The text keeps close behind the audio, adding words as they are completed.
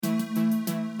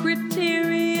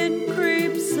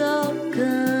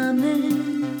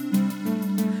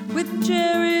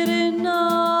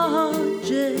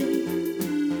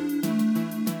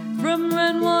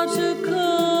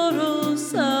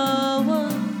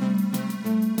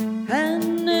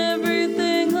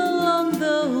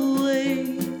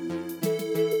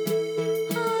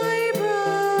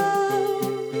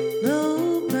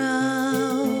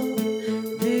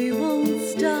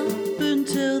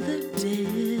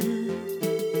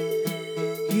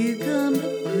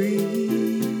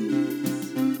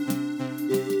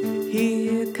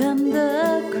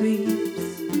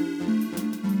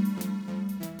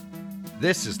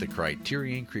This is the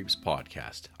Criterion Creeps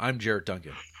podcast. I'm Jarrett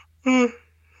Duncan. I'm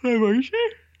Archie.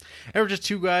 And we're just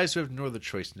two guys who have no other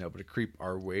choice now but to creep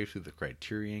our way through the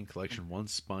Criterion Collection one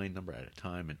spine number at a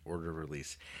time in order of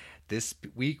release. This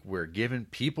week we're giving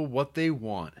people what they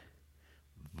want.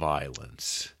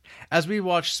 Violence. As we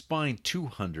watch spine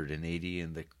 280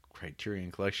 in the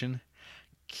Criterion Collection,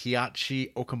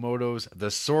 Kiichi Okamoto's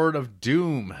The Sword of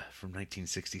Doom from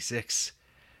 1966.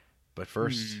 But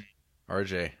first,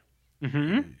 RJ,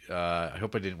 I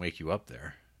hope I didn't wake you up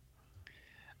there.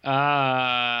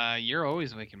 You're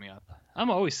always waking me up.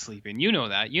 I'm always sleeping. You know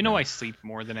that. You know I sleep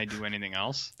more than I do anything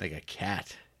else. Like a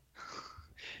cat.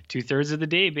 2/3 of the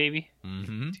day, baby.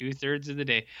 Mm-hmm. 2/3 of the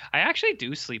day. I actually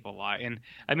do sleep a lot. And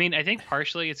I mean, I think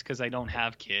partially it's because I don't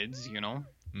have kids, you know,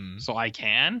 so I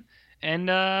can. And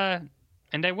I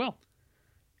will.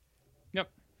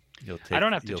 Yep. I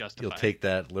don't have to justify You'll take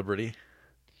that liberty.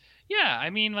 Yeah.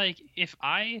 I mean, like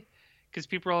because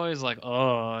people are always like,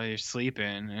 oh, you're sleeping.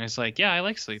 And it's like, yeah, I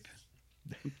like sleep.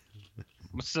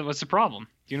 What's the problem?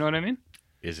 Do you know what I mean?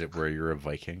 Is it where you're a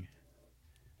Viking?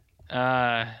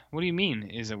 What do you mean?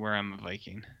 Is it where I'm a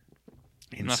Viking?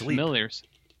 In Not sleep. familiars.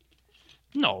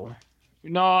 No,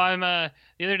 I'm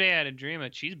the other day I had a dream a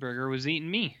cheeseburger was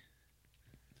eating me.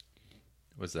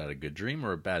 Was that a good dream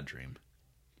or a bad dream?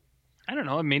 I don't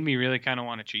know. It made me really kind of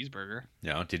want a cheeseburger.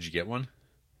 Yeah. Did you get one?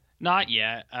 Not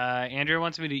yet. Andrea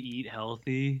wants me to eat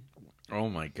healthy. Oh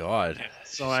my God.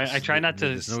 So I try not to.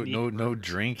 There's no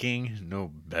drinking,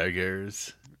 no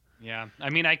beggars. Yeah,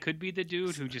 I mean, I could be the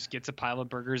dude who just gets a pile of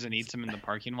burgers and eats them in the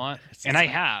parking lot, and I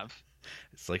have.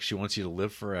 It's like she wants you to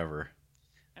live forever.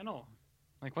 I know.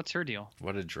 Like, what's her deal?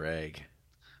 What a drag.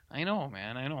 I know,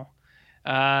 man. I know.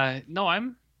 No,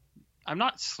 I'm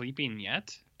not sleeping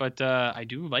yet, but I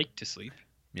do like to sleep.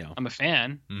 Yeah. I'm a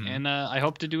fan, and I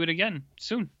hope to do it again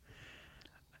soon.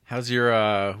 How's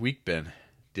your week been?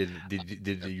 Did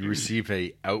you receive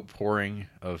a outpouring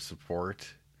of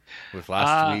support with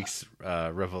last week's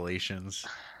revelations?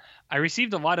 I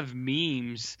received a lot of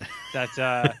memes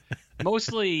that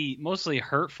mostly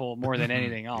hurtful more than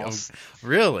anything else.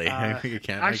 Really? You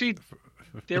can't actually.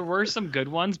 There were some good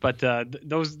ones, but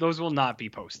those will not be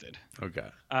posted. Okay.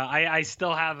 I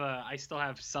still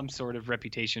have some sort of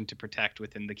reputation to protect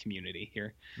within the community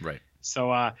here. Right.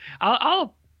 So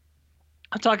I'll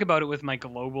talk about it with my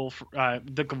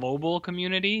the global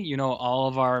community. You know, all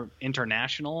of our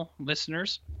international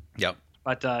listeners. Yep.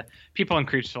 But people in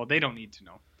Creepsville, they don't need to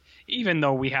know, even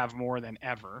though we have more than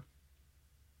ever,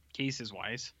 cases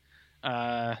wise.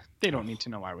 They don't need to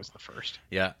know I was the first.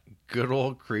 Yeah, good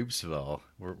old Creepsville.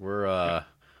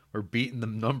 We're beating the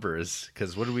numbers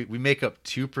because what do we make up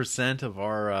 2% of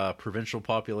our provincial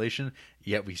population,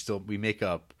 yet we make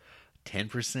up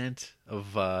 10%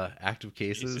 of active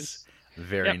cases.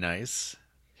 Very nice.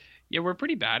 Yeah, we're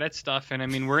pretty bad at stuff, and I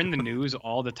mean, we're in the news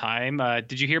all the time.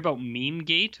 Did you hear about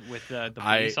Memegate with the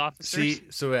police officers? See,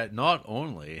 so not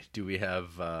only do we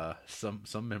have some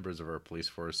members of our police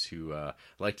force who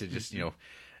like to just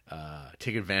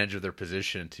take advantage of their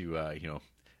position to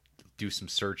do some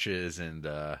searches and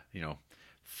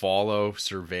follow,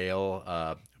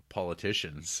 surveil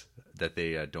politicians that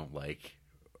they don't like,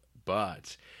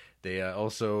 but they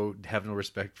also have no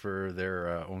respect for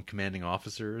their own commanding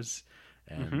officers.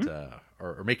 And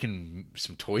are making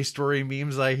some Toy Story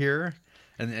memes, I hear,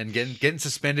 and getting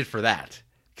suspended for that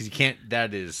because you can't.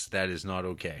 That is not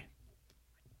okay.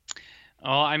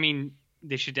 Oh, I mean,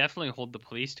 they should definitely hold the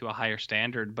police to a higher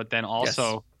standard, but then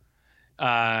also,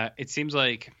 it seems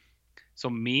like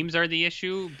memes are the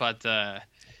issue, but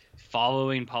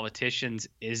following politicians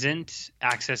isn't.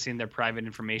 Accessing their private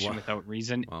information without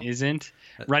reason isn't.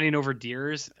 Running over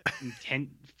deers.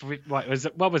 What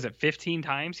was it? 15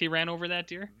 times he ran over that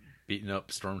deer. Beating up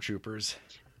stormtroopers.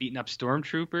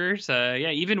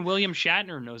 Yeah, even William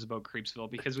Shatner knows about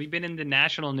Creepsville because we've been in the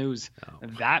national news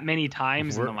that many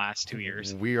times in the last 2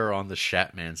 years. We are on the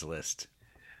Shatman's list.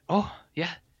 Oh yeah,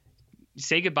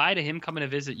 say goodbye to him coming to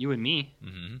visit you and me.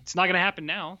 It's not gonna happen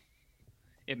now.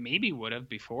 It maybe would have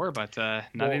before, but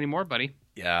not anymore, buddy.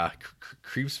 Yeah,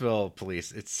 Creepsville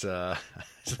police. It's I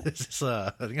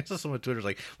think I saw someone on Twitter's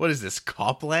like, "What is this,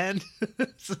 Copland?"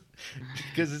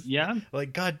 Because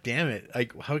like, God damn it!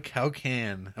 Like, how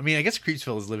can I mean? I guess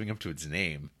Creepsville is living up to its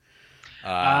name,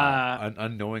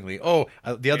 unknowingly. Oh,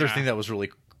 the other thing that was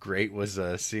really great was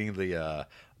seeing the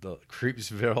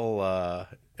Creepsville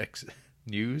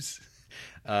news.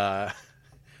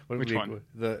 Which one?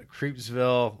 The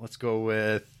Creepsville. Let's go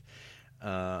with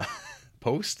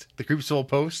Post. The Creepsville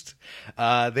Post.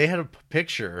 They had a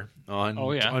picture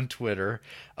on Twitter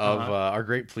of our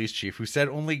great police chief who said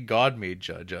only God may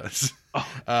judge us.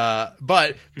 Oh.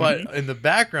 But in the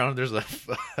background, there's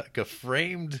like a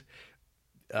framed,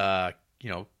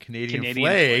 Canadian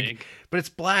flag, but it's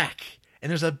black, and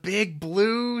there's a big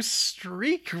blue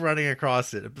streak running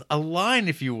across it, a line,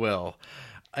 if you will,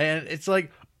 and it's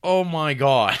like, oh my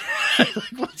god, like,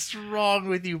 what's wrong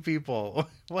with you people?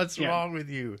 What's wrong with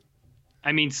you?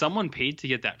 I mean, someone paid to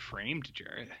get that framed,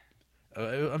 Jared.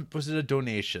 Was it a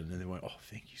donation? And they went, oh,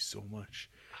 thank you so much.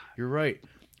 You're right.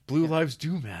 Blue lives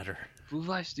do matter. Blue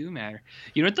lives do matter.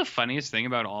 You know what the funniest thing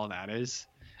about all that is?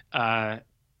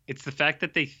 It's the fact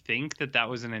that they think that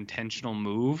was an intentional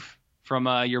move from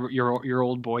your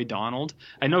old boy Donald.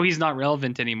 I know he's not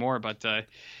relevant anymore, but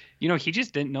he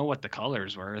just didn't know what the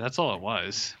colors were. That's all it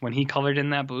was. When he colored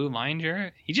in that blue line,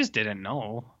 Jared, he just didn't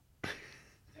know.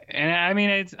 And I mean,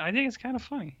 I think it's kind of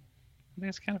funny.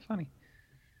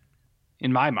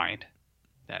 In my mind,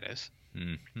 that is.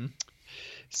 Mm-hmm.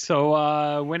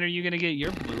 So when are you going to get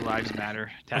your Blue Lives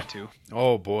Matter tattoo?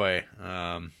 Oh boy.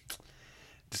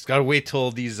 Just got to wait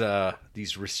till these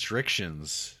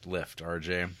restrictions lift,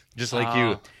 RJ. Just like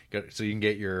you. So you can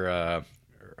get your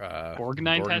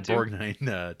Borgnine tattoo?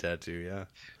 Borgnine tattoo, yeah.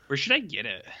 Where should I get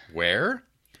it? Where?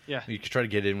 Yeah. You could try to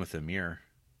get in with Amir.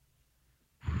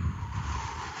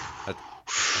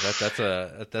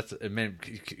 Man,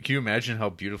 can you imagine how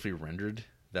beautifully rendered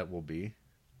that will be?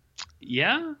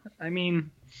 Yeah, I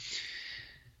mean,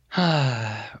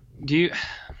 do you?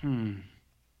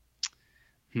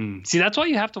 See, that's why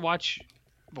you have to watch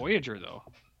Voyager, though.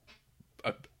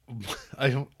 I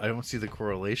don't see the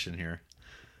correlation here.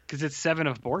 Because it's 7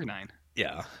 of Borgnine.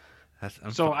 Yeah.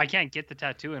 I can't get the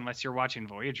tattoo unless you're watching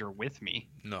Voyager with me.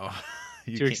 No.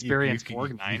 To experience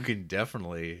Borgnine. You can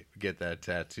definitely get that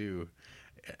tattoo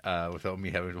without me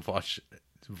having to watch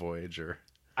Voyager.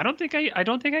 I don't think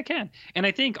I can. And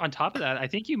I think on top of that, I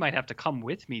think you might have to come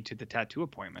with me to the tattoo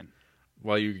appointment.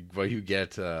 While you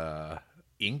get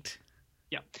inked?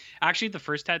 Yeah. Actually, the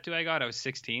first tattoo I got, I was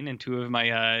 16, and 2 of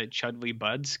my Chudley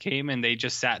buds came, and they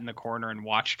just sat in the corner and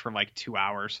watched for like 2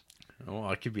 hours. Oh,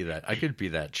 I could be that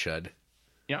Chud.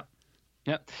 Yeah.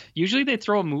 Yeah. Usually they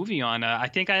throw a movie on. I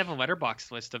think I have a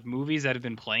letterbox list of movies that have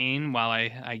been playing while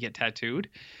I get tattooed.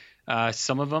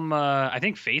 Some of them, I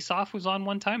think Face Off was on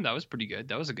one time. That was pretty good.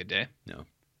 That was a good day. No.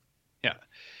 Yeah.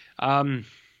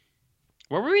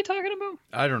 What were we talking about?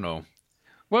 I don't know.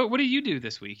 What did you do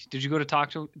this week? Did you go to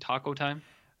Taco Time?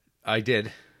 I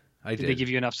did. Did they give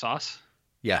you enough sauce?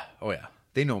 Yeah. Oh yeah.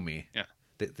 They know me. Yeah.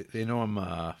 They know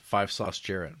I'm 5 sauce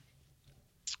Jarrett.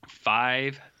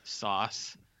 5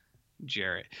 sauce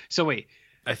Jarrett. So wait.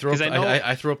 I throw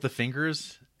up the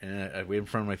fingers and I wait in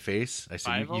front of my face.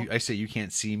 I say you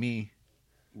can't see me.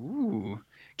 Ooh.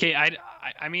 Okay,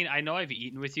 I mean, I know I've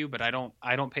eaten with you, but I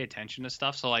don't pay attention to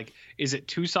stuff. So like, is it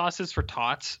 2 sauces for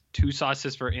tots, 2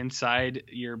 sauces for inside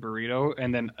your burrito,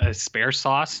 and then a spare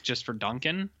sauce just for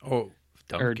Dunkin'? Oh,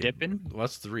 Dunkin'. Or dipping? Well,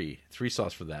 that's 3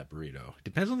 sauce for that burrito.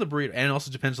 Depends on the burrito, and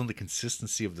also depends on the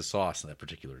consistency of the sauce on that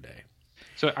particular day.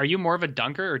 So are you more of a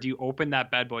dunker, or do you open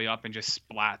that bad boy up and just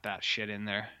splat that shit in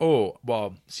there? Oh,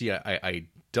 well, see, I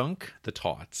dunk the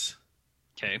tots.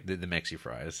 Okay. The Mexi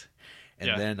fries.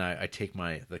 And then I take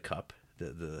the cup,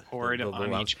 pour it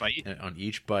on each bite. On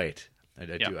each bite,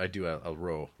 I do a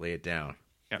row, lay it down,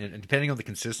 and depending on the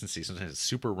consistency, sometimes it's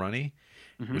super runny,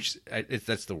 which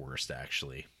that's the worst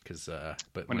actually, because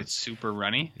but when it's super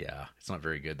runny, yeah, it's not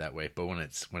very good that way. But when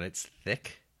it's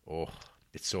thick, oh,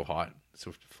 it's so hot,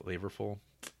 so flavorful.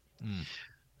 Mm.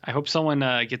 I hope someone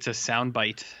gets a sound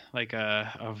bite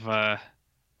of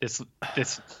this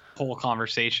whole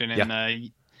conversation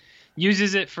and.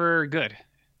 Uses it for good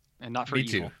and not for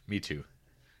evil. Me too.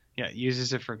 Yeah,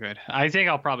 uses it for good. I think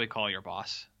I'll probably call your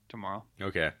boss tomorrow.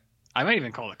 Okay. I might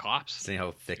even call the cops. Saying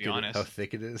how thick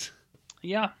it is.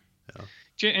 Yeah.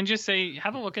 And just say,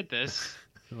 have a look at this.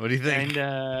 What do you think?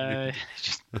 And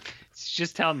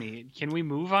just tell me, can we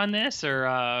move on this or?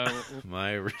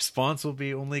 My response will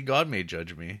be, only God may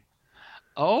judge me.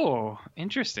 Oh,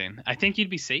 interesting. I think you'd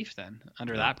be safe then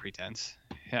under that pretense.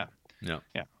 Yeah. No.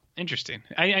 Yeah. Interesting.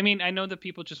 I mean, I know that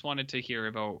people just wanted to hear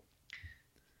about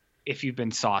if you've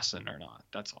been saucing or not.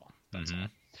 That's all. That's all.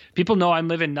 People know I'm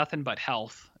living nothing but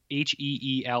health.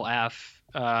 HEELF.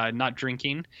 Not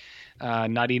drinking.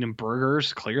 Not eating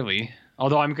burgers, clearly.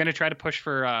 Although I'm going to try to push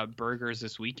for burgers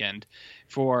this weekend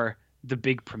for the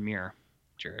big premiere,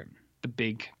 Jared. The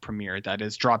big premiere that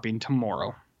is dropping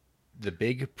tomorrow. The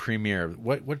big premiere.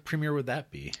 What premiere would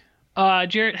that be?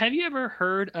 Jared, have you ever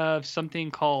heard of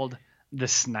something called the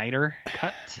Snyder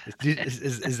Cut?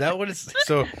 Is that what it's?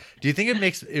 So, do you think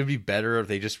it would be better if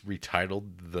they just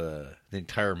retitled the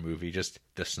entire movie just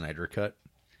the Snyder Cut?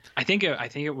 I think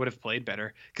it would have played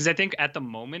better because I think at the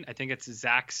moment I think it's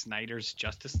Zack Snyder's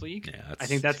Justice League. Yeah, I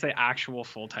think that's the actual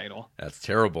full title. That's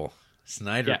terrible.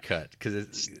 Snyder Cut, because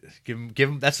it's give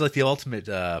him that's like the ultimate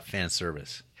fan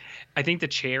service. I think the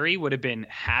cherry would have been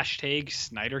hashtag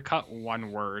Snyder Cut,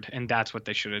 one word, and that's what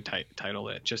they should have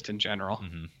titled it. Just in general,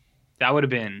 that would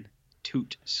have been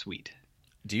toot sweet.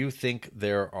 Do you think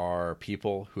there are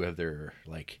people who have their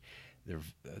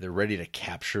they're ready to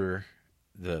capture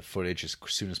the footage as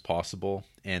soon as possible,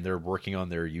 and they're working on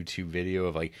their YouTube video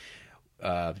of like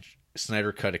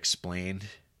Snyder Cut explained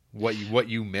what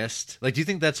you missed? Like, do you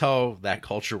think that's how that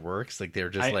culture works? Like, they're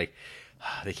just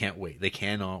they can't wait. They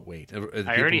cannot wait.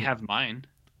 I already have mine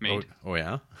made. Oh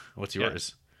yeah? What's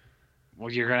yours? Well,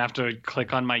 you're gonna have to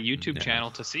click on my YouTube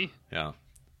channel to see. Yeah,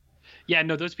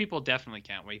 no, those people definitely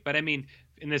can't wait. But I mean,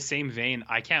 in the same vein,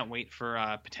 I can't wait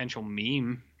for potential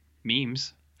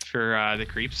memes for the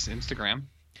Creeps Instagram.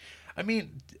 I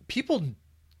mean, people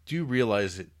do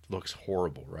realize it looks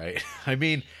horrible, right? I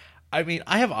mean,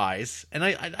 I have eyes, and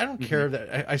I don't care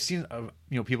that I've seen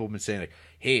people have been saying like,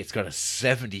 hey, it's got a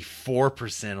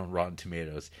 74% on Rotten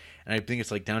Tomatoes, and I think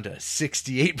it's like down to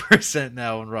 68%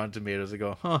 now on Rotten Tomatoes. I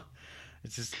go, huh?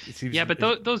 It seems. Yeah,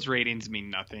 but those ratings mean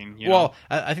nothing.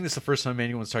 I think it's the first time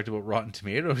anyone's talked about Rotten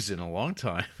Tomatoes in a long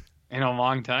time. In a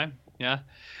long time, yeah.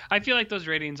 I feel like those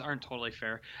ratings aren't totally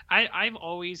fair. I've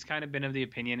always kind of been of the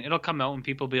opinion it'll come out and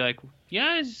people be like,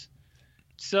 yeah, it's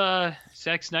a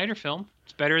Zack Snyder film.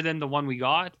 It's better than the one we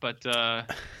got, but and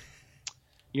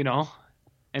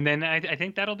then I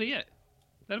think that'll be it.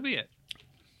 That'll be it.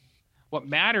 What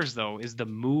matters though is the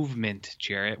movement,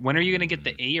 Jarrett. When are you going to get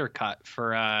the Ayer cut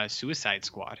for Suicide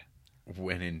Squad?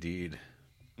 When indeed.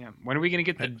 Yeah. When are we going to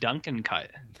get the Duncan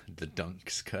cut? The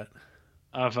Dunks cut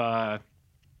of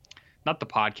not the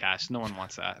podcast. No one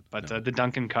wants that, but the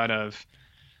Duncan cut of,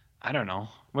 I don't know.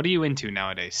 What are you into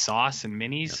nowadays? Sauce and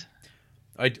minis? Yeah.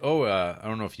 I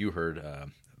don't know if you heard.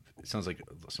 It sounds like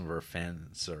some of our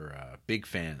fans are big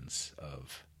fans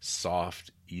of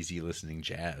soft, easy listening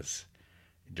jazz.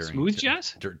 Smooth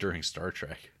jazz during Star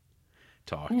Trek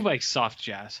talk. Who likes soft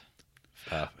jazz?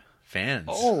 Fans.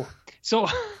 Oh, so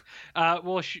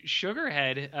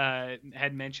Sugarhead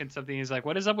had mentioned something. He's like,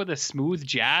 "What is up with the smooth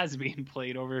jazz being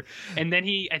played over?" And then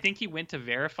I think he went to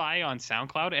verify on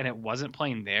SoundCloud, and it wasn't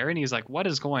playing there. And he's like, "What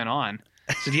is going on?"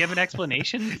 So do you have an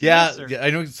explanation? Yeah, I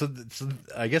know. So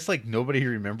I guess like nobody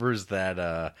remembers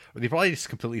that. They probably just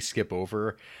completely skip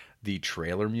over the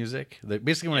trailer music.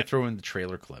 Basically, when I throw in the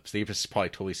trailer clips, they just probably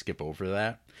totally skip over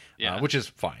that. Which is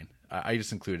fine. I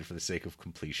just include it for the sake of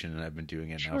completion, and I've been doing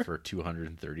it now for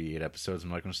 238 episodes. I'm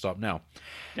not going to stop now.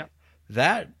 Yeah,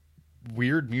 that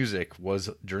weird music was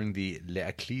during the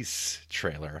L'Eclisse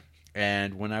trailer.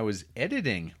 And when I was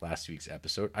editing last week's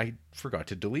episode, I forgot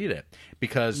to delete it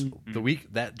because the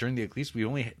week that during the Eclipse, we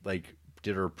only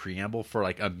did our preamble for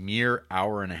like a mere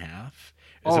hour and a half,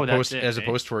 as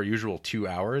opposed to our usual 2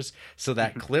 hours. So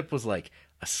that clip was like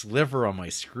a sliver on my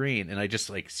screen, and I just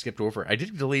like skipped over. I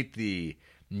did delete the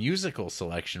musical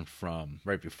selection from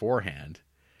right beforehand.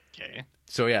 Okay.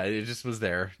 So yeah, it just was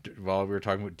there while we were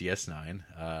talking about DS9.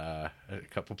 A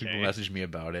couple people messaged me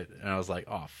about it, and I was like,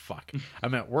 "Oh fuck,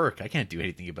 I'm at work. I can't do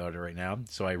anything about it right now."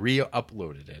 So I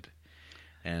re-uploaded it,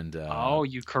 and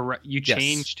you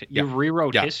changed, you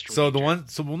rewrote history. So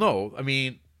no, I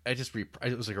mean, I just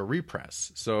it was like a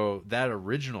repress. So that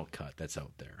original cut that's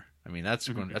out there, I mean, that's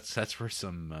going that's worth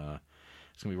some.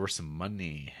 It's gonna be worth some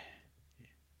money.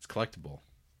 It's collectible.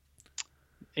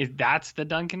 That's the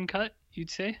Duncan cut, you'd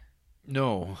say?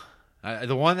 No,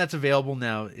 the one that's available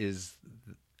now is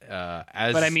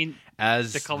as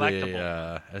the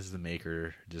collectible as the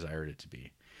maker desired it to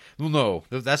be. Well, no,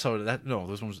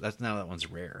 that one's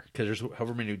rare because there's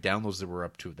however many downloads there were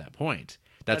up to at that point.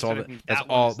 That's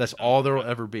all there will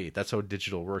ever be. That's how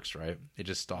digital works, right? It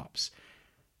just stops.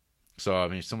 So I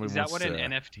mean, if somebody wants what an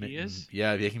NFT is?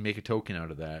 Yeah, they can make a token out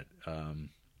of that.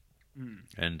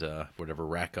 And whatever,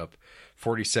 rack up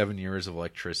 47 years of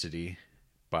electricity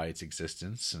by its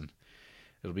existence, and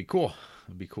it'll be cool.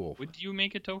 Would you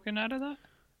make a token out of that?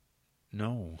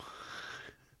 No.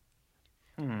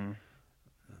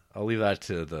 I'll leave that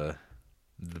to the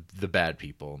bad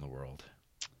people in the world.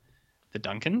 The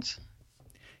Duncans?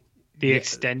 The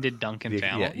extended Duncan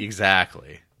family? Yeah,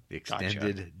 exactly. The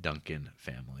extended Duncan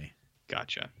family.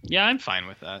 Gotcha. Yeah, I'm fine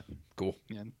with that. Cool.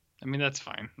 Yeah, I mean, that's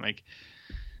fine. Like,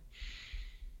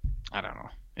 I don't know.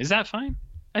 Is that fine?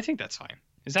 I think that's fine.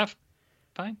 Is that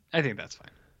fine? I think that's fine.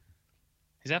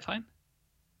 Is that fine?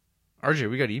 RJ,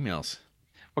 we got emails.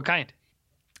 What kind?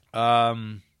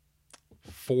 4.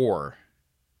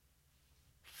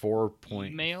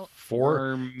 Email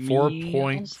 4.2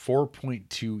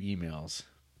 emails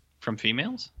from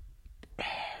females.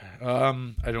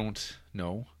 I don't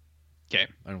know. Okay,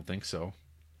 I don't think so.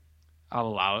 I'll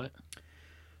allow it.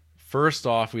 First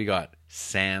off, we got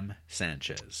Sam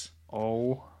Sanchez.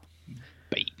 Oh,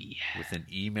 baby. With an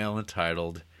email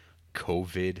entitled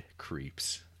COVID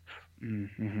Creeps.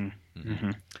 Mm-hmm.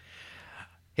 Mm-hmm.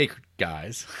 Hey,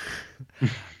 guys.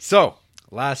 So,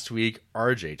 last week,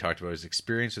 RJ talked about his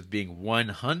experience with being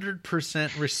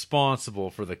 100% responsible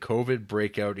for the COVID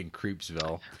breakout in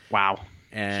Creepsville. Wow.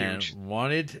 And Huge.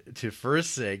 wanted to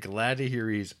first say, glad to hear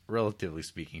he's, relatively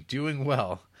speaking, doing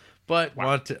well. But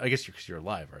want to, I guess you're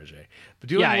alive, RJ. But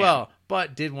doing well,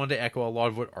 but did want to echo a lot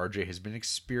of what RJ has been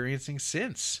experiencing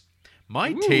since.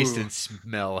 My taste and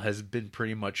smell has been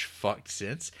pretty much fucked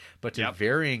since, but to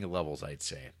varying levels, I'd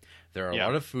say. There are a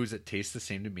lot of foods that taste the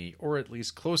same to me, or at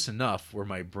least close enough where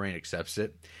my brain accepts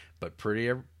it. But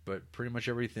pretty much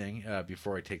everything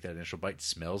before I take that initial bite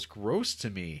smells gross to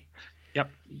me. Yep,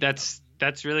 that's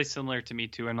really similar to me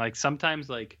too. And like sometimes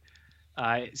like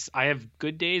I have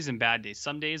good days and bad days.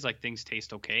 Some days like things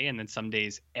taste okay, and then some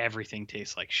days everything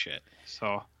tastes like shit.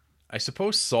 So I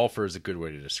suppose sulfur is a good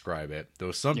way to describe it,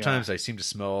 though sometimes I seem to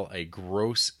smell a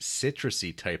gross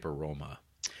citrusy type aroma.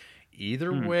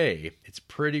 Either way, it's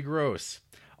pretty gross.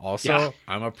 Also,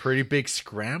 I'm a pretty big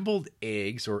scrambled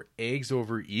eggs or eggs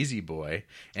over easy boy,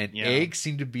 and eggs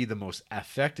seem to be the most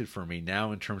affected for me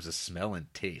now in terms of smell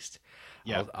and taste.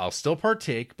 Yeah. I'll still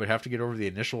partake, but have to get over the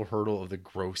initial hurdle of the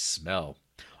gross smell.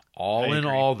 All in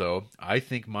all, though, I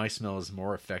think my smell is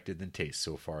more affected than taste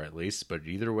so far, at least. But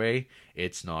either way,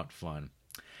 it's not fun.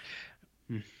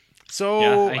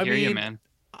 So, I hear you, man.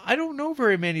 I don't know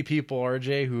very many people,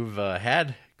 RJ, who've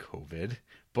had COVID.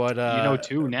 But you know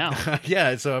two now.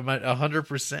 Yeah, so I'm at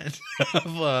 100%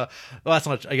 of well, that's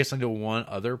not. I guess I know one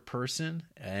other person,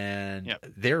 and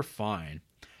they're fine.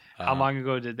 How long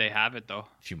ago did they have it though?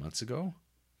 A few months ago.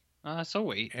 So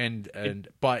wait.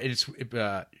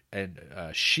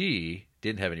 She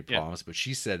didn't have any problems, but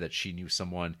she said that she knew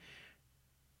someone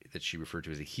that she referred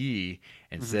to as a he,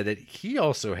 and said that he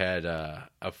also had a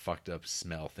fucked up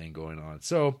smell thing going on.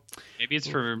 So maybe it's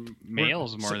for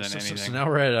males more than anything. So now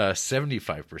we're at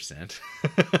 75%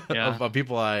 of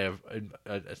people I have,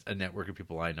 a network of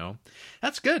people I know.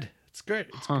 That's good. It's great.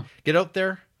 Get out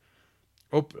there,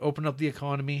 open up the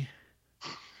economy.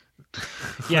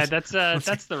 Yeah, that's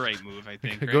the right move, I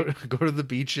think. Right? Go to the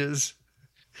beaches.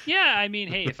 Yeah, I mean,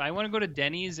 hey, if I want to go to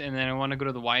Denny's and then I want to go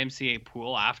to the YMCA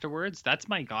pool afterwards, that's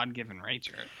my God-given right,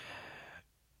 Jared.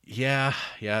 Yeah,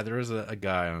 there was a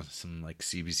guy on some like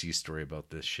CBC story about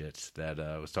this shit that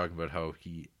was talking about how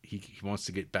he wants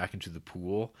to get back into the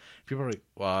pool. People are like,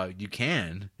 well, you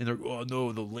can. And they're like, oh,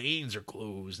 no, the lanes are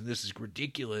closed and this is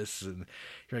ridiculous. And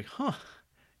you're like, huh.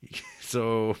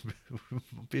 So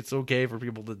it's okay for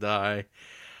people to die.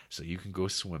 So you can go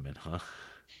swimming, huh?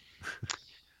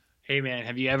 Hey, man,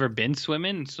 have you ever been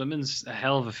swimming? Swimming's a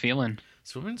hell of a feeling.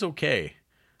 Swimming's okay.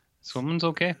 Swimming's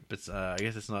okay. But I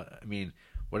guess it's not. I mean,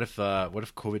 what if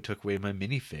COVID took away my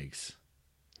minifigs?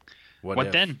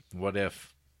 What then? What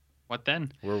if? What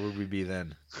then? Where would we be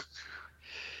then?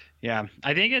 Yeah,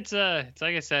 I think it's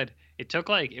like I said, it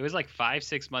was like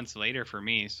 5-6 months later for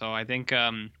me. So I think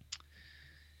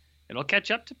it'll catch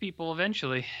up to people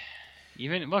eventually.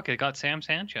 Even look, it got Sam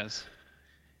Sanchez,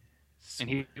 and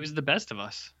he was the best of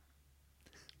us.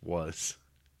 Was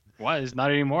not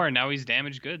anymore. Now he's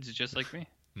damaged goods, just like me.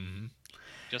 Mm-hmm.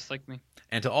 Just like me.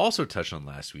 And to also touch on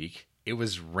last week, it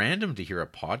was random to hear a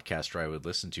podcaster I would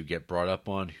listen to get brought up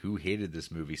on who hated this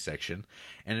movie section,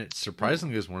 and it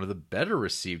surprisingly was one of the better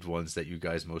received ones that you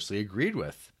guys mostly agreed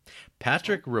with.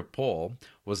 Patrick Ripoll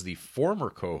was the former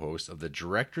co-host of the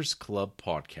Directors Club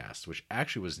podcast, which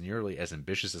actually was nearly as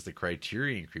ambitious as the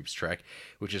Criterion Creeps track,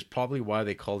 which is probably why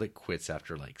they called it quits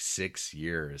after like 6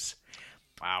 years.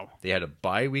 Wow. They had a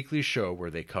bi-weekly show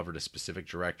where they covered a specific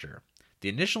director. The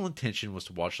initial intention was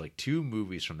to watch like 2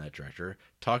 movies from that director,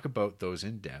 talk about those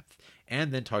in depth,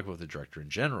 and then talk about the director in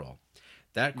general.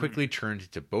 That quickly turned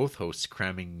into both hosts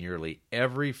cramming nearly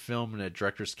every film in a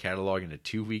director's catalog in a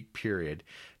 2-week period,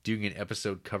 doing an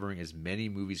episode covering as many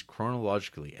movies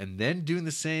chronologically, and then doing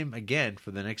the same again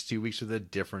for the next 2 weeks with a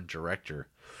different director.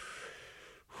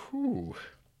 Whew.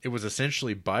 It was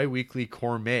essentially bi-weekly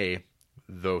gourmet,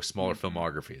 though smaller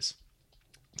filmographies.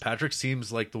 Patrick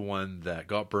seems like the one that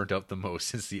got burnt out the most,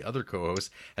 since the other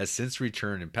co-host has since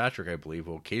returned, and Patrick, I believe,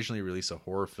 will occasionally release a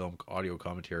horror film audio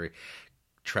commentary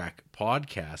track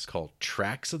podcast called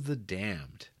Tracks of the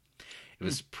Damned. It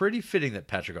was pretty fitting that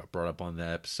Patrick got brought up on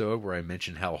that episode where I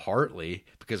mentioned Hal Hartley,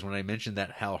 because when I mentioned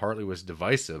that Hal Hartley was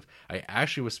divisive, I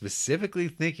actually was specifically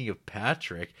thinking of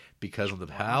Patrick, because on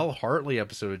the Hal Hartley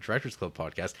episode of Directors Club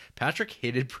podcast, Patrick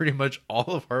hated pretty much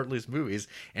all of Hartley's movies,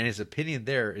 and his opinion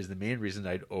there is the main reason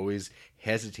I'd always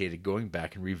hesitated going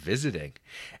back and revisiting.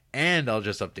 And I'll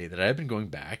just update that I've been going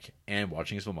back and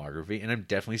watching his filmography, and I'm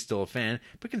definitely still a fan,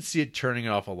 but can see it turning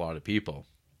off a lot of people.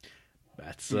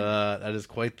 That is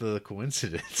quite the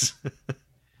coincidence.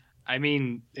 I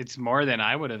mean, it's more than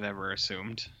I would have ever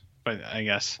assumed, but I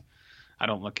guess I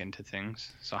don't look into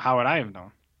things, so how would I have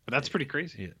known? But that's pretty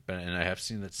crazy. Yeah, and I have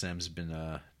seen that Sam's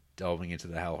been delving into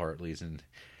the Hal Hartleys and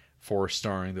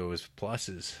 4-starring those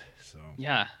pluses. So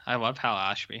yeah, I love Hal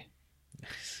Ashby.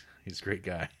 He's a great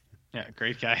guy. Yeah,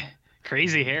 great guy.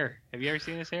 Crazy hair. Have you ever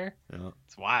seen his hair? No.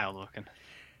 It's wild looking.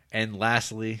 And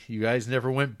lastly, you guys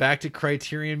never went back to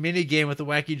Criterion minigame with the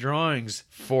wacky drawings.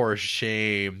 For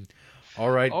shame. All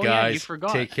right, guys, yeah, you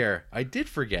forgot. Take care. I did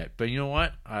forget, but you know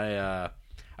what? I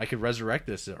could resurrect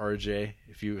this at RJ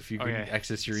if you can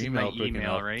access your email. My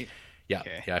email, right? Yeah,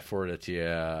 okay. Yeah. I forwarded it to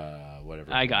you.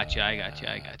 Whatever. I got you.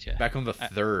 Back on the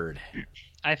 3rd.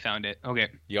 I found it. Okay.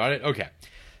 You got it. Okay.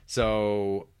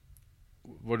 So,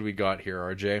 what do we got here,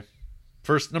 RJ?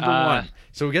 First, number 1.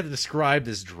 So we get to describe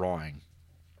this drawing.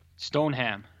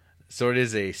 Stoneham. So it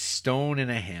is a stone and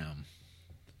a ham.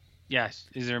 Yes.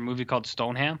 Is there a movie called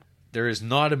Stoneham? There is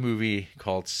not a movie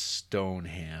called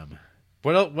Stoneham.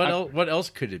 What else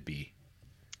could it be?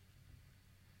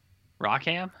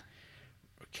 Rockham?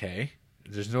 Okay.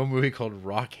 There's no movie called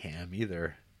Rockham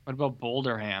either. What about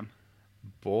Boulderham?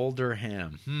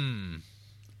 Boulderham.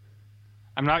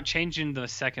 I'm not changing the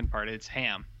second part. It's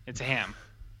ham. It's a ham.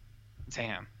 It's a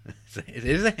ham. It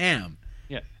is a ham.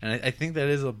 Yeah. And I think that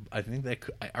is I think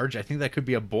that could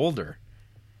be a boulder.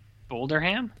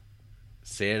 Boulderham?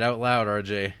 Say it out loud,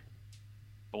 RJ.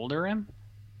 Boulderham?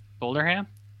 Boulderham?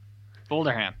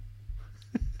 Boulderham.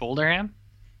 Boulderham?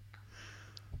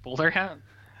 Boulderham?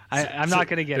 I'm not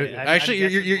gonna get it. Actually,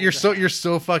 you're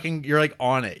so fucking, you're like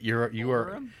on it. You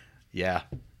are. Yeah.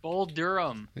 Bull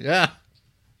Durham. Yeah.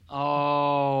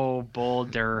 Oh,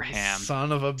 Boulderham.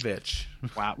 Son of a bitch.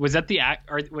 Wow. Was that the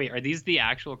are these the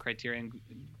actual Criterion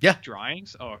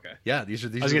drawings? Oh, okay. Yeah, these are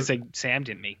I was gonna say Sam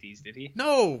didn't make these, did he?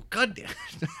 No, god damn.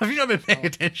 Have you not been paying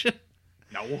attention?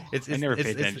 No. I never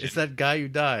paid attention. It's that guy who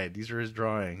died. These are his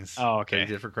drawings. Oh, okay. That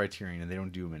he did for Criterion, and they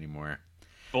don't do them anymore.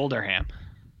 Boulderham.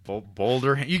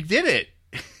 Boulderham. You did it.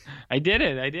 I did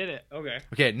it. Okay.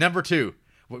 Okay, number 2.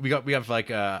 We have like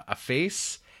a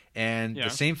face, and the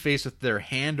same face with their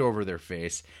hand over their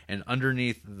face, and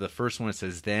underneath the first one it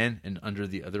says then, and under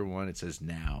the other one it says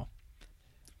now.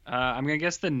 I'm gonna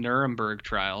guess the Nuremberg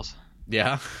trials.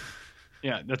 Yeah.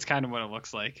 Yeah, that's kind of what it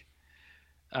looks like.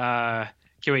 Okay,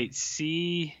 wait.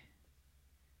 C,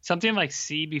 something like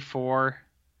C before.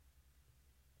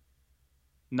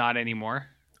 Not anymore.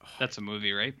 That's a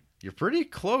movie, right? You're pretty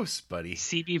close, buddy.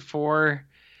 C before,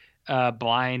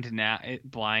 blind now.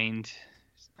 Blind.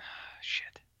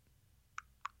 Shit.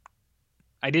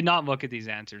 I did not look at these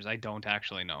answers. I don't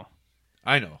actually know.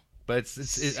 I know, but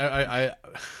I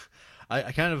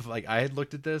kind of like, I had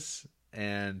looked at this,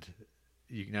 and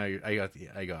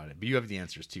I got it. But you have the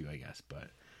answers too, I guess. But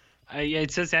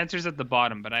it says answers at the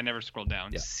bottom, but I never scrolled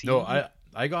down. Yeah. C? No,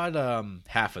 I got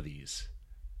half of these.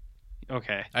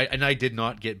 Okay. I did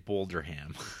not get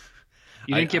Boulderham.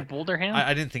 You didn't get Boulderham?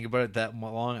 I didn't think about it that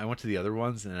long. I went to the other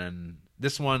ones, and then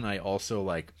this one I also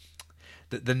like.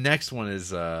 The next one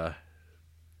is yeah.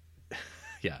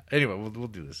 Anyway, we'll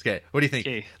do this. Okay. What do you think?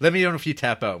 Okay. Let me know if you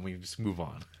tap out, and we just move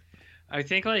on. I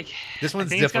think like this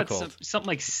one's difficult. It's got something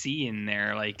like C in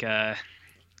there, like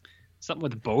something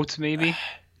with boats, maybe.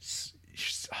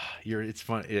 It's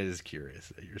fun. It is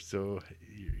curious.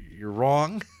 You're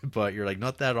wrong, but you're like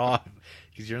not that off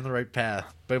because you're on the right path.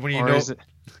 But when you know,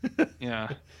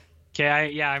 yeah.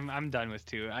 Okay. I'm done with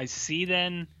 2. I see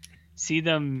them.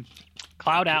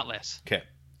 Cloud Atlas. Okay.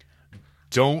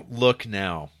 Don't look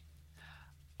now.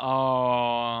 Oh.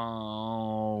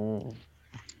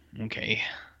 Okay.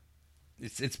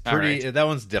 It's pretty. Right. That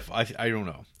one's difficult. I don't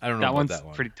know. I don't know about that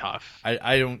one. Pretty tough.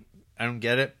 I don't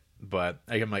get it, but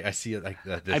I see it like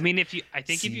that. I mean, if you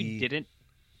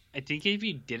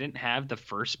didn't have the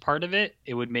first part of it,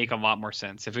 it would make a lot more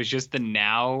sense. If it's just the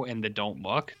now and the don't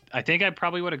look, I think I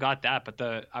probably would have got that.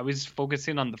 But I was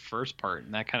focusing on the first part,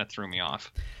 and that kind of threw me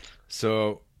off.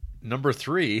 So number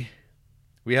 3,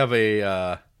 we have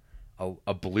a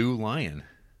blue lion.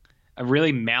 A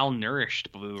really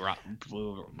malnourished blue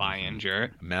lion,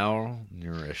 Jarrett.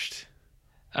 Malnourished.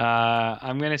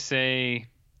 I'm gonna say,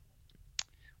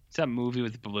 what's that movie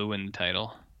with blue in the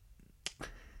title?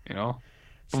 You know,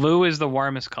 blue is the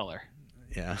warmest color.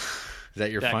 Yeah. Is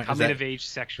that your That coming of age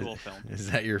sexual film.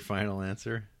 Is that your final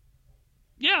answer?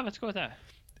 Yeah, let's go with that.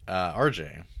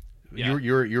 RJ, Yeah.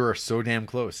 you're so damn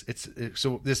close.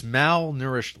 So this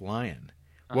malnourished lion.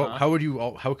 What? How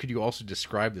could you also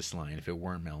describe this lion if it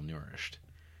weren't malnourished?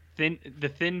 The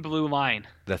thin blue line.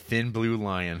 The thin blue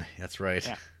lion. That's right.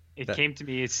 Yeah. It came to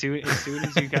me as soon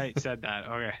as you guys said that.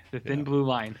 Okay, the thin blue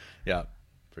line. Yeah,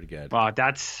 pretty good. Wow,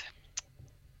 that's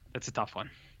a tough one.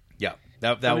 Yeah,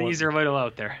 that Some of one. these are a little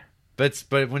out there.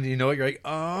 But when you know it, you're like,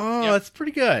 oh, Yep. that's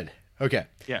pretty good. Okay.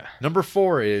 Yeah. Number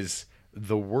 4 is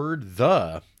the word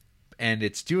 "the," and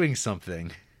it's doing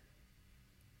something.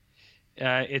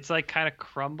 It's like kind of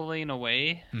crumbling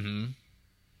away. Mm-hmm.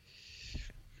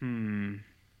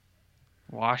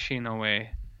 Washing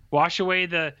away. Wash away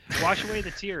the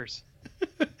tears.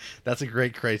 That's a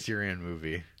great Criterion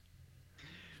movie.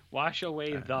 Wash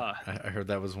away the. I heard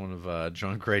that was one of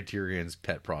John Criterion's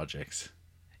pet projects.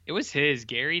 It was his.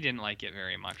 Gary didn't like it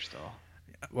very much, though.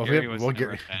 Well, Gary wasn't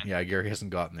a fan. Yeah, Gary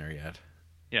hasn't gotten there yet.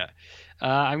 Yeah.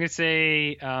 I'm going to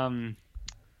say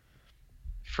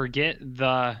forget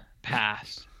the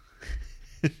past.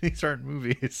 These aren't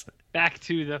movies. Back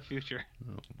to the Future.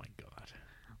 Oh, my God.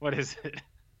 What is it?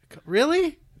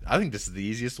 Really? I think this is the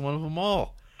easiest one of them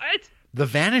all. What? The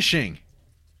Vanishing.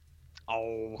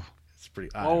 Oh. It's pretty...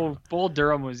 Bull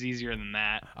Durham was easier than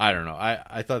that. I don't know.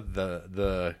 I thought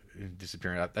the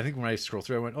disappearing. I think when I scrolled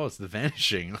through, I went, "Oh, it's The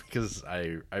Vanishing," because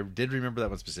I did remember that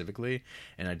one specifically,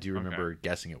 and I do remember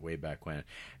guessing it way back when.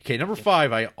 Okay, number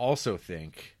 5, I also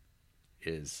think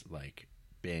is like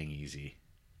bang easy.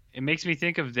 It makes me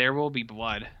think of There Will Be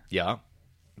Blood. Yeah,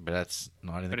 but that's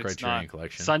not in the Criterion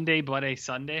Collection. Sunday, Bloody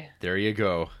Sunday. There you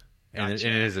go. And Gotcha.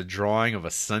 it is a drawing of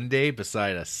a Sunday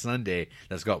beside a Sunday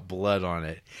that's got blood on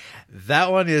it.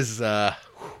 That one is a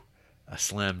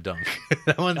slam dunk.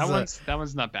 that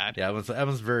one's not bad. Yeah, that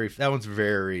one's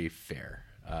very fair,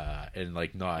 and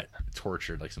like not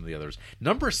tortured like some of the others.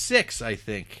 Number 6, I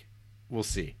think we'll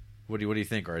see. What do you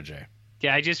think, RJ?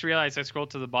 Yeah, I just realized I scrolled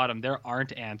to the bottom. There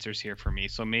aren't answers here for me,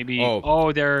 so maybe.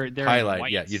 They're highlight.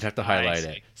 whites. Yeah, you'd have to highlight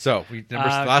it. So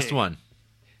last one.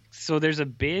 So there's a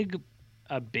big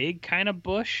kind of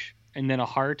bush, and then a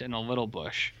heart and a little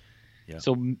bush. Yeah.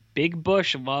 So big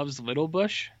bush loves little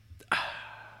bush.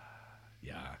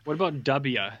 Yeah. What about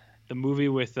W, the movie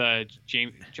with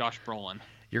Josh Brolin?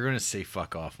 You're gonna say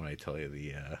fuck off when I tell you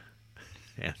the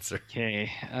answer.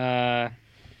 Okay.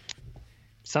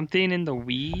 Something in the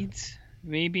weeds,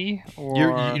 maybe, or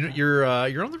you're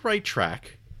on the right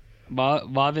track.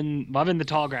 Love in the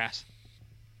tall grass.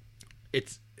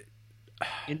 It's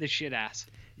in the shit ass.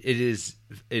 It is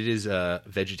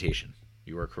vegetation.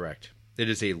 You are correct. It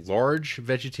is a large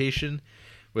vegetation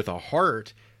with a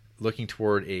heart looking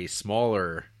toward a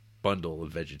smaller bundle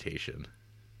of vegetation.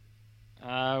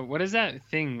 What is that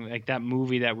thing, like that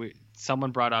movie that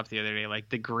someone brought up the other day, like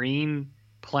the Green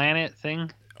Planet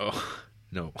thing? Oh,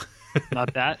 no.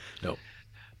 Not that? No.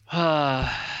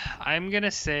 I'm going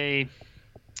to say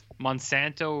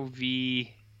Monsanto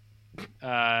v...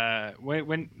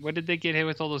 when did they get hit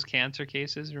with all those cancer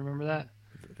cases? Remember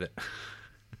that?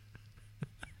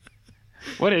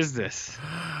 What is this?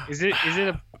 Is it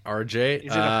a RJ?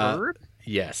 Is it a bird?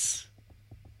 Yes.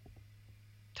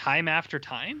 Time After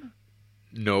Time?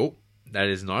 No, that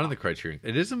is not in the Criterion.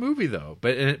 It is a movie though,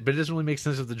 but it doesn't really make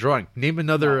sense of the drawing. Name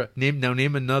another.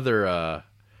 Name another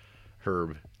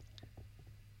herb.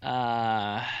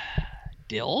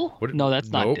 Dill? No, that's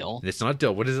not dill. It's not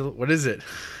dill. What is it? What is it?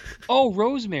 Oh,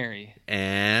 rosemary.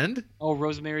 And? Oh,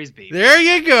 Rosemary's Baby. There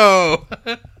you go.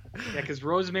 Yeah, because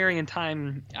Rosemary and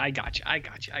Thyme. I got you.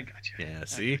 Yeah,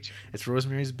 see? It's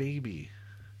Rosemary's Baby.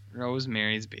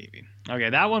 Rosemary's Baby. Okay,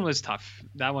 that one was tough.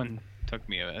 That one took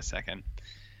me a second.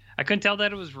 I couldn't tell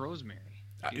that it was rosemary.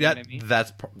 You know what I mean?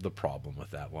 That's the problem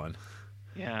with that one.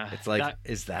 Yeah. It's like,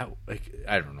 is that, like,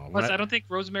 I don't know. Plus, I don't think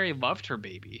Rosemary loved her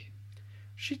baby.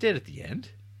 She did at the end.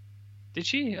 Did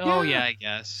she? Yeah. Oh, yeah, I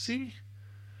guess. See?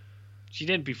 She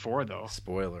didn't before, though.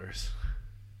 Spoilers.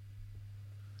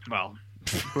 Well,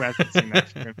 who hasn't seen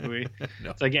that movie?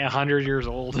 No. It's like 100 years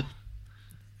old.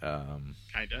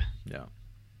 Kinda. Yeah.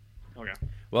 Okay.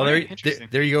 Well,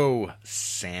 there you go,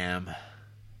 Sam.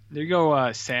 There you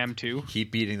go, Sam, too.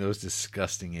 Keep eating those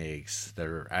disgusting eggs that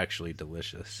are actually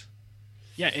delicious.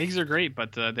 Yeah, eggs are great,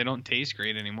 but they don't taste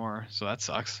great anymore, so that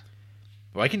sucks.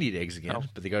 Well, I can eat eggs again,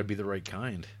 but they got to be the right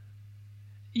kind.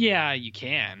 Yeah, you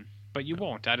can, but you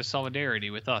won't out of solidarity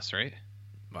with us, right?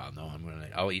 Well, no,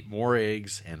 I'll eat more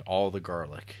eggs and all the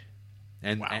garlic.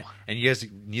 And and you guys,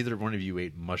 neither one of you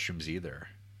ate mushrooms either.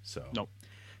 So nope.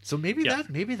 So maybe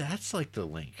that's like the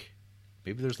link.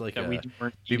 Maybe there's like that we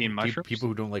weren't eating mushrooms. People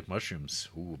who don't like mushrooms.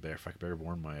 Ooh, I better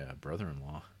warn my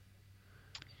brother-in-law.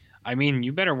 I mean,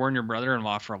 you better warn your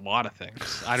brother-in-law for a lot of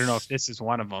things. I don't know if this is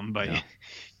one of them, but yeah.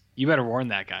 You better warn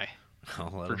that guy.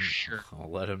 Sure. I'll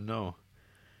let him know.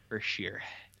 For sure.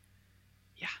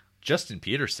 Yeah. Justin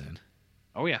Peterson.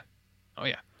 Oh, yeah.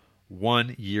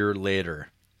 1 year later.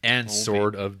 And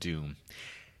Sword of Doom.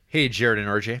 Hey, Jared and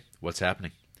RJ. What's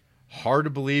happening? Hard to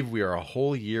believe we are a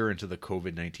whole year into the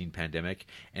COVID-19 pandemic,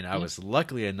 and I was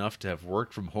lucky enough to have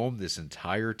worked from home this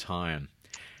entire time.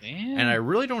 Damn. And I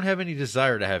really don't have any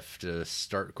desire to have to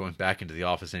start going back into the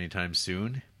office anytime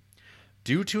soon.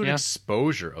 Due to an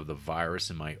exposure of the virus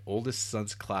in my oldest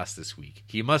son's class this week,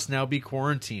 he must now be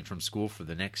quarantined from school for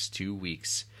the next 2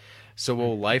 weeks. So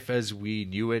will life as we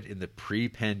knew it in the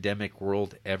pre-pandemic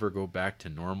world ever go back to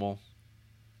normal?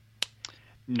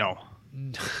 No.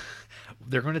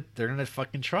 They're gonna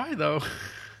fucking try though.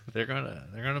 They're gonna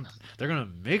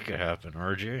make it happen,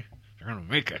 RJ. They're gonna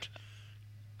make it.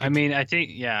 I mean, I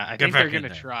think they're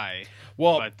gonna try.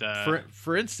 Well, but,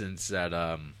 for instance, at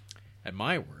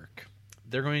my work,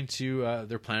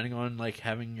 they're planning on like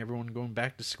having everyone going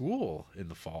back to school in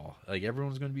the fall. Like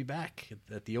everyone's going to be back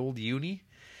at the old uni.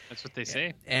 That's what they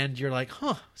say. And you're like,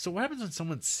 huh? So what happens when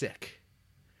someone's sick?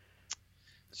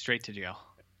 Straight to jail.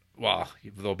 Well,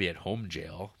 they'll be at home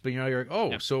jail. But you're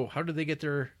like, so how do they get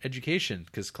their education?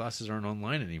 Because classes aren't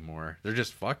online anymore. They're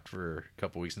just fucked for a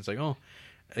couple weeks. And it's like,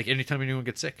 like anytime anyone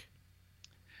gets sick.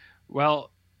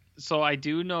 Well, so I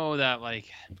do know that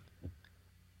like,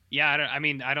 I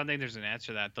don't think there's an answer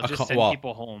to that. They'll just send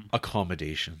people home.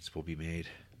 Accommodations will be made.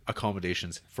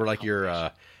 Accommodations for like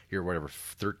your whatever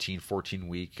 13, 14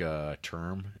 week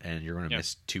term, and you're going to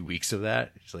miss 2 weeks of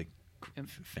that. It's like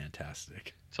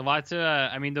fantastic. So lots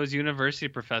of, those university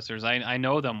professors, I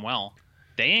know them well.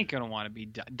 They ain't going to want to be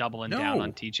doubling down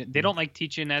on teaching. They don't like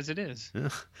teaching as it is.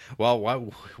 Well, why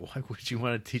would you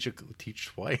want to teach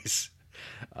twice?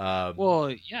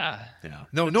 Well, yeah.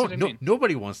 No,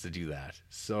 nobody wants to do that.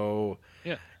 So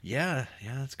yeah,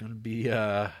 it's going to be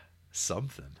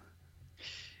something.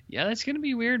 Yeah, that's going to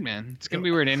be weird, man. It's going to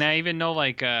be weird. And I even know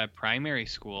like primary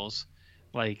schools,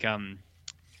 like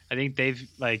I think they've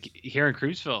like here in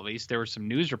Cruiseville at least there were some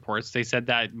news reports. They said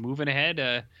that moving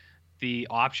ahead, the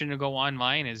option to go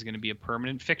online is going to be a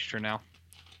permanent fixture now.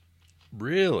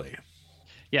 Really?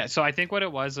 Yeah. So I think what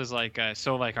it was like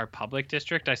like our public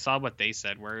district. I saw what they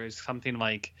said, where it was something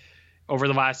like over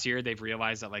the last year they've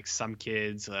realized that like some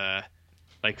kids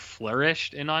like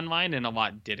flourished in online and a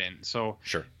lot didn't. So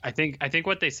sure. I think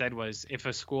what they said was if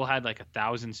a school had like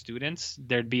 1,000 students,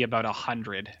 there'd be about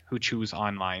 100 who choose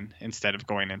online instead of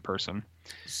going in person.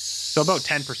 So about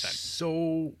 10%.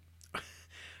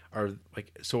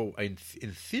 So in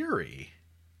theory,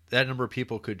 that number of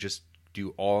people could just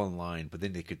do all online, but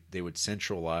then they would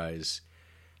centralize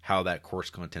how that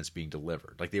course content's being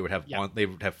delivered. Like they would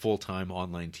have full-time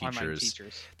online teachers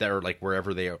that are like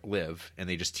wherever they live, and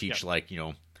they just teach like,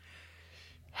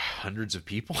 hundreds of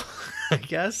people, I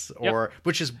guess, but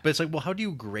it's like, well, how do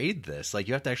you grade this? Like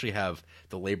you have to actually have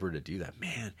the labor to do that,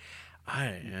 man.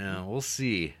 We'll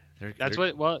see. That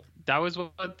was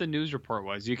what the news report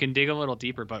was. You can dig a little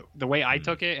deeper, but the way I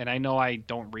took it, and I know I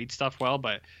don't read stuff well,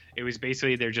 but it was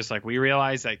basically they're just like, we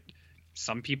realize that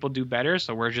some people do better,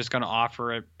 so we're just going to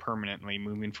offer it permanently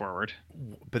moving forward.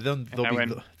 But then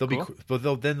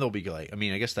they'll be like, I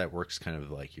mean, I guess that works kind of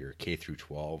like your K through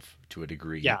 12 to a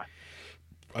degree. Yeah.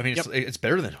 I mean, it's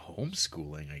better than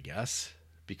homeschooling, I guess,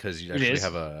 because you actually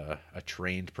have a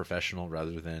trained professional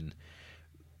rather than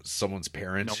someone's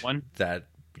parent that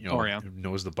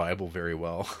knows the Bible very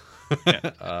well.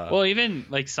 Well, even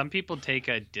like some people take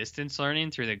a distance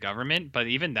learning through the government, but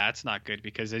even that's not good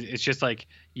because it's just like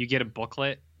you get a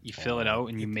booklet, you fill it out,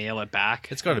 and you mail it back.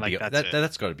 It's got to be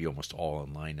that's got to be almost all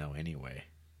online now, anyway.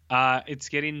 It's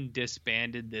getting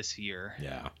disbanded this year.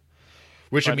 Yeah,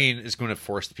 which I mean is going to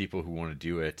force the people who want to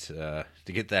do it to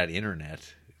get that internet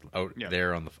out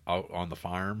there on the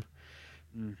farm.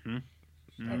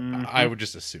 Mm-hmm. I would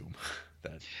just assume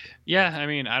that. Yeah, I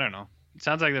mean, I don't know. It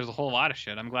sounds like there's a whole lot of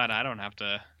shit. I'm glad I don't have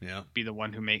to be the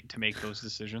one who make those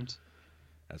decisions.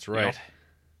 That's right.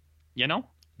 You know?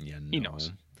 Yeah, no. He knows.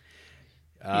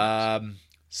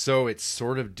 So it's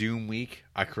sort of Doom week.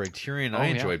 A Criterion I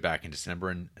enjoyed back in December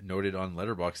and noted on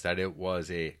Letterboxd that it was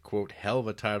a, quote, hell of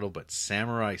a title, but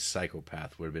Samurai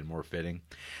Psychopath would have been more fitting.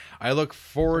 I look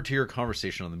forward to your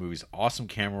conversation on the movie's awesome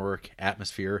camera work,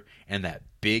 atmosphere, and that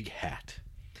big hat.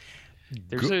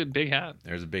 There's a big hat.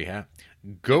 There's a big hat.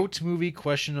 Goat movie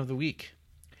question of the week.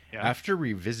 Yeah. After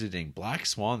revisiting Black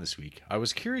Swan this week, I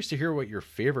was curious to hear what your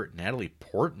favorite Natalie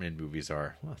Portman movies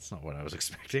are. Well, that's not what I was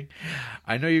expecting.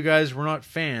 I know you guys were not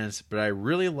fans, but I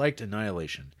really liked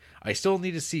Annihilation. I still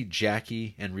need to see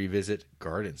Jackie and revisit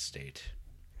Garden State.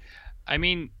 I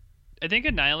mean, I think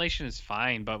Annihilation is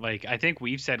fine, but like I think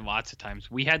we've said lots of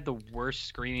times, we had the worst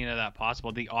screening of that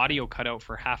possible. The audio cut out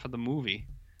for half of the movie.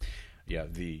 Yeah,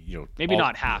 maybe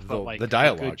not half, but like the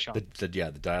dialogue. a good chunk. The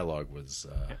dialogue was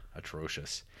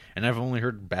atrocious, and I've only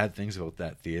heard bad things about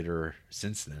that theater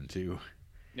since then too.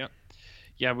 Yep.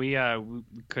 Yeah, we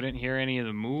couldn't hear any of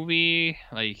the movie.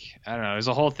 Like I don't know, it was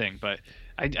a whole thing. But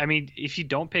I mean, if you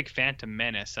don't pick Phantom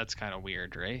Menace, that's kind of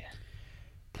weird, right?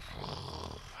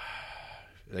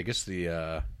 I guess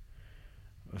the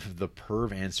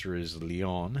perv answer is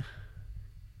Leon.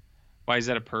 Why is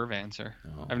that a perv answer?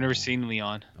 Oh. I've never seen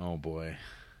Leon. Oh boy,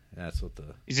 that's what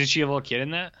the. Isn't she a little kid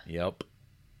in that? Yep.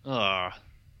 Ugh.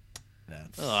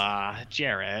 That's.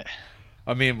 Jarrett.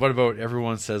 I mean, what about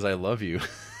Everyone Says I Love You?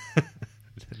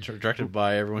 Directed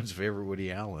by everyone's favorite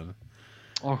Woody Allen.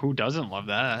 Oh, who doesn't love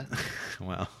that?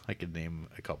 Well, I could name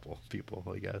a couple people,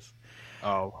 I guess.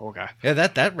 Oh, okay. Yeah,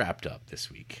 that wrapped up this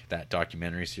week, that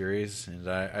documentary series, and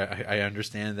I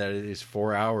understand that it is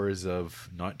 4 hours of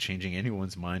not changing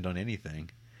anyone's mind on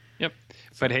anything. Yep.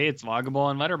 But hey, it's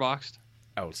loggable and letterboxed.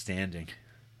 Outstanding.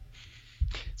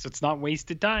 So it's not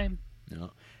wasted time. No.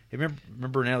 Hey,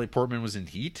 remember Natalie Portman was in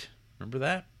Heat? Remember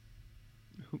that?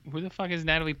 Who the fuck is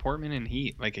Natalie Portman in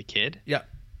Heat? Like a kid? Yeah.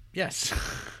 Yes.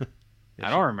 I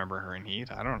don't remember her in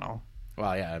Heat. I don't know.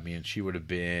 Well, yeah, I mean, she would have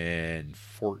been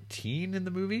 14 in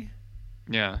the movie.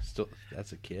 Yeah. Still,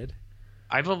 that's a kid.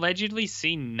 I've allegedly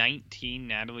seen 19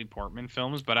 Natalie Portman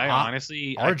films, but I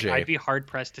honestly, RJ, I'd be hard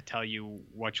pressed to tell you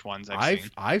which ones I've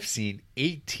seen. I've seen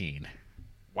 18.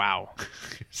 Wow.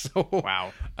 So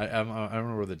wow. I don't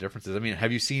know where the difference is. I mean,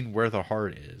 have you seen Where the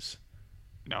Heart Is?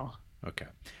 No. Okay,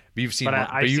 but you've seen,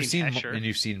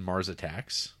 you've seen Mars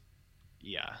Attacks.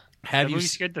 Yeah. Have you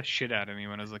scared the shit out of me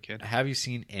when I was a kid? Have you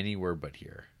seen Anywhere But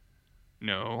Here?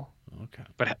 No. Okay.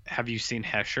 But have you seen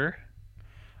Hesher?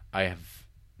 I have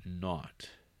not.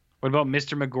 What about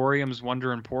Mr. Megorium's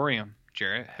Wonder Emporium,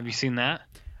 Jarrett? Have you seen that?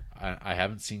 I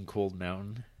haven't seen Cold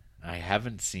Mountain. I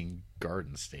haven't seen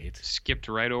Garden State. Skipped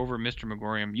right over Mr.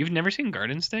 Megorium. You've never seen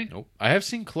Garden State? Nope. I have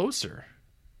seen Closer.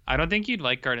 I don't think you'd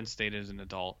like Garden State as an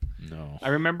adult. No. I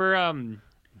remember,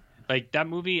 like that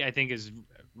movie. I think is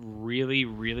really,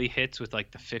 really hits with like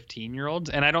the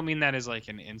 15-year-olds, and I don't mean that as like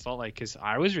an insult, like because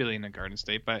I was really into Garden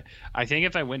State, but I think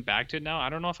if I went back to it now, I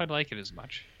don't know if I'd like it as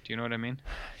much. Do you know what I mean?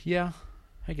 Yeah,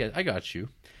 I got you.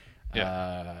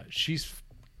 Yeah. She's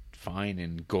fine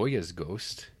in Goya's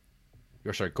Ghost.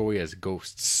 Or sorry, Goya's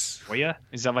Ghosts. Goya?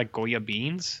 Is that like Goya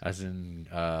beans? As in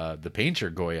the painter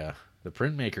Goya, the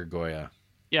printmaker Goya.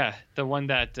 Yeah, the one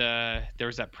that there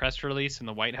was that press release in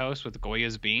the White House with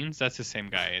Goya's beans. That's the same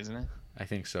guy, isn't it? I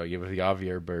think so. Yeah, with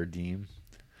Javier Bardem.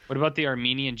 What about the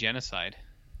Armenian genocide?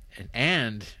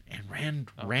 And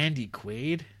Randy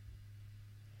Quaid.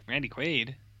 Randy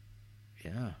Quaid?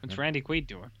 Yeah. What's Randy Quaid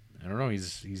doing? I don't know.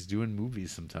 He's doing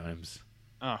movies sometimes.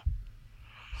 Oh.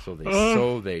 So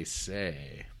they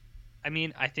say. I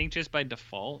mean, I think just by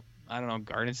default, I don't know,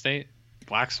 Garden State,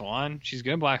 Black Swan. She's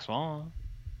good, Black Swan.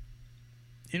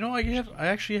 You know, I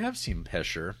actually have seen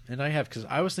Hesher, and I have because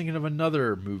I was thinking of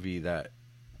another movie that,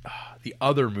 the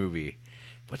other movie.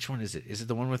 Which one is it? Is it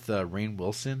the one with Rainn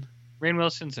Wilson? Rainn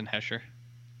Wilson's in Hesher.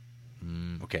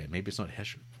 Okay, maybe it's not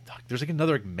Hesher. There's like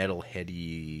another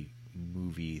metalheady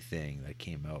movie thing that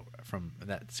came out from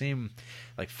that same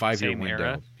like 5-year window.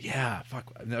 Era? Yeah,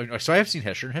 fuck. No, so I have seen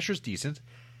Hesher, and Hesher's decent.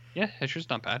 Yeah, Hesher's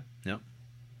not bad. No.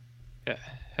 Yeah,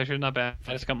 Hesher's not bad.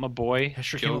 I just got my boy,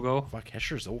 Hesher Jogo. Fuck,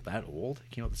 Hesher's that old?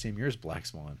 It came out the same year as Black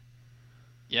Swan.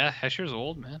 Yeah, Hesher's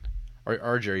old, man.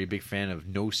 RJ, are you a big fan of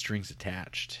No Strings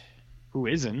Attached? Who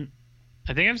isn't?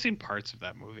 I think I've seen parts of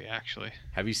that movie, actually.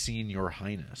 Have you seen Your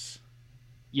Highness?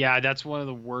 Yeah, that's one of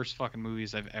the worst fucking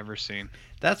movies I've ever seen.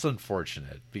 That's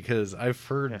unfortunate, because I've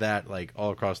heard that like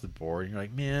all across the board. And you're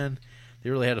like, man,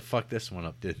 they really had to fuck this one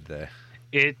up, didn't they?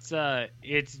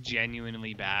 It's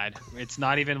genuinely bad. It's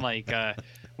not even like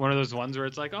one of those ones where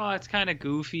it's like, oh, it's kind of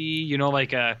goofy, you know,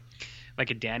 like a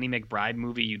Danny McBride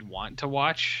movie you'd want to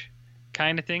watch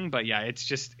kind of thing. But yeah,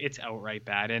 it's outright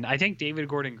bad. And I think David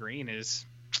Gordon Green is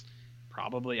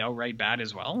probably outright bad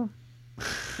as well.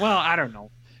 Well, I don't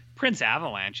know. Prince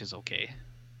Avalanche is okay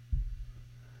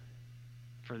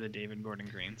for the David Gordon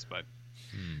Greens, but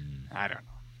I don't know,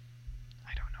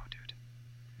 dude.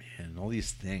 Man, all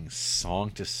these things, song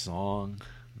to song.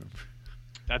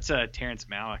 That's Terrence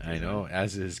Malick. I know,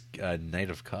 as is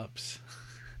Knight of Cups.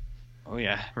 Oh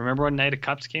yeah, remember when Knight of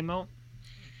Cups came out?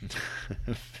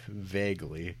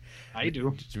 Vaguely. I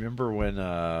do. Do you remember when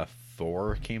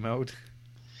Thor came out?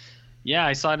 Yeah,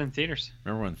 I saw it in theaters.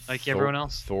 Remember when like everyone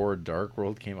else? Thor Dark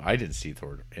World came out? I didn't see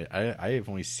Thor. I have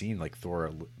only seen like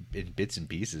Thor in bits and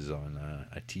pieces on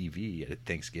a TV at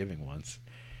Thanksgiving once.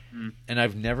 And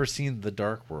I've never seen The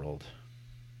Dark World.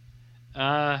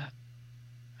 I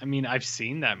mean, I've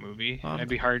seen that movie. I'd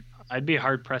be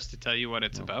hard pressed to tell you what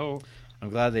it's about. I'm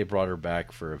glad they brought her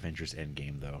back for Avengers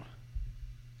Endgame, though.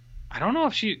 I don't know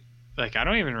if she I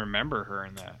don't even remember her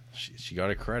in that. She got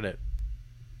a credit.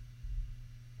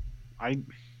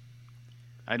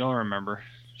 I don't remember.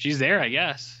 She's there, I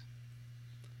guess.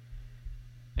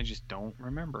 I just don't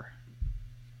remember.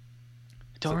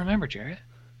 I don't remember, Jarrett.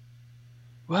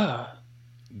 Whoa.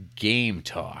 Game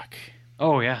talk.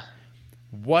 Oh, yeah.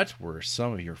 What were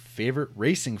some of your favorite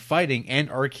racing, fighting, and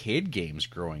arcade games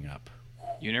growing up?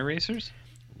 Unit Racers?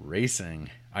 Racing.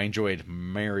 I enjoyed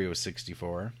Mario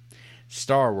 64,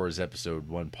 Star Wars Episode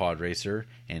 1 Pod Racer,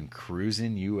 and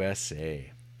Cruisin'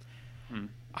 USA.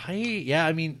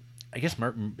 I mean, I guess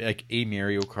like a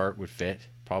Mario Kart would fit.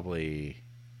 Probably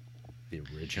the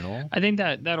original. I think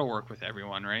that'll work with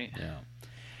everyone, right? Yeah.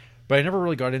 But I never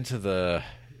really got into the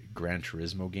Gran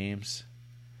Turismo games.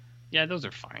 Yeah, those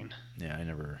are fine. Yeah, I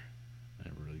never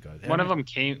really got it. One of them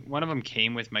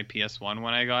came with my PS1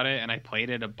 when I got it, and I played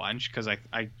it a bunch because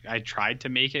I tried to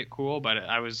make it cool, but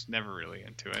I was never really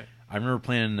into it. I remember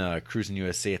playing Cruisin'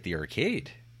 USA at the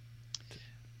arcade.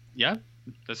 Yeah,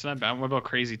 that's not bad. What about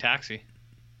Crazy Taxi?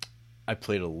 I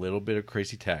played a little bit of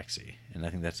Crazy Taxi, and I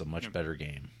think that's a much better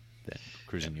game than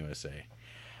Cruisin' USA.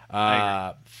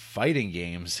 Fighting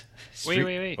games.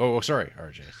 Wait. Oh, sorry,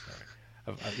 RJ.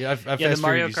 Sorry. I've the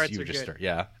Mario Karts are good. Start.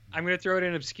 Yeah. I'm going to throw out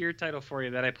an obscure title for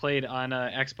you that I played on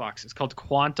Xbox. It's called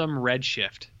Quantum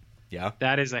Redshift. Yeah.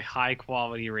 That is a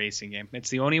high-quality racing game. It's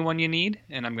the only one you need,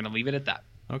 and I'm going to leave it at that.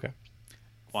 Okay.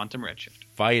 Quantum Redshift.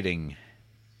 Fighting.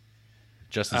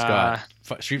 Justin Scott.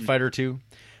 Street Fighter 2,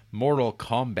 Mortal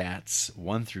Kombat's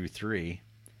 1 through 3,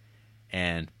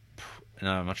 and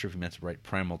I'm not sure if you meant to write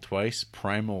Primal twice.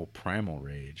 Primal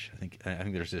Rage. I think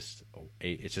there's just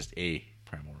it's just a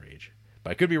Primal Rage,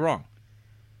 but I could be wrong.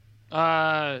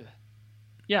 Yeah,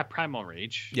 Primal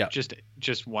Rage. Yeah,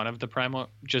 just one of the Primal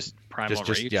Rage.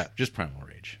 Yeah, just Primal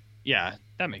Rage. Yeah,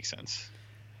 that makes sense.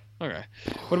 Okay.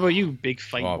 What about you, big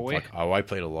fight boy? Fuck. Oh, I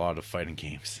played a lot of fighting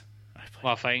games.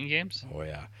 Fighting games? Oh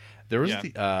yeah, there was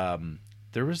the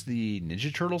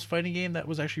Ninja Turtles fighting game that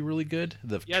was actually really good.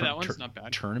 That one's not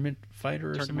bad. Tournament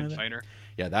Fighter. Tournament Fighter.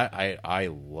 Yeah, that I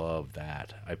love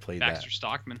that. I played Baxter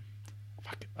Stockman.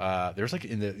 Fuck. There's like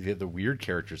in the weird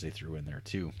characters they threw in there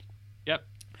too. Yep.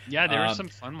 Yeah, there were some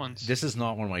fun ones. This is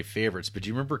not one of my favorites, but do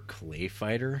you remember Clay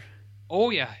Fighter? Oh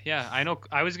yeah. I know.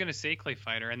 I was gonna say Clay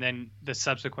Fighter, and then the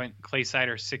subsequent Clay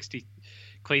Fighter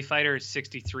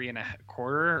 63 and a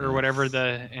quarter or whatever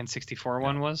the N64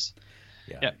 one was.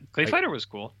 Yeah. Clay Fighter was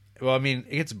cool. Well, I mean,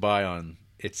 it gets by on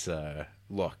its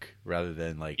look rather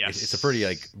than like it's a pretty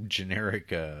like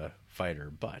generic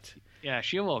fighter, but yeah,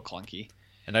 she's a little clunky.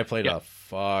 And I played a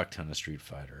fuck ton of Street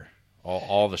Fighter.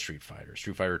 All the Street Fighters.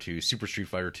 Street Fighter 2, Super Street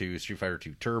Fighter 2, Street Fighter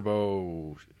 2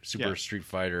 Turbo, Super Street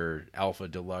Fighter Alpha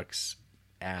Deluxe,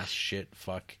 ass shit,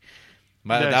 fuck.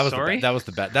 That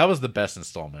was the best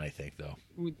installment, I think, though.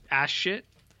 Ass shit?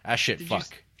 Ass shit, fuck.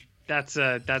 That's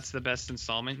the best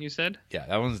installment, you said? Yeah,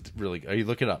 that one's really. You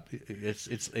look it up. It's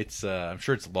I'm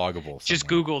sure it's loggable somewhere. Just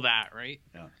Google that, right?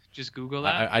 Yeah. Just Google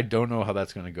that. I don't know how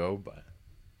that's going to go, but.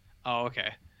 Oh,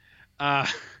 okay.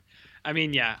 I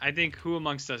mean, yeah, I think who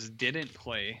amongst us didn't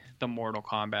play the Mortal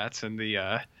Kombats and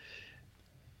the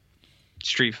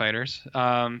Street Fighters?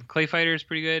 Clay Fighter is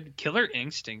pretty good. Killer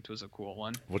Instinct was a cool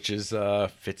one. Which is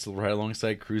fits right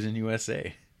alongside Cruisin'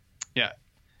 USA. Yeah.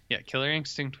 Yeah, Killer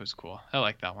Instinct was cool. I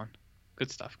like that one. Good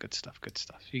stuff.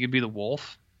 You could be the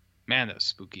wolf. Man, that was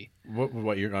spooky.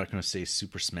 What you're not going to say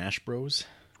Super Smash Bros?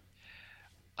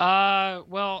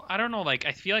 Well, I don't know. Like,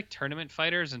 I feel like Tournament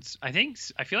Fighters, and I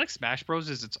feel like Smash Bros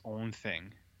is its own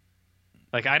thing.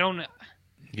 Like, I don't.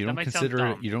 You don't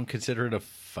consider it a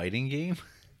fighting game?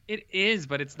 It is,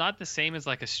 but it's not the same as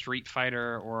like a Street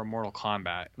Fighter or a Mortal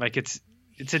Kombat. Like, it's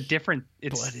a different.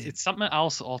 It's something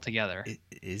else altogether.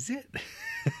 Is it?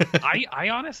 I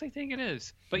honestly think it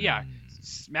is. But yeah,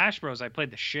 Smash Bros. I played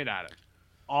the shit out of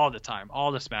all the time.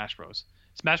 All the Smash Bros.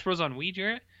 Smash Bros. On Wii,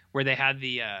 Jarrett, where they had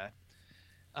the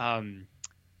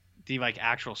like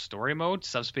actual story mode,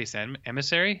 Subspace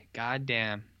Emissary. God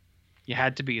damn, you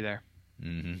had to be there.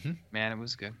 Mm-hmm. Man, it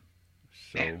was good.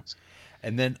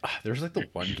 And then there's like the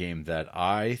one game that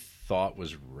I thought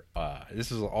was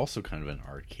this is also kind of an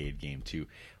arcade game too.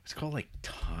 It's called like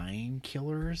Time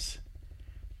Killers.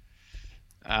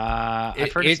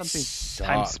 I've heard of It something.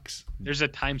 sucks. There's a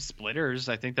Time Splitters.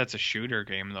 I think that's a shooter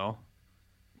game though.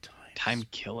 Time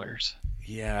Killers.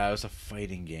 Yeah, it was a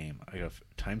fighting game. I got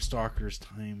Time Stalkers.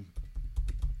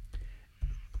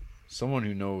 Someone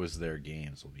who knows their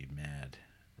games will be mad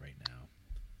right now.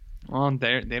 Well,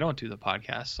 they don't do the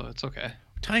podcast, so it's okay.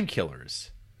 Time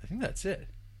Killers. I think that's it.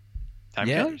 Time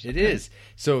Killers? It is.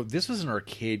 So this was an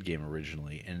arcade game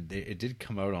originally, and it did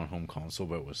come out on home console,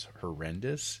 but it was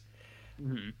horrendous.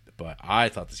 Mm-hmm. But I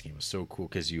thought this game was so cool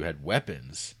because you had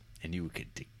weapons, and you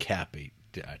could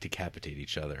decapitate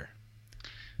each other.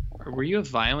 Were you a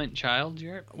violent child,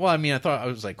 Jarrett? Well, I mean, I thought it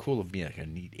was like cool to be like a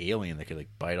neat alien that could like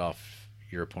bite off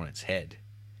your opponent's head.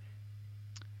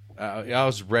 I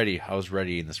was ready. I was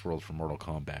ready in this world for Mortal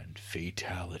Kombat and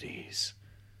fatalities.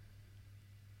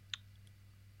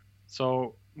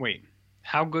 So wait,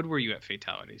 how good were you at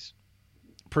fatalities?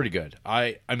 Pretty good.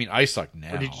 I mean, I suck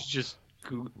now. Or did you just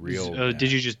Real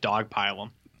did you just dogpile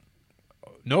them?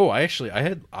 No, I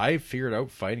figured out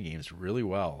fighting games really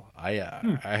well. I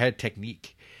had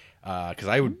technique because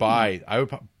I would buy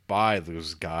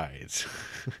those guides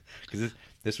because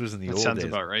this was in the old days. Sounds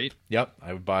about right. Yep,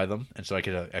 I would buy them, and so I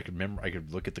could remember, I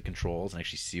could look at the controls and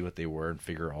actually see what they were and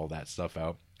figure all that stuff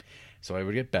out. So I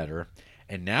would get better.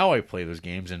 And now I play those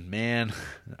games, and man,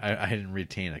 I didn't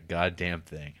retain a goddamn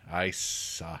thing. I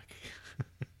suck.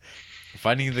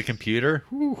 Finding the computer,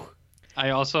 whew.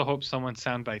 I also hope someone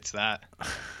soundbites that.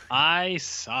 I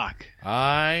suck.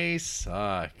 I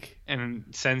suck. And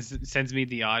sends me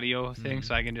the audio thing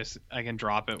so I can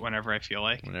drop it whenever I feel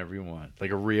like. Whenever you want.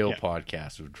 Like a real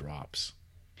podcast with drops.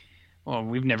 Well,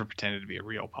 we've never pretended to be a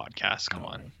real podcast. Come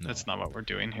on. No. That's not what we're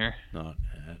doing here. Not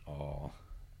at all.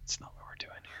 It's not what we're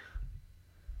doing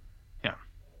here. Yeah.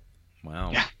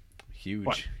 Wow. Yeah. Huge.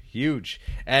 What? Huge.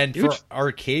 And Huge. for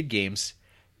arcade games,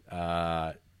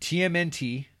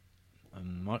 TMNT,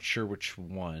 I'm not sure which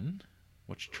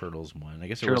Turtles one. I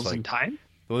guess it Turtles was like in Time?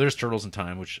 Well, there's I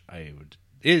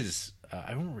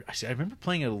remember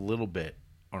playing it a little bit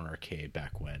on arcade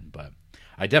back when, but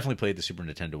I definitely played the Super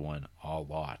Nintendo one a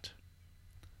lot.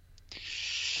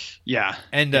 Yeah.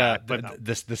 And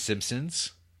the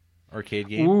Simpsons arcade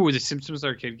game. Ooh, the Simpsons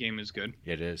arcade game is good.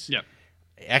 It is. Yep.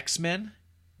 X-Men.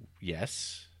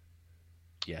 Yes.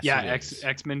 Yes. Yeah,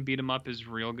 X-Men beat 'em up is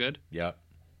real good. Yep.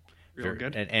 Real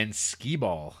good. And Skee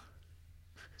Ball.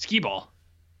 Skee Ball.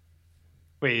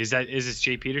 Wait, is this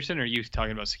Jay Peterson or are you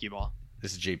talking about Skee Ball?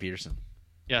 This is Jay Peterson.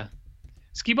 Yeah.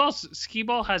 Skee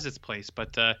Ball has its place,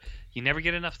 but you never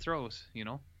get enough throws, you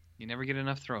know? You never get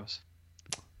enough throws.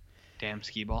 Damn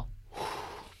Skee Ball.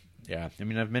 Yeah, I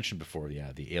mean, I've mentioned before,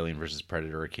 the Alien vs.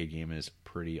 Predator arcade game is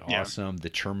pretty awesome. Yeah. The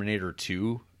Terminator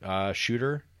 2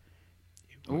 shooter.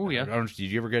 Oh yeah. Did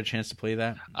you ever get a chance to play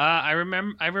that? I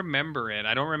remember it.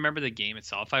 I don't remember the game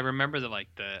itself. I remember the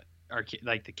arcade,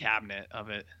 like the cabinet of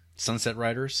it. Sunset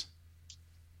Riders.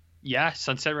 Yeah,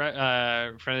 Sunset.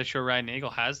 Friend of the show, Ryan Nagel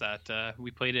has that.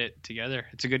 We played it together.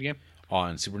 It's a good game.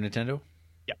 On Super Nintendo.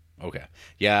 Yeah. Okay.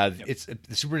 Yeah, it's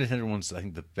the Super Nintendo one's I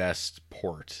think the best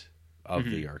port of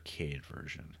the arcade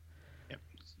version. Yep.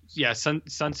 Yeah,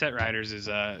 Sunset Riders is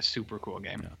a super cool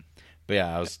game. Yeah. But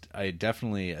yeah, I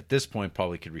definitely at this point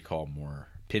probably could recall more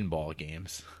pinball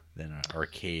games than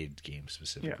arcade games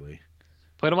specifically. Yeah.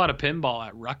 Played a lot of pinball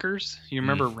at Rutgers. You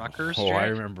remember Rutgers? Oh, Jared? I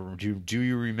remember. Do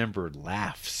you remember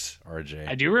Laughs, RJ?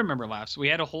 I do remember Laughs. We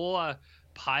had a whole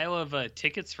pile of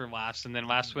tickets for Laughs, and then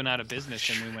Laughs went out of business,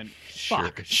 and we went,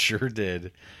 fuck. Sure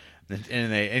did. Did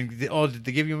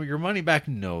they give you your money back?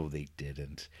 No, they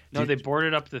didn't. No, they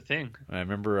boarded up the thing. I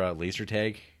remember laser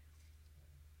tag.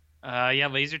 Yeah,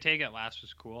 laser tag at Laughs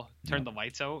was cool. Turned the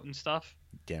lights out and stuff.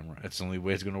 Damn right. That's the only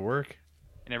way it's going to work.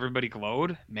 And everybody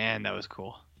glowed. Man, that was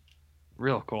cool.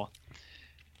 Real cool.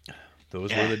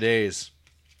 Those were the days.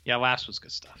 Yeah, Laughs was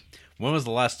good stuff. When was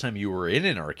the last time you were in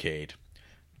an arcade?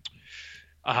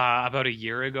 About a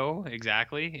year ago,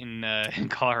 exactly, in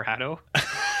Colorado.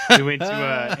 We went to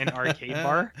an arcade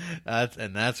bar.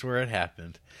 That's where it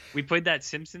happened. We played that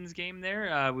Simpsons game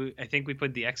there. I think we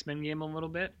played the X-Men game a little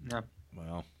bit. Yeah.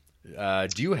 Well,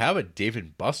 do you have a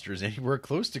Dave & Buster's anywhere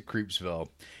close to Creepsville?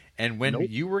 And when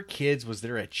you were kids, was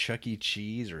there a Chuck E.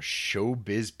 Cheese or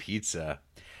Showbiz Pizza?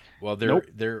 Well,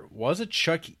 there was a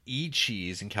Chuck E.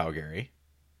 Cheese in Calgary.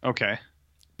 Okay.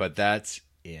 But that's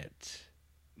it.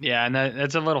 Yeah, and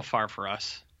that's a little far for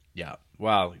us. Yeah.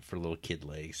 Wow, for little kid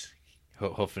legs.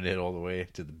 Hoofing it all the way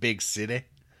to the big city.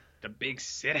 The big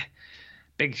city.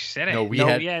 Big city. No, we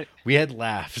had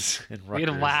Laughs and Rutgers.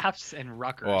 We had Laughs and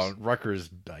Rutgers. Well, Rutgers,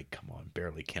 come on,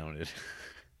 barely counted.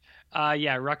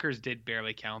 Yeah, Rutgers did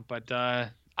barely count, but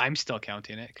I'm still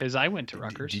counting it because I went to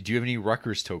Rutgers. Do you have any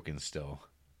Rutgers tokens still?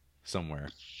 somewhere?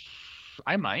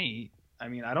 I might. I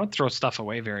mean, I don't throw stuff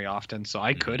away very often, so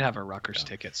I could have a Rutgers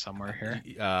ticket somewhere here.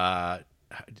 I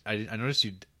noticed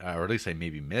you, or at least I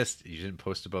maybe missed. You didn't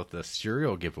post about the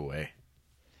cereal giveaway.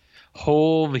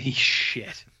 Holy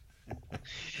shit!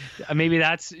 Maybe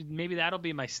that'll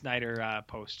be my Snyder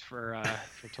post for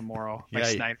tomorrow. My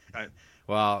Snyder cut.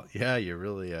 Well, yeah, you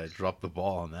really dropped the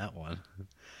ball on that one.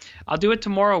 I'll do it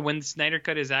tomorrow when the Snyder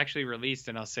Cut is actually released,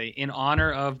 and I'll say, in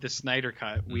honor of the Snyder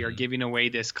Cut, we are giving away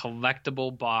this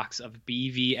collectible box of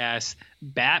BVS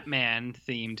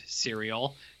Batman-themed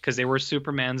cereal, because they were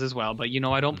Supermans as well, but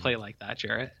I don't play like that,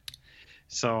 Jarrett.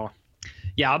 So,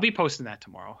 yeah, I'll be posting that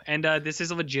tomorrow. And this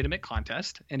is a legitimate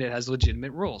contest, and it has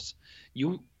legitimate rules.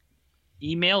 You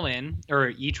email in, or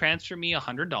e-transfer me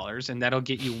 $100, and that'll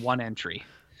get you one entry.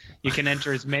 You can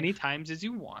enter as many times as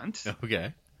you want.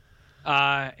 Okay.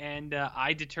 And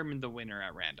I determined the winner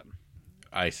at random.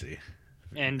 I see.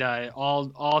 And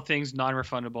all things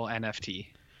non-refundable NFT,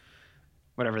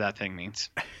 whatever that thing means.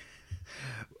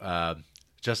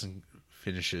 Justin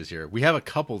finishes here. We have a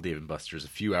couple Dave & Buster's a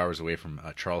few hours away from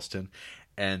Charleston,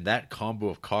 and that combo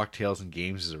of cocktails and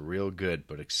games is a real good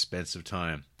but expensive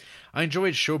time. I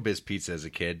enjoyed Showbiz Pizza as a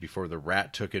kid before the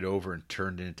rat took it over and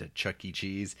turned it into Chuck E.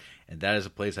 Cheese, and that is a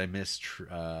place I miss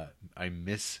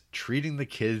treating the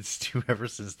kids to ever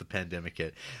since the pandemic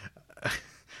hit.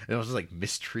 It was like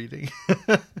mistreating.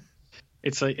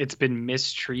 It's like it's been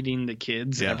mistreating the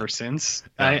kids ever since.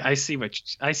 Yeah. I see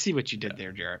what you did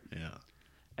there, Jarrett. Yeah,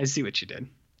 I see what you did.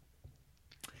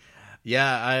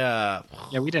 Yeah,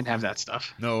 we didn't have that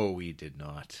stuff. No, we did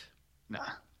not. Nah,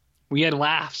 we had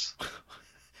laughs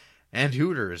and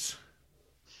Hooters.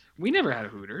 We never had a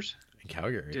Hooters in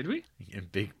Calgary, did we? In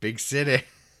big city.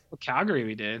 Well, Calgary,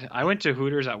 we did. I went to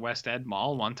Hooters at West Ed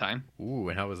Mall one time. Ooh,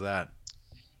 and how was that?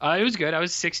 It was good. I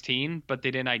was 16, but they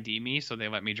didn't ID me, so they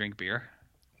let me drink beer.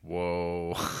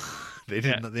 Whoa, they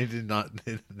did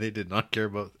not care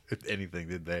about anything,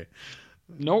 did they?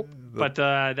 Nope, but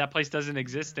that place doesn't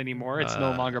exist anymore. It's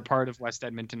no longer part of West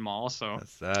Edmonton Mall, so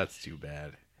that's too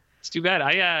bad. It's too bad.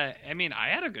 I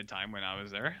had a good time when I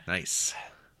was there. Nice.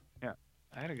 Yeah,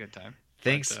 I had a good time.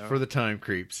 Thanks for the time,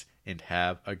 creeps, and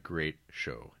have a great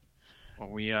show. Well,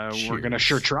 we're gonna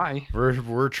sure try.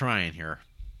 We're trying here.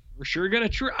 We're sure gonna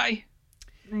try.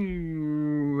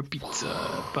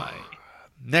 Pizza pie.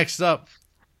 Next up,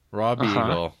 Rob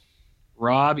Eagle.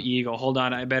 Rob Eagle. Hold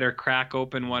on, I better crack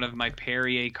open one of my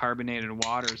Perrier carbonated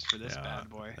waters for this bad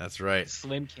boy. That's right.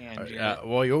 Slim can.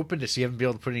 Well, you opened it, so you haven't been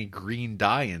able to put any green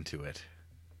dye into it.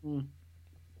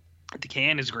 The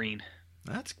can is green.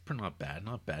 That's not bad.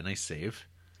 Not bad. Nice save.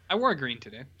 I wore green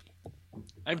today.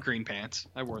 I have green pants.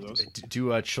 I wore those.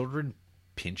 Do children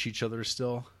pinch each other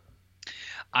still?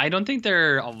 I don't think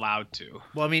they're allowed to.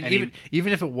 Well, I mean,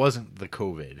 even if it wasn't the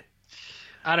COVID.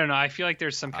 I don't know. I feel like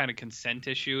there's some kind of consent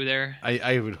issue there.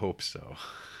 I would hope so.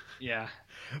 Yeah.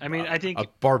 I mean, I think... A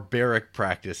barbaric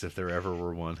practice, if there ever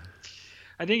were one.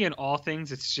 I think in all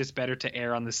things, it's just better to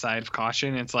err on the side of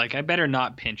caution. It's like, I better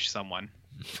not pinch someone.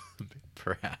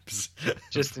 Perhaps.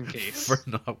 Just in case. For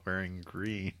not wearing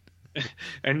green.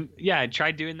 And yeah, I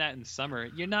tried doing that in summer.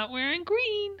 You're not wearing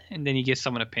green. And then you give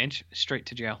someone a pinch, straight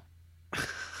to jail.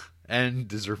 And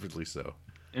deservedly so.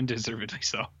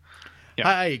 Yeah.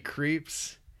 Hi,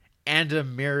 creeps, and a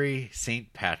merry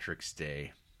St. Patrick's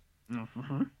Day.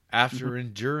 Mm-hmm. After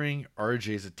enduring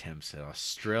RJ's attempts at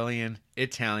Australian,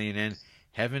 Italian, and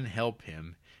heaven help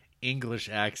him, English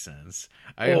accents,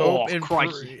 I hope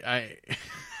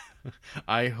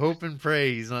and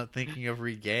pray he's not thinking of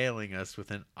regaling us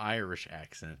with an Irish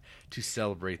accent to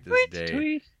celebrate this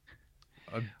day.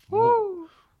 Woo!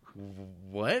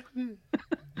 What?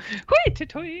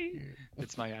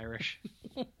 It's my Irish.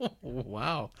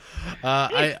 Wow.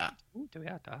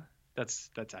 That's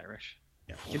Irish.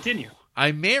 Yeah. Continue.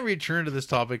 I may return to this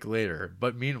topic later,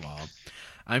 but meanwhile,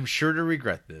 I'm sure to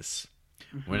regret this.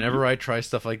 Whenever I try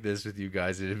stuff like this with you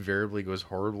guys, it invariably goes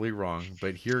horribly wrong,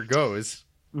 but here goes.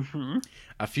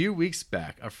 A few weeks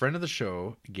back, a friend of the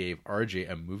show gave RJ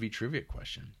a movie trivia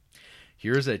question.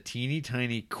 Here's a teeny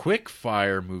tiny quick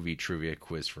fire movie trivia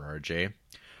quiz for RJ.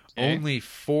 Okay. Only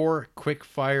 4 quick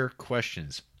fire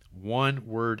questions. 1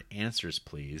 word answers,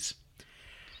 please.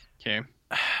 Okay.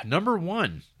 Number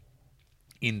 1.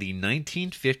 In the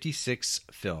 1956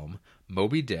 film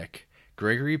Moby Dick,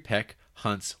 Gregory Peck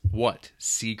hunts what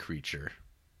sea creature?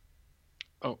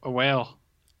 Oh, a whale.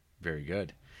 Very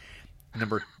good.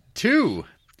 Number 2.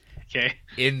 Okay.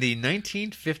 In the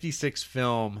 1956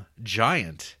 film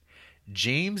Giant,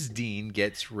 James Dean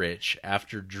gets rich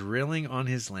after drilling on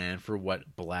his land for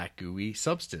what black gooey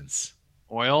substance?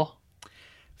 Oil.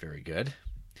 Very good.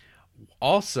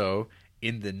 Also,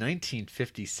 In the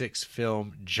 1956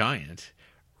 film Giant,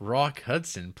 Rock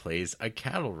Hudson plays a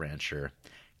cattle rancher.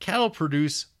 Cattle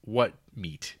produce what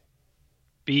meat?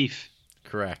 Beef.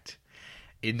 Correct.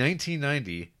 In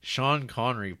 1990, Sean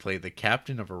Connery played the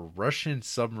captain of a Russian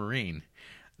submarine.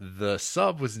 The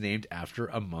sub was named after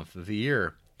a month of the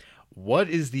year. What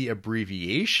is the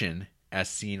abbreviation, as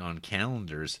seen on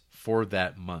calendars, for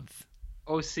that month?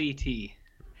 OCT.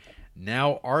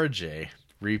 Now, RJ,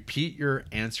 repeat your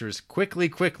answers quickly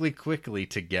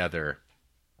together.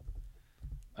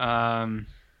 Okay,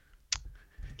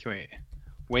 wait.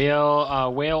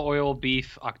 Whale oil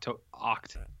beef oct.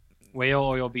 Whale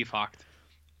oil beef oct.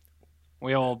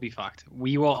 Whale oil beef oct.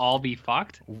 We will all be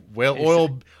fucked. Whale oil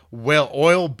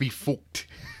be fucked.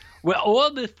 Well, oil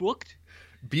be fucked.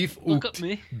 Beef Look ooked. at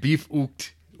me. Beef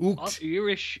ooked. I'm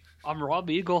Irish. I'm Rob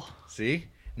Eagle. See?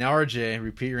 Now, RJ,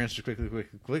 repeat your answers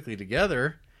quickly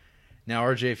together. Now,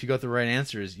 RJ, if you got the right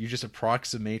answers, you just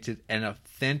approximated an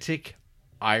authentic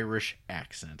Irish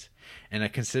accent. And I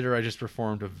consider I just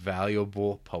performed a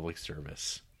valuable public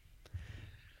service.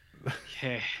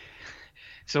 Okay.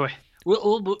 So we'll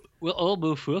all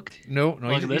be fucked. No,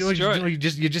 Like you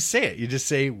just say it. You just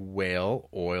say whale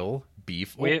oil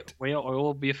beef ooked. Whale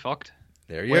oil be fucked.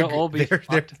 There you We'll go. all be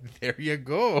fucked. There you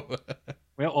go.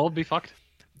 We'll all be fucked.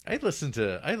 I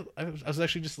was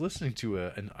actually just listening to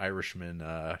an Irishman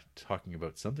talking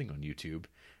about something on YouTube.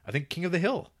 I think King of the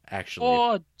Hill, actually.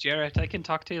 Oh, Jarrett, I can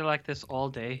talk to you like this all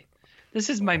day. This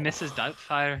is my Mrs.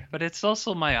 Doubtfire, but it's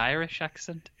also my Irish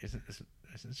accent. Isn't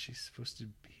she supposed to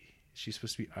be? She's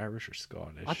supposed to be Irish or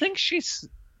Scottish? I think she's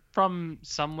from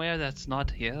somewhere that's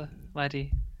not here,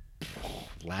 laddie.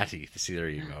 Laddie. See, there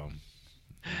you go.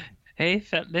 Hey,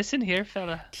 listen here,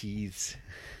 fella. Tees.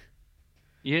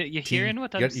 You hearing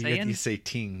what I'm saying? You say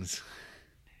tings.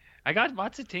 I got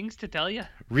lots of things to tell you.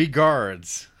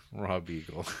 Regards, Rob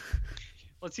Eagle.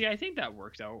 Let's see. I think that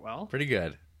worked out well. Pretty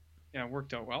good. Yeah,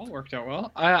 worked out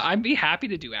well. I'd be happy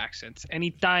to do accents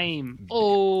anytime.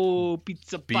 Oh,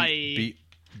 pizza pie.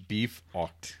 Beef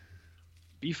oct.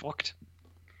 Beef oct.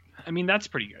 I mean, that's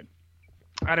pretty good.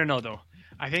 I don't know though.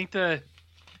 I think I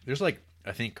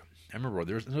remember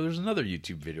there's another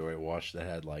YouTube video I watched that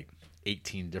had like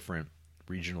 18 different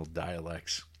regional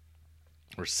dialects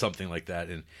or something like that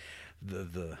in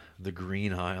the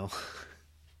Green Isle.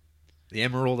 The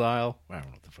Emerald Isle. I don't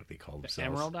know what the fuck they call themselves. The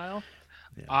Emerald Isle?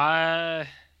 Yeah.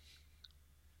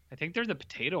 I think they're the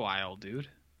Potato Isle, dude.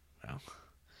 Well,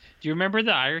 do you remember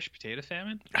the Irish potato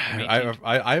famine?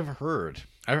 I've heard.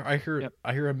 I hear Yep.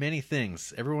 I hear many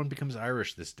things. Everyone becomes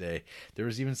Irish this day. There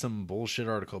was even some bullshit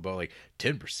article about like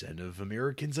 10% of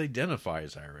Americans identify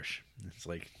as Irish. It's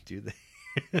like, do they?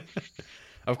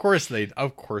 Of course they do.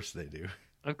 Of course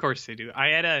they do. I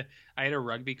had a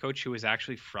rugby coach who was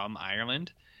actually from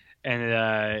Ireland,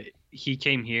 and he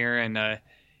came here and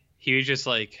he was just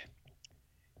like,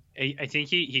 I think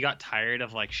he got tired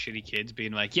of like shitty kids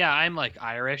being like, yeah, I'm like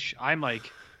Irish, I'm like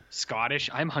Scottish,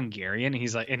 I'm Hungarian. And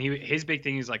he's like, and his big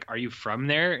thing is like, are you from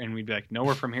there? And we'd be like, no,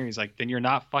 we're from here. He's like, then you're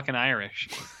not fucking Irish.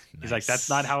 He's like, that's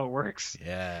not how it works.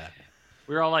 Yeah.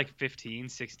 We were all like 15,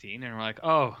 16, and we're like,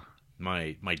 oh,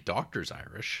 my doctor's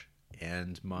Irish,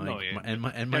 and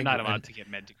they're not allowed to get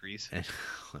med degrees.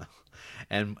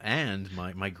 And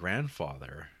my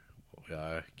grandfather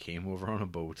came over on a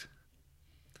boat.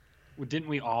 Well, didn't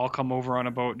we all come over on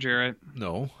a boat, Jarrett?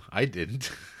 No, I didn't.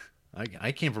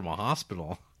 I came from a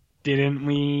hospital. Didn't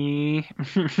we?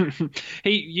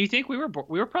 Hey, you think we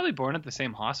were probably born at the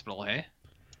same hospital, hey?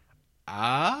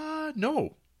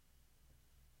 No.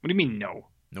 What do you mean no?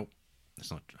 Nope.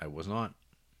 That's not. I was not.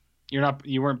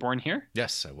 You weren't born here?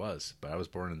 Yes, I was, but I was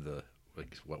born in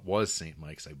what was St.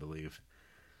 Mike's, I believe.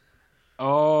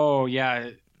 Oh,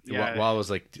 yeah. Yeah. While I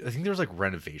was like, I think there was like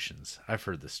renovations. I've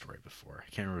heard this story before. I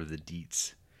can't remember the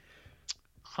deets.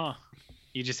 Huh.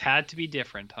 You just had to be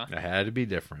different, huh? I had to be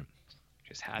different.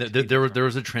 Just had to be there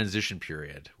was a transition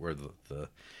period where the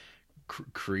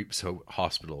Creeps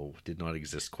Hospital did not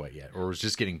exist quite yet, or was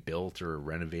just getting built or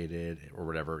renovated or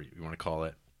whatever you want to call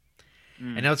it.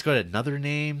 And now it's got another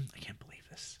name. I can't believe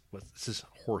this. This is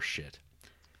horse shit.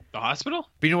 The hospital?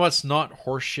 But you know what's not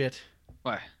horse shit?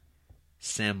 What?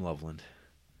 Sam Loveland.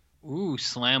 Ooh,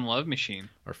 Slam Love Machine.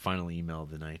 Our final email of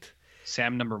the night.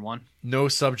 Sam number 1. No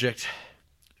subject.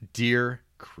 Dear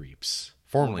Creeps.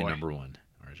 Formerly number 1,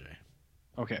 RJ.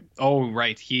 Okay. Oh,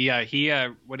 right. He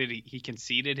what did he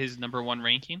conceded his number 1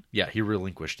 ranking? Yeah, he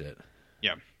relinquished it.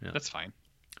 Yeah. That's fine.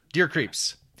 Dear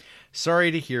Creeps.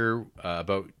 Sorry to hear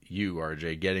about you,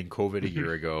 RJ, getting COVID a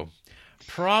year ago.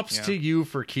 Props to you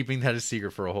for keeping that a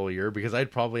secret for a whole year, because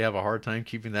I'd probably have a hard time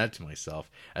keeping that to myself,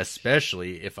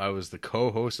 especially if I was the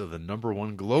co-host of the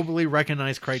 #1 globally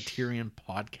recognized Criterion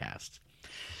podcast.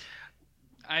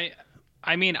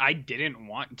 I mean, I didn't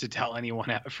want to tell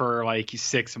anyone for like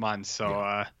 6 months,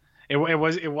 so it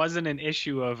wasn't an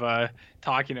issue of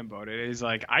talking about it. It's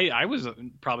like I was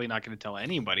probably not going to tell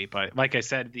anybody, but like I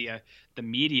said, the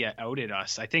media outed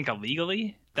us. I think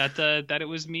illegally that it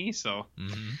was me. So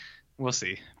we'll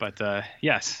see. But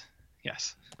yes.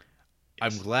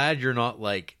 I'm glad you're not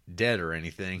like dead or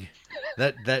anything.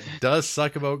 That does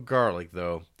suck about garlic,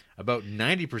 though. About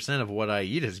 90% of what I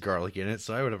eat has garlic in it,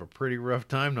 so I would have a pretty rough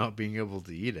time not being able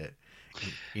to eat it.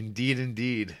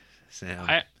 Indeed,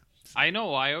 Sam. I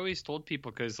know. I always told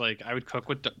people, because like I would cook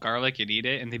with garlic and eat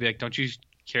it, and they'd be like, "Don't you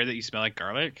care that you smell like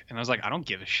garlic?" And I was like, "I don't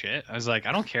give a shit." I was like,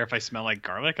 "I don't care if I smell like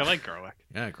garlic. I like garlic."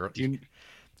 Yeah,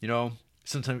 you know,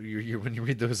 sometimes when you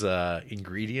read those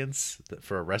ingredients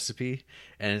for a recipe,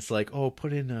 and it's like, "Oh,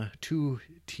 put in 2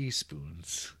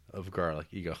 teaspoons of garlic."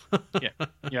 You go, yeah.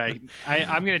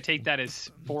 I'm gonna take that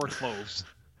as 4 cloves.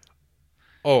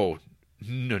 Oh,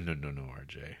 no,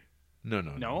 RJ,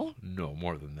 no,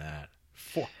 more than that.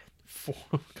 4.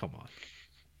 Come on.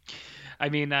 I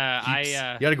mean, you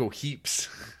gotta go heaps.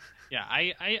 Yeah,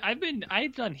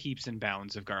 I've done heaps and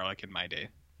bounds of garlic in my day.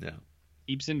 Yeah,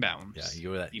 heaps and bounds.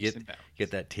 Yeah, you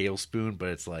get that tablespoon, but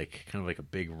it's like kind of like a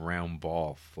big round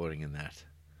ball floating in that.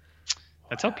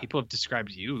 That's how people have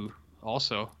described you,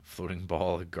 also. Floating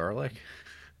ball of garlic.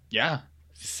 Yeah,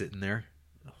 just sitting there.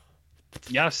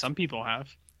 Yeah, some people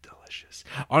have. Delicious.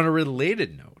 On a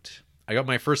related note, I got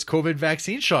my first COVID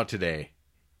vaccine shot today.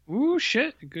 Ooh,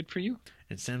 shit. Good for you.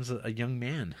 And Sam's a young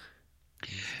man.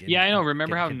 Yeah, I know.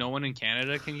 Remember how no one in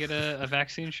Canada can get a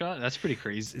vaccine shot? That's pretty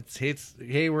crazy.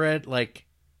 Hey, we're at like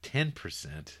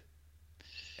 10%.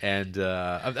 And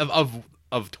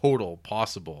of total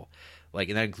possible. Like,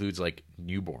 and that includes like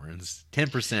newborns.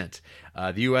 10%.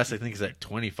 The US I think is at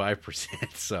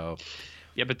 25%. So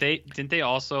yeah, but didn't they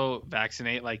also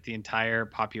vaccinate like the entire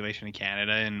population of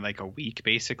Canada in like a week,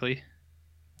 basically?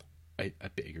 I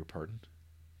beg your pardon?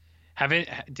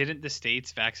 Didn't the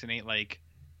States vaccinate like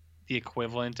the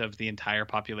equivalent of the entire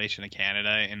population of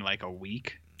Canada in like a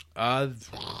week?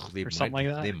 Something like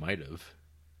that. They might have.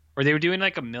 Or they were doing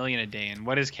like 1 million a day. And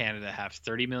what does Canada have?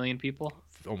 30 million people?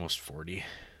 Almost 40.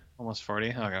 Almost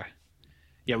 40? Okay.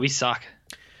 Yeah, we suck.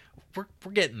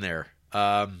 We're getting there.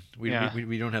 We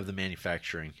don't have the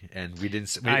manufacturing, and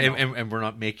and we're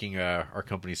not making our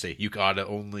company say you gotta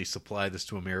only supply this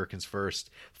to Americans first.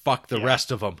 Fuck the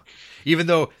rest of them. Even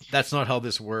though that's not how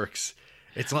this works.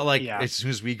 It's not like as soon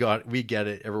as we get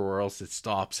it everywhere else, it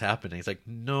stops happening. It's like,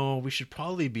 no, we should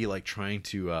probably be like trying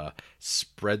to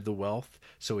spread the wealth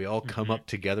so we all come up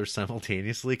together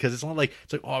simultaneously. Because it's not like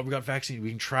it's like, oh, we got vaccine, we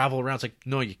can travel around. It's like,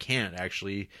 no, you can't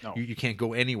actually. No. You can't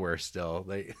go anywhere still.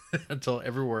 Like until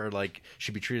everywhere like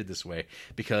should be treated this way,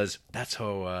 because that's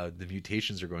how the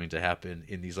mutations are going to happen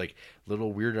in these like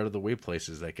little weird out of the way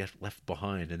places that get left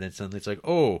behind, and then suddenly it's like,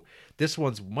 oh, this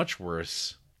one's much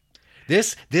worse.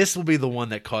 This will be the one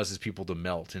that causes people to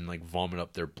melt and like vomit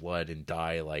up their blood and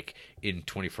die like in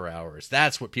 24 hours.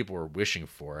 That's what people were wishing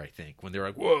for, I think, when they're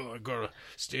like, whoa, I gotta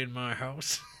stay in my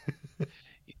house.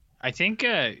 I think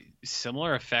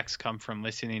similar effects come from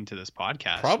listening to this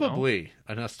podcast. Probably. No?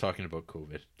 And us talking about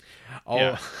COVID.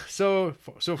 So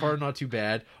far, not too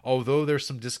bad. Although there's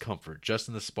some discomfort just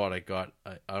in the spot I got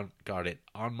it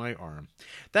on my arm.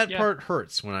 That part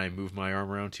hurts when I move my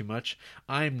arm around too much.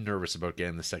 I'm nervous about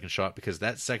getting the second shot because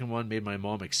that second one made my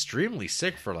mom extremely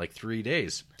sick for like 3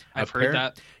 days. I've heard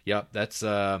that. Yeah, that's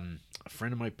a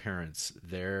friend of my parents.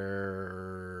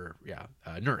 They're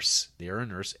a nurse. They are a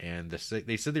nurse, and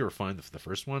they said they were fine for the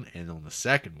first one, and on the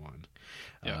second one,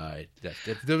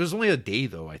 there was only a day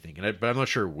though, I think, but I'm not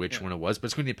sure which one it was. But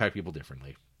it's going to impact people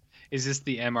differently. Is this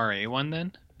the MRA one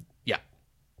then? Yeah.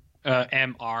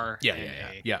 MR.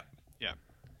 Yeah.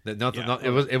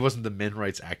 It wasn't the men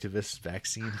rights activist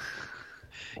vaccine.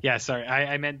 Yeah, sorry,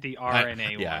 I meant the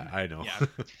RNA one. Yeah, I know. Yeah.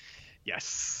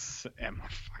 Yes.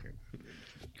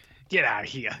 Get out of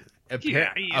here.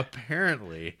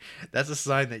 Apparently, that's a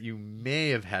sign that you may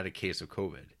have had a case of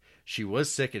COVID. She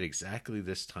was sick at exactly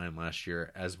this time last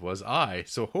year, as was I,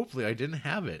 so hopefully I didn't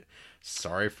have it.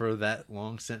 Sorry for that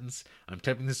long sentence. I'm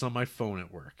typing this on my phone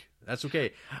at work. That's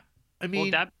okay. I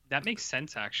mean, that makes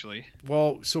sense, actually.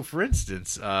 Well, so for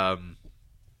instance, RJ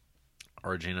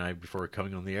and I, before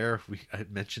coming on the air, I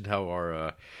had mentioned how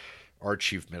our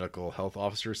chief medical health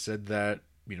officer said that,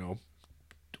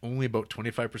 only about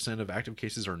 25% of active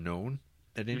cases are known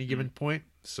at any given point.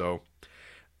 So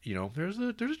there's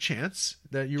a chance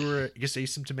that you were just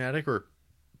asymptomatic or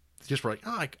just were like,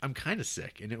 oh, I'm kind of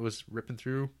sick, and it was ripping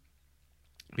through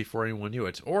before anyone knew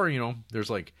it. Or there's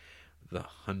like the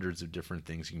hundreds of different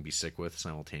things you can be sick with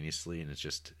simultaneously, and it's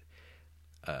just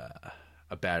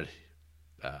a bad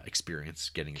experience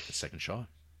getting the second shot.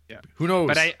 Yeah, who knows?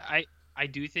 But I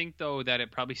do think though that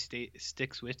it probably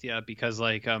sticks with you because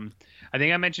like I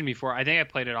think I mentioned before, I think I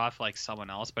played it off like someone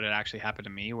else, but it actually happened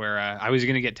to me where I was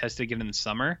going to get tested again in the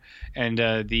summer, and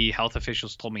the health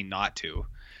officials told me not to.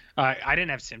 I didn't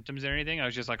have symptoms or anything. I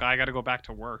was just like, I got to go back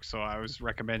to work, so I was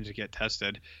recommended to get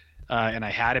tested, and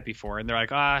I had it before, and they're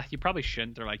like, you probably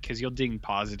shouldn't. They're like, because you'll ding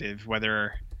positive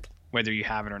whether you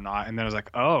have it or not. And then I was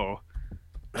like, oh,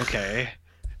 okay.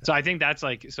 So I think that's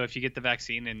like, so if you get the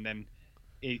vaccine and then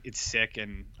it's sick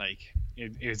and like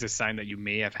it was a sign that you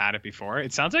may have had it before,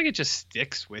 it sounds like it just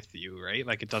sticks with you, right?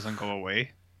 Like it doesn't go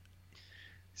away.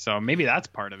 So maybe that's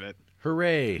part of it.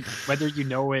 Hooray! Whether you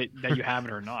know it that you have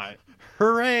it or not.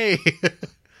 Hooray!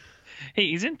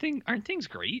 Hey, aren't things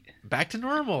great? Back to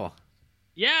normal.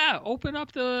 Yeah, open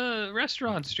up the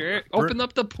restaurants, Jared. Open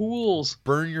up the pools.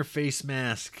 Burn your face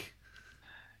mask.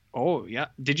 Oh yeah.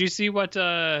 Did you see what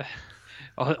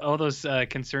all those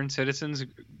concerned citizens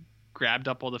grabbed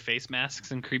up all the face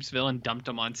masks in Creepsville and dumped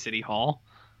them on City Hall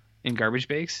in garbage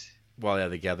bags? Well, yeah,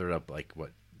 they gathered up like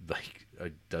a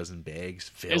dozen bags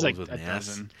filled like with a masks.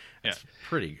 dozen. Yeah, it's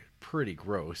pretty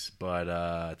gross. But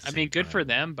I mean, good for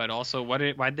them. But also,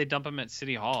 why'd they dump them at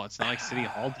City Hall? It's not like City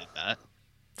Hall did that.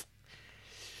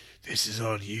 This is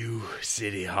on you,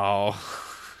 City Hall.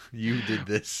 You did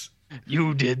this.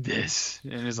 You did this.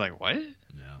 And it's like, what?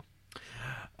 No.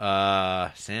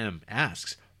 Sam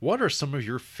asks, what are some of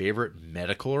your favorite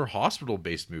medical or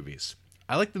hospital-based movies?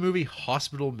 I like the movie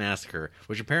Hospital Massacre,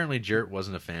 which apparently Jarrett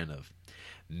wasn't a fan of.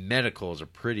 Medical is a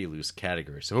pretty loose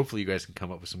category, so hopefully you guys can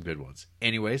come up with some good ones.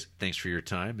 Anyways, thanks for your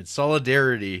time and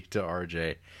solidarity to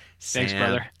RJ. Sam, thanks,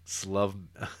 brother. Slam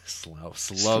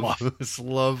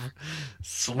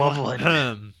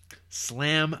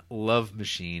Love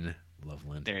Machine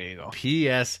Loveland. There you go.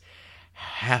 P.S.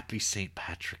 Happy St.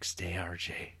 Patrick's Day,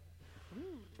 RJ.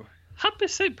 Ooh. Happy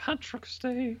St. Patrick's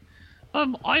Day.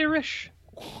 I'm Irish.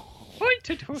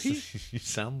 You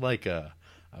sound like a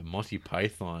Monty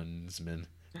Pythonsman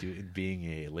being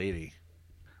a lady.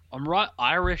 I'm right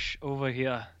Irish over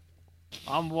here.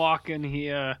 I'm walking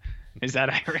here. Is that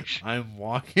Irish? I'm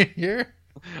walking here?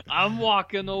 I'm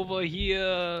walking over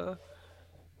here.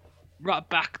 Right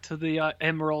back to the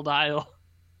Emerald Isle.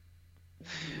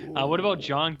 What about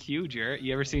John Q, Jarrett?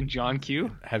 You ever seen John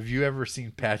Q? Have you ever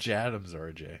seen Patch Adams,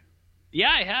 RJ? Yeah,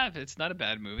 I have. It's not a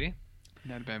bad movie.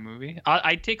 Not a bad movie.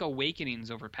 I'd take Awakenings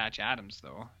over Patch Adams,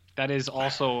 though. That is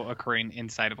also occurring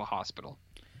inside of a hospital.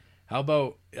 How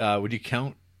about, would you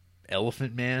count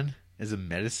Elephant Man as a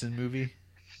medicine movie?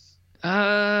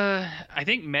 I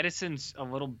think medicine's a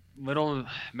little.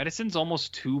 Medicine's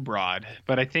almost too broad,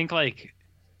 but I think like,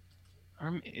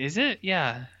 is it?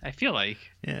 Yeah, I feel like.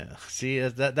 Yeah. See,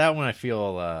 that one I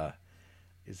feel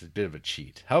is a bit of a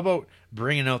cheat. How about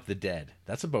Bringing Out the Dead?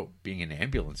 That's about being an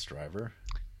ambulance driver.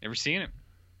 Never seen it.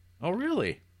 Oh,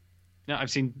 really? No,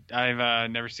 I've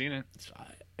never seen it.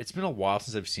 It's been a while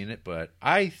since I've seen it, but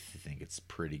I think it's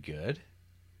pretty good.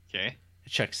 Okay.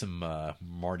 Check some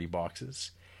Marty boxes.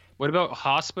 What about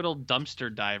Hospital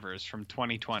Dumpster Divers from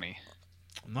 2020?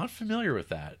 I'm not familiar with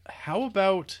that. How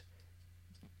about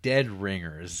Dead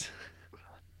Ringers?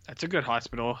 That's a good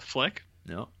hospital flick.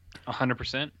 No.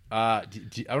 100%. I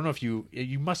don't know if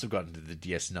you must have gotten to the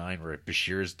DS9 where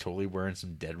Bashir's totally wearing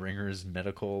some Dead Ringers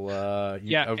medical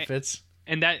outfits.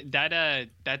 And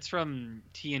that's from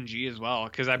TNG as well,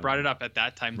 because I brought it up at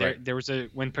that time. Right. There was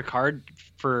when Picard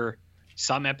for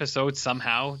some episodes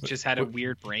somehow just had a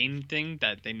weird brain thing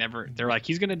that they're like,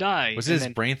 he's gonna die. Was it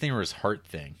his brain thing or his heart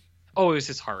thing? Oh, it was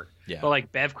his heart. Yeah. But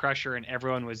like Bev Crusher and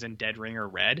everyone was in Dead Ringer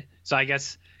Red. So I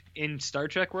guess in Star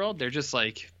Trek world, they're just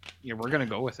like, yeah, we're gonna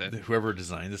go with it. Whoever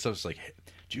designed this, I was like, hey,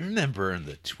 do you remember in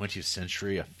the 20th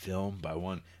century a film by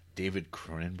one David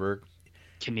Cronenberg?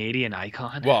 Canadian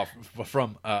icon. Well,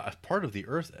 from a part of the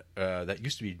Earth that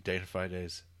used to be identified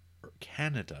as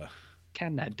Canada.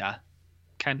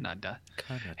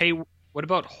 Hey, what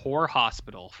about Whore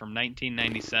Hospital from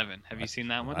 1997? Have you seen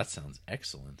that one? That sounds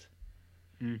excellent.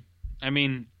 I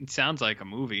mean, it sounds like a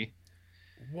movie.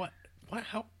 What?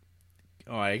 How?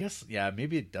 Oh, I guess, yeah,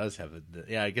 maybe it does have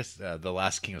I guess The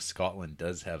Last King of Scotland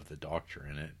does have the Doctor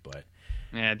in it, but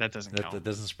yeah, that doesn't count. That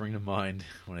doesn't spring to mind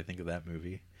when I think of that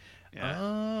movie.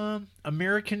 Yeah.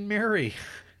 American Mary.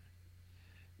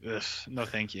 Ugh, no,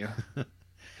 thank you.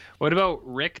 What about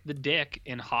Rick the Dick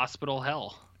in Hospital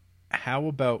Hell? How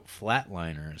about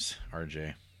Flatliners,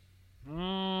 RJ?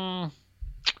 Mm,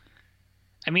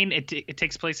 I mean, it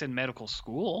takes place in medical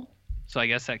school, so I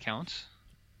guess that counts.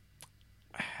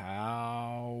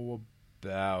 How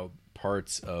about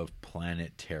parts of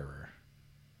Planet Terror?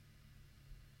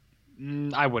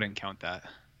 I wouldn't count that.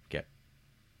 Okay.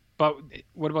 But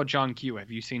what about John Q?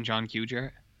 Have you seen John Q,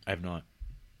 Jarrett? I have not.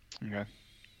 Okay.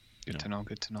 Good to know.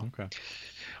 Good to know. Okay.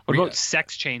 What about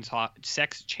Sex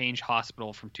Change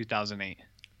Hospital from 2008?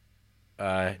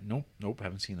 Nope,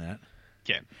 haven't seen that.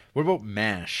 Okay. What about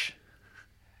MASH?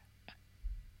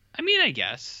 I mean, I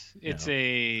guess it's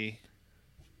a.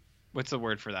 What's the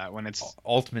word for that when it's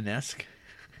Altman-esque?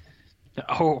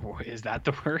 Oh, is that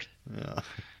the word? Yeah.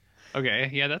 Okay,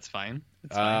 yeah, that's fine.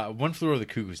 Fine. One Flew Over the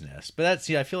Cuckoo's Nest, but that's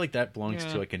I feel like that belongs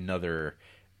to like another.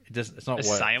 It's not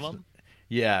Asylum.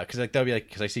 Yeah, because like that'd be like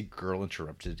because I see Girl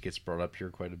Interrupted gets brought up here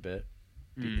quite a bit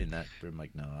in that. But I'm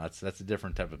like, no, that's a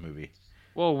different type of movie.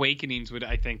 Well, Awakenings would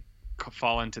I think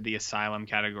fall into the asylum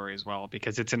category as well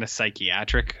because it's in a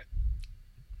psychiatric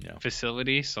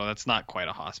facility, so that's not quite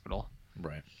a hospital.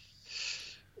 Right.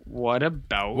 What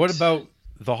about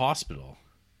The Hospital?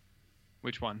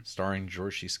 Which one? Starring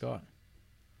George C. Scott.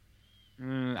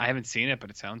 I haven't seen it, but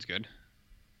it sounds good.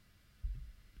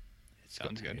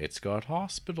 Sounds good. It's got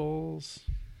hospitals.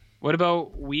 What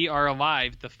about We Are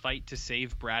Alive, The Fight to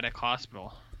Save Braddock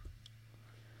Hospital?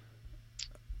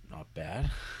 Not bad.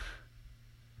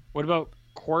 What about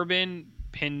Corbin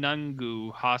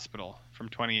Pinungu Hospital from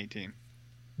 2018?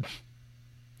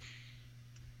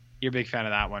 You're a big fan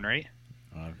of that one, right?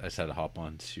 I just had to hop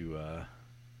on to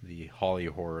the Holly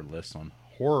Horror list on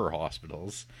horror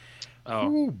hospitals. Oh,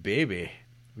 ooh, baby.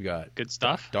 We got good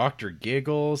stuff. Dr.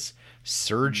 Giggles,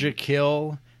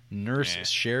 Surgikill, Nurse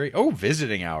Sherry. Oh,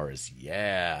 Visiting Hours.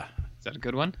 Yeah. Is that a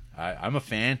good one? I'm a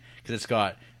fan because it's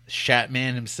got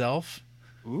Shatman himself.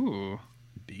 Ooh.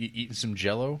 Eating some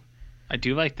Jello. I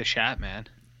do like the Shatman.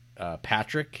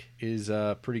 Patrick is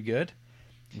pretty good.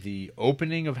 The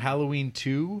opening of Halloween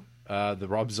 2, the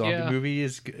Rob Zombie movie,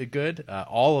 is good.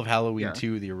 All of Halloween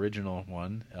 2, the original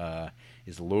one,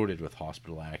 is loaded with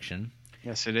hospital action.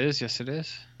 Yes, it is. Yes, it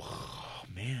is. Oh,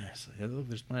 man. Look,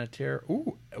 there's Planet Terror.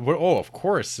 Ooh. Oh, of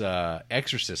course,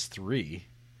 Exorcist 3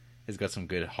 has got some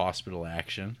good hospital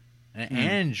action.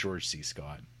 And George C.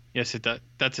 Scott. Yes, it does.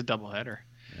 That's a doubleheader.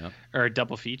 Yep. Or a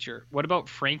double feature. What about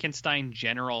Frankenstein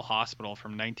General Hospital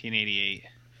from 1988?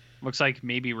 Looks like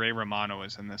maybe Ray Romano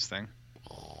is in this thing.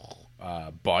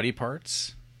 Body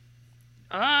Parts?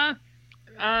 I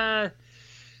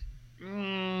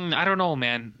don't know,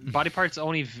 man. Body Parts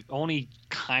only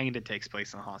kind of takes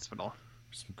place in a hospital.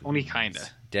 Only kind of.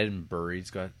 Dead and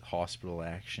Buried's got hospital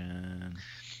action.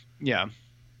 Yeah.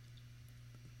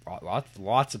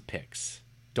 Lots of picks.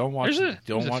 Don't watch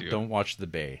don't watch The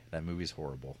Bay. That movie's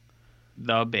horrible.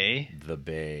 The Bay? The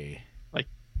Bay. Like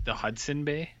the Hudson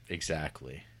Bay?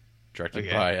 Exactly.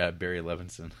 Directed by Barry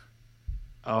Levinson.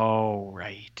 Oh,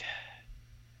 right.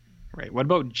 Right. What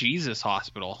about Jesus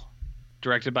Hospital?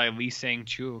 Directed by Lee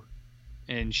Sang-choo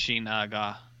and Shin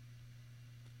Aga.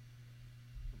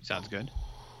 Sounds good.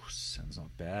 Sounds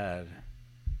not bad.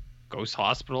 Ghost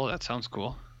Hospital? That sounds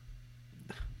cool.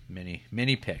 Many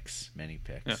picks.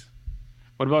 Yeah.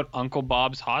 What about Uncle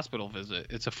Bob's Hospital Visit?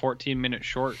 It's a 14-minute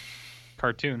short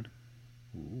cartoon.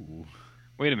 Ooh.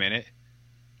 Wait a minute.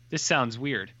 This sounds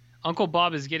weird. Uncle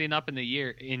Bob is getting up in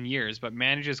years, but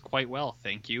manages quite well,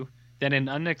 thank you. Then an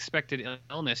unexpected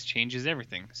illness changes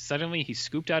everything. Suddenly, he's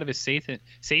scooped out of his safe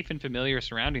and familiar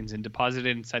surroundings and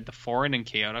deposited inside the foreign and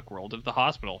chaotic world of the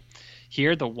hospital.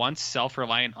 Here, the once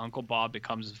self-reliant Uncle Bob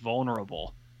becomes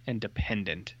vulnerable and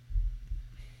dependent.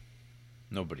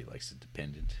 Nobody likes a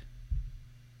dependent.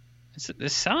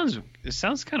 This sounds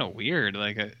kind of weird.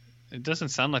 Like it doesn't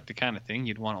sound like the kind of thing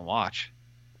you'd want to watch.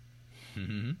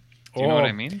 Mm-hmm. Do you know what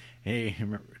I mean? Hey,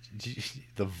 remember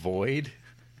The Void?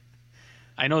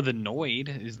 I know the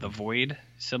Noid. Is the Void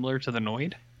similar to the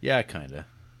Noid? Yeah, kind of.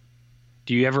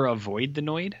 Do you ever avoid the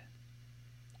Noid?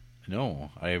 No,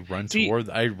 I run toward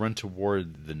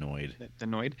the Noid. The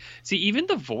Noid. See, even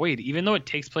the Void, even though it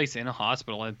takes place in a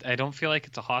hospital, I don't feel like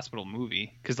it's a hospital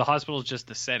movie because the hospital is just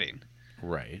the setting.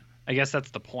 Right. I guess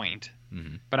that's the point.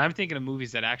 Mm-hmm. But I'm thinking of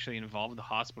movies that actually involve the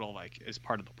hospital, like as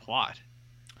part of the plot.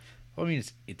 Well, I mean,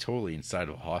 it's totally inside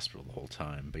of a hospital the whole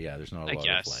time, but yeah, there's not a lot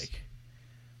of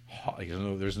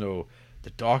there's no the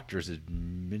doctors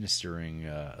administering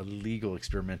illegal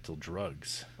experimental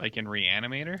drugs, like in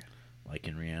Reanimator,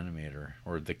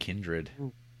 or The Kindred.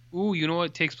 Ooh, you know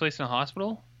what takes place in a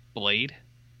hospital? Blade.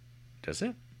 Does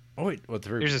it? Oh wait,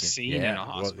 there's a scene in a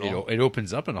hospital. Well, it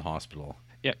opens up in a hospital.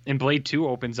 Yeah, and Blade 2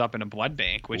 opens up in a blood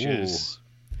bank, which is.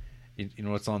 You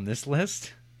know what's on this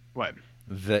list? What?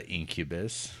 The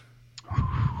Incubus.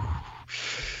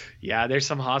 Yeah, there's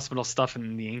some hospital stuff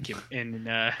in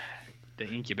the the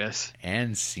Incubus.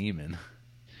 And semen.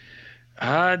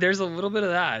 There's a little bit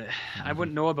of that. I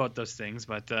wouldn't know about those things,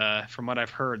 but from what I've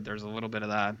heard, there's a little bit of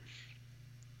that.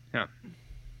 Yeah.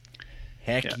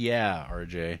 Heck yeah,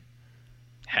 RJ.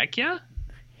 Heck yeah?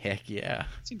 Heck yeah.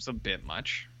 Seems a bit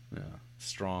much. Yeah.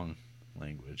 Strong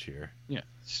language here. Yeah,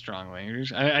 strong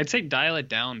language. I'd say dial it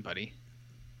down, buddy.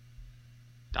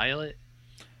 Dial it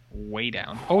way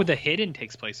down. Oh, The Hidden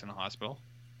takes place in a hospital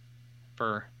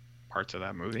for parts of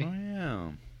that movie. Oh,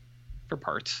 yeah. For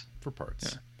parts.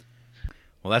 Yeah.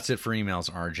 Well, that's it for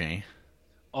emails, RJ.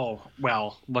 Oh,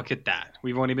 well, look at that.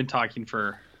 We've only been talking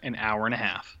for an hour and a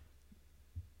half.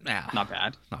 Not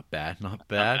bad. Not bad. Not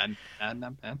bad.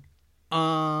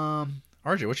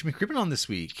 RJ, what you been creeping on this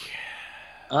week?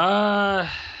 Did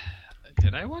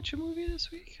I watch a movie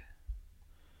this week?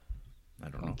 I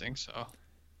I don't think so.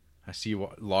 I see you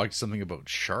logged something about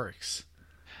sharks.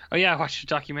 Oh yeah, I watched a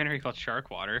documentary called Shark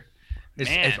Water. It's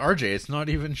RJ, it's not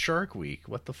even Shark Week.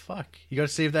 What the fuck? You gotta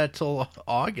save that till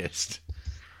August.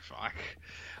 Fuck.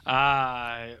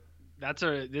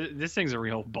 This thing's a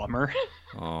real bummer.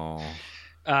 Oh.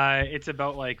 It's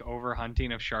about like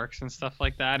overhunting of sharks and stuff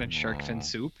like that, and shark fin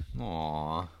soup.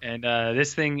 Aw. And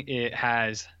this thing, it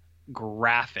has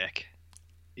graphic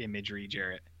imagery,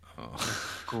 Jarrett.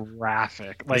 Oh.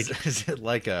 Graphic. Like, is it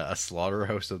like a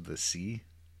slaughterhouse of the sea?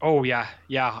 Oh yeah.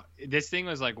 This thing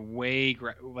was like way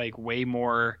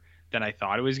more than I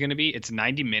thought it was going to be. It's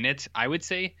 90 minutes. I would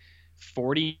say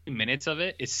 40 minutes of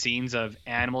it is scenes of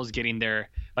animals getting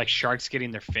sharks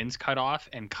getting their fins cut off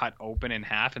and cut open in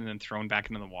half and then thrown back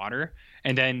into the water,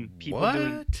 and then people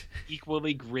doing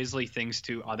equally grisly things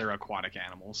to other aquatic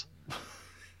animals.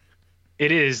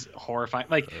 It is horrifying.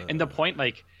 And the point,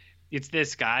 it's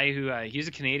this guy who he's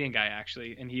a Canadian guy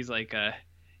actually, and he's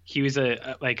he was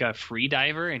a free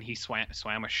diver, and he swam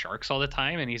with sharks all the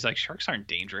time, and he's like, sharks aren't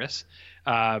dangerous,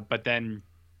 but then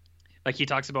he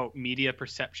talks about media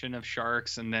perception of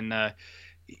sharks, and then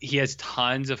he has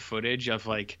tons of footage of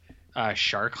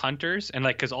shark hunters, and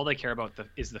because all they care about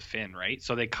is the fin, right?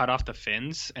 So they cut off the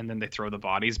fins and then they throw the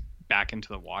bodies back into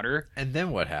the water. And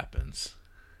then what happens?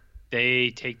 They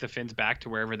take the fins back to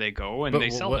wherever they go, and they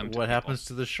sell them to what people. happens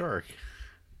to the shark?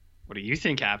 What do you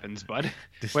think happens, bud?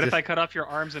 What if I cut off your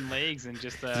arms and legs and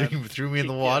just threw me in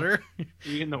the water?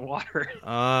 You in the water?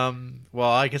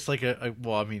 Well, I guess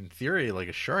theory,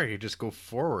 a shark, I could just go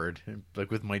forward,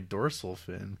 with my dorsal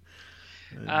fin.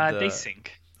 And, they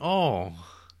sink. Oh,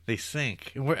 they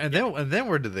sink. And then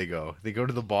where do they go? They go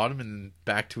to the bottom and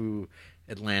back to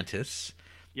Atlantis.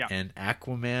 Yeah. And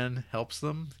Aquaman helps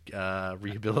them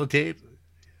rehabilitate.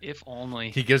 If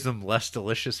only. He gives them less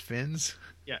delicious fins.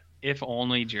 Yeah, if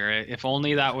only, Jarrett. If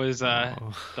only that was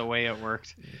the way it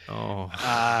worked. Oh.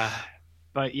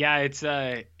 But yeah, it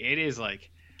is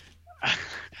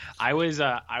I was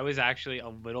actually a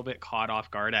little bit caught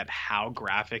off guard at how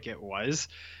graphic it was,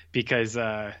 because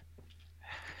I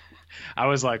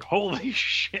was like, holy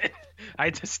shit. I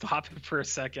had to stop it for a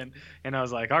second, and I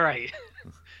was like, all right.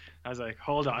 I was like,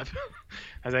 hold on.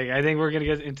 I was like, I think we're going to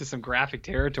get into some graphic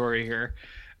territory here.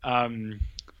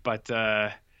 But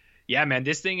yeah, man,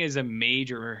 this thing is a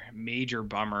major, major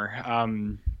bummer.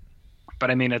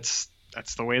 But I mean, that's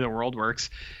the way the world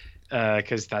works,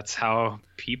 because that's how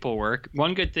people work.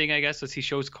 One good thing, I guess, is he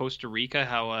shows Costa Rica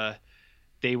how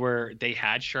they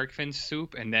had shark fin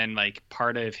soup, and then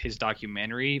part of his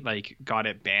documentary got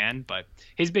it banned. But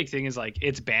his big thing is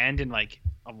it's banned in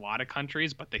a lot of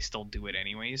countries, but they still do it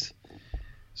anyways.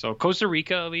 So Costa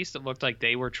Rica, at least, it looked like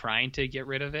they were trying to get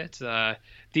rid of it.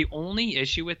 The only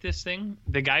issue with this thing,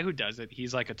 the guy who does it,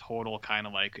 he's a total kind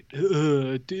of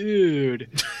dude.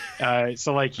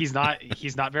 So he's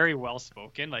not very well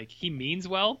spoken. He means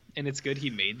well, and it's good he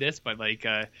made this, but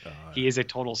he is a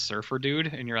total surfer dude,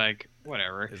 and you're like,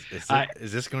 whatever.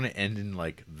 Is this going to end in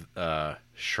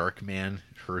Sharkman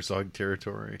Herzog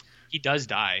territory? He does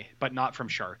die, but not from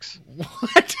sharks.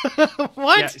 What?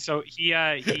 What? Yeah, so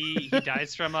he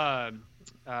dies from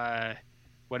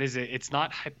what is it? It's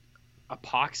not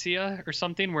hypoxia or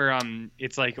something, where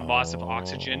it's loss of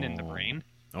oxygen in the brain.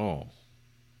 Oh.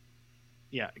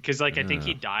 Yeah, because I think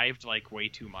he dived way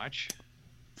too much,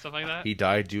 stuff like that. He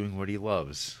died doing what he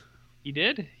loves. He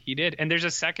did, and there's a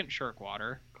second Shark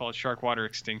Water called Shark Water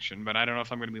Extinction, but I don't know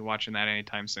if I'm going to be watching that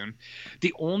anytime soon.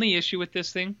 The only issue with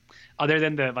this thing, other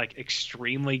than the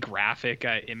extremely graphic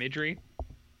imagery,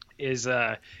 is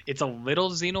it's a little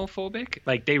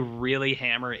xenophobic. They really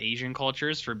hammer Asian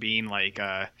cultures for being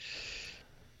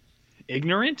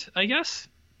ignorant, I guess,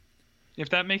 if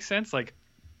that makes sense.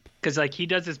 Because he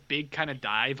does this big kind of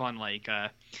dive on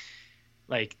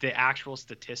like the actual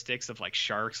statistics of like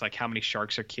sharks, like how many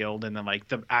sharks are killed, and then like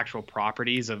the actual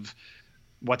properties of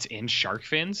what's in shark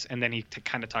fins. And then he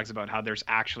kind of talks about how there's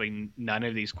actually none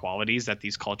of these qualities that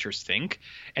these cultures think.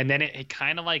 And then it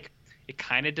kind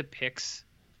of depicts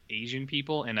Asian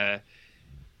people in a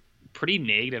pretty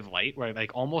negative light, where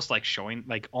like almost like showing,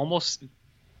 like almost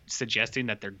suggesting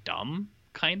that they're dumb,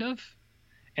 kind of.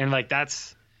 And like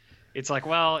it's like,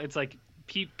 well, it's like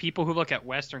people who look at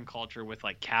Western culture with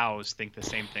like cows think the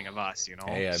same thing of us, you know.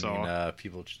 Hey, I mean,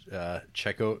 people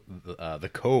check out the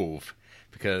Cove,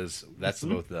 because that's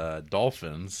about the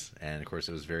dolphins, and of course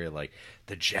it was very like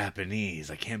the Japanese.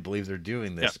 I can't believe they're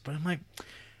doing this, but I'm like,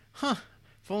 huh?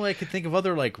 If only I could think of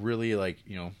other like really like,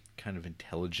 you know, kind of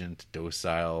intelligent,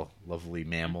 docile, lovely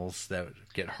mammals that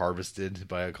get harvested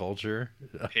by a culture.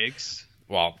 Pigs.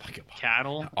 Well,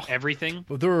 cattle, everything.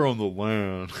 But they're on the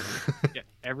land. Yeah,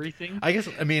 everything. I guess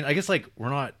like we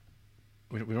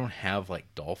don't have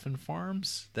like dolphin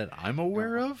farms that I'm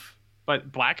aware of.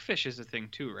 But blackfish is a thing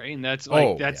too, right? And that's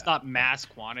like not mass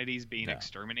quantities being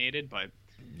exterminated, but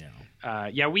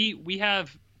we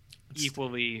have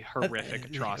equally horrific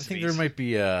atrocities. I think there might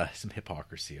be some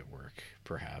hypocrisy at work,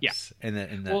 perhaps.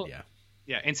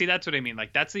 Yeah, and see, that's what I mean.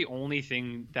 Like that's the only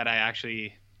thing that I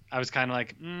was kind of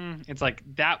like, it's like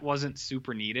that wasn't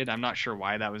super needed. I'm not sure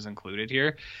why that was included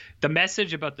here. The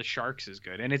message about the sharks is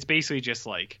good, and it's basically just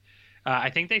like,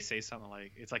 I think they say something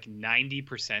like it's like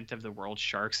 90% of the world's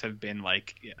sharks have been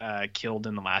like killed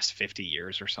in the last 50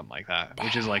 years or something like that,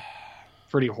 which is like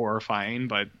pretty horrifying.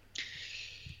 But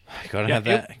I gotta have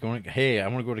that. Hey, I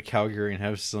want to go to Calgary and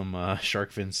have some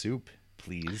shark fin soup,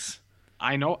 please.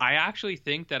 I know. I actually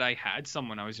think that I had some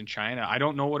when I was in China. I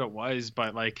don't know what it was,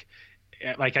 but like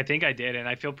I think I did, and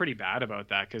I feel pretty bad about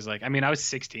that because like, I mean, I was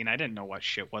 16. I didn't know what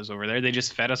shit was over there. They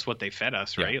just fed us what they fed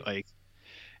us, right? Yeah. Like,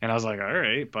 and I was like, all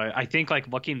right. But I think like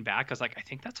looking back, I was like, I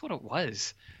think that's what it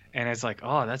was. And it's like,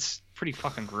 oh, that's pretty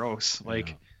fucking gross,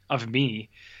 like of me.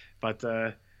 But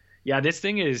this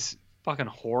thing is fucking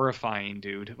horrifying,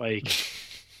 dude.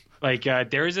 Like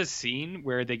there's a scene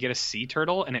where they get a sea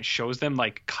turtle and it shows them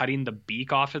like cutting the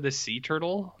beak off of the sea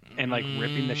turtle and like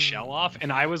ripping the shell off.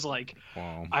 And I was like,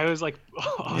 wow. oh my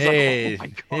God. Hey,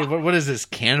 what is this,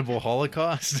 Cannibal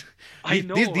Holocaust? I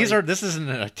know. This is an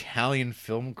Italian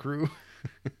film crew.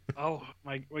 Oh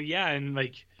my, well, yeah, and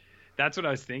like that's what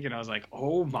I was thinking. I was like,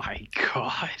 oh my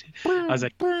God. I was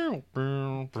like,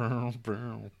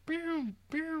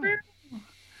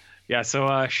 yeah. So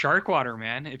Sharkwater,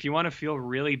 man. If you want to feel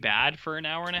really bad for an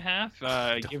hour and a half,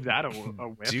 give that a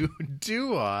whip.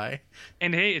 Do I?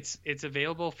 And hey, it's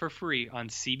available for free on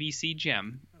CBC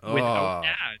Gem without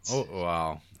ads. Oh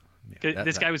wow.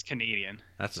 This guy was Canadian.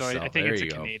 That's so I think it's a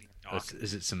Canadian doc.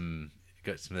 Is it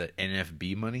got some of that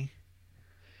NFB money?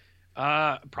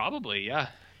 Probably, yeah,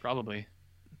 probably.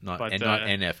 Not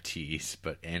NFTs,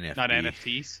 but NFB. Not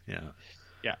NFTs.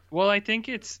 Yeah. Well, I think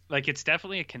it's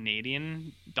definitely a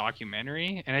Canadian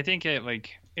documentary, and I think it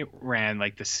ran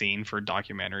like the scene for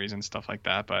documentaries and stuff like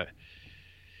that. But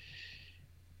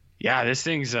yeah, this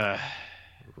thing's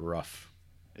rough.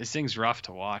 This thing's rough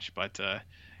to watch, but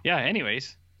yeah.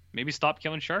 Anyways, maybe stop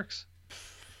killing sharks.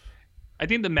 I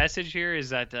think the message here is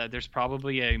that there's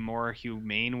probably a more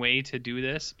humane way to do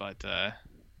this, but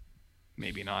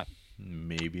maybe not.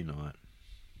 Maybe not.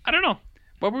 I don't know.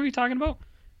 What were we talking about?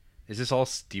 Is this all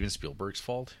Steven Spielberg's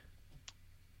fault?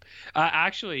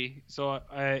 Actually, so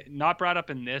not brought up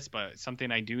in this, but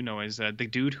something I do know is the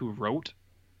dude who wrote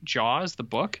Jaws, the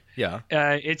book,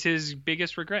 it's his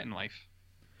biggest regret in life.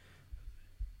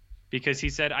 Because he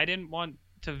said, I didn't want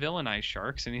to villainize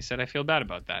sharks, and he said, I feel bad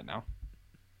about that now.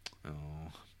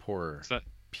 Oh, poor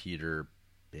Peter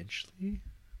Benchley?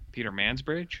 Peter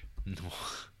Mansbridge? No.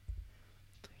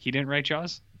 He didn't write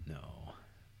Jaws? No.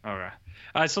 Okay.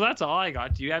 So that's all I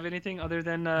got. Do you have anything other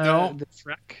than no. the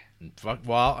Shrek?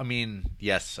 Well, I mean,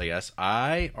 yes, I guess.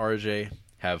 RJ,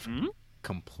 have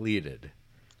completed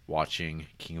watching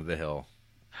King of the Hill.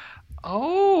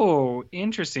 Oh,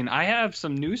 interesting. I have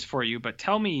some news for you, but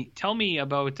tell me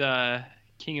about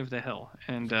King of the Hill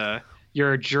and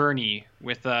your journey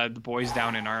with the boys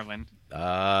down in Ireland.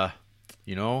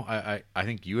 You know, I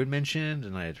think you had mentioned,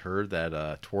 and I had heard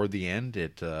that toward the end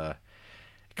it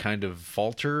kind of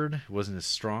faltered. It wasn't as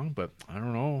strong, but I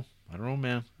don't know,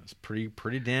 man. It's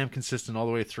pretty damn consistent all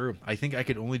the way through. I think I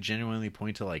could only genuinely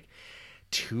point to like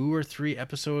 2 or 3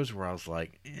 episodes where I was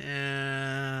like,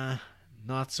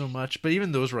 not so much. But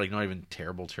even those were like not even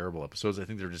terrible episodes. I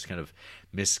think they're just kind of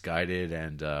misguided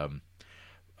and a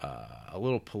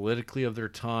little politically of their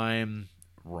time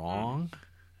wrong.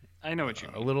 I know what you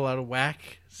mean. A little out of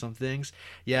whack. Some things.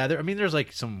 Yeah, there's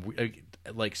like some.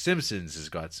 like Simpsons has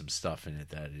got some stuff in it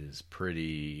that is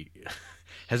pretty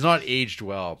has not aged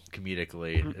well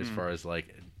comedically as far as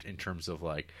like in terms of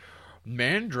like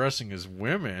man dressing as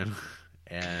women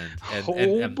and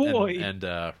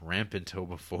rampant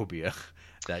homophobia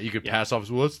that you could pass off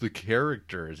as, well, it's the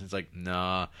characters. It's like,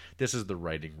 nah, this is the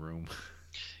writing room.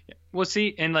 Yeah. Well,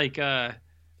 see, and like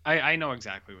I know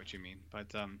exactly what you mean, but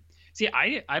see,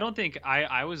 I don't think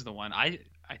I was the one. I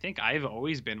think I've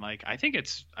always been like, I think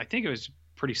it was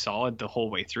pretty solid the whole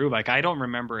way through. Like, I don't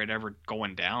remember it ever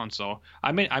going down. So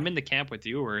I'm in the camp with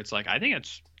you where it's like,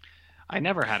 I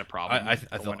never had a problem.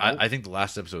 I think the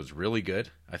last episode is really good.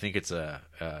 I think it's a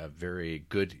very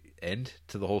good end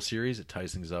to the whole series. It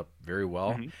ties things up very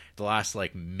well. Mm-hmm. The last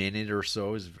like minute or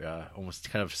so is almost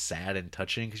kind of sad and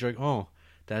touching because you're like, oh,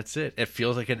 that's it. It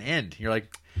feels like an end. You're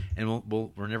like, and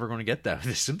we're never going to get that with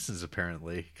The Simpsons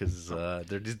apparently because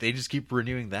they just keep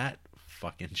renewing that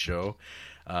fucking show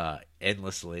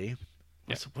endlessly.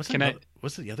 What's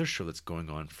the other show that's going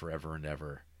on forever and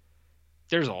ever?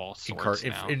 There's all sorts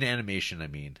now. In animation, I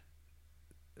mean.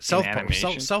 South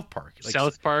Park. Like,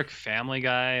 South Park, Family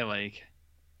Guy, like.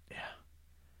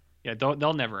 Yeah,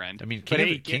 they'll never end. I mean,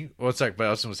 King I was going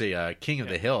to say King of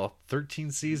the Hill,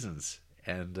 13 seasons.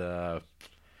 And,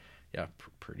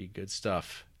 pretty good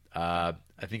stuff. I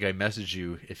think I messaged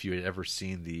you if you had ever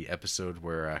seen the episode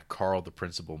where Carl, the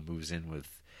principal, moves in with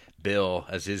Bill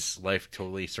as his life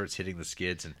totally starts hitting the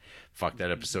skids, and fuck,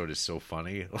 that episode is so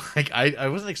funny. Like I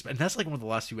wasn't expecting. That's like one of the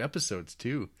last few episodes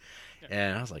too,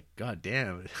 and I was like, God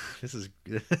damn, this is.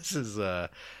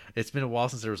 It's been a while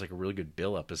since there was like a really good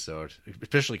Bill episode,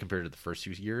 especially compared to the first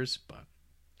few years. But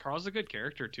Carl's a good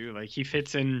character too. Like he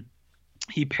fits in,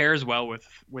 he pairs well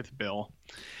with Bill,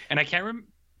 and I can't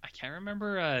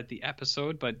remember the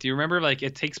episode, but do you remember like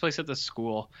it takes place at the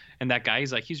school and that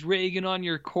guy's like, he's ragging on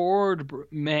your cord,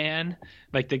 man.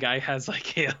 Like the guy has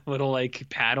like a little like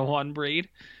Padawan braid.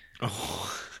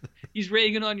 Oh, he's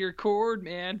ragging on your cord,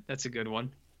 man. That's a good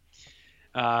one.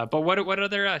 But what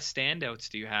other standouts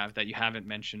do you have that you haven't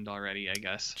mentioned already? I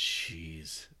guess.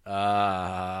 Jeez.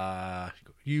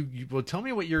 You well, tell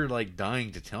me what you're like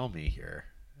dying to tell me here.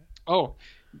 Oh.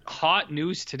 Hot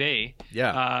news today.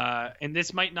 Yeah. And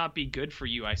this might not be good for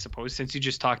you, I suppose, since you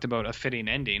just talked about a fitting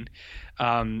ending.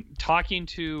 Talking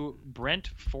to Brent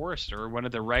Forrester, one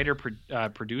of the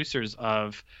producers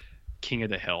of King of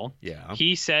the Hill. Yeah.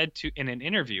 He said in an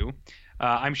interview,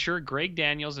 I'm sure Greg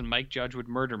Daniels and Mike Judge would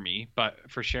murder me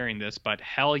for sharing this, but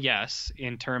hell yes,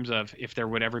 in terms of if there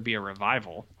would ever be a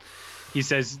revival. He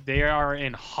says they are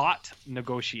in hot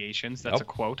negotiations. That's a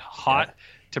quote. Hot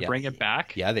to bring it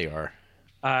back. Yeah, they are.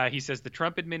 He says the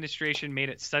Trump administration made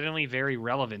it suddenly very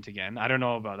relevant again. I don't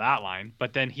know about that line,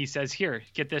 but then he says, here,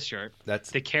 get this shirt.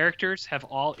 The characters have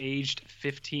all aged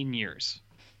 15 years.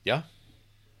 Yeah.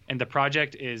 And the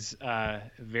project is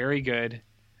very good.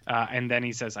 And then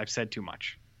he says, I've said too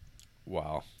much.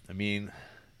 Wow. I mean,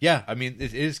 yeah,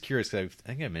 it is curious because I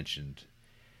think I mentioned,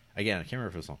 again, I can't remember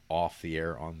if it was on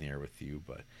the air with you,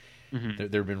 but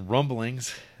there have been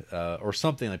rumblings or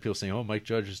something like people saying, oh, Mike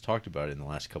Judge has talked about it in the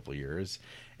last couple of years.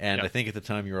 And I think at the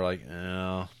time you were like,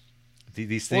 oh,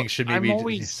 these things should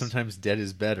maybe sometimes dead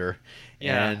is better.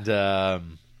 Yeah.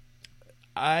 And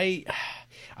I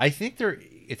think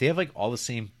if they have like all the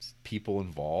same people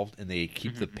involved and they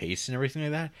keep the pace and everything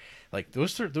like that, like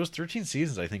those 13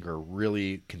 seasons I think are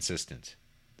really consistent.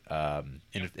 And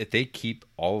if they keep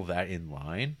all of that in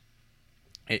line,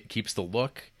 it keeps the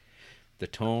look, the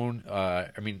tone.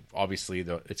 Obviously,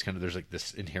 it's kind of there's like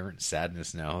this inherent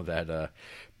sadness now that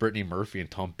Brittany Murphy and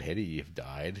Tom Petty have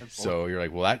died. So you're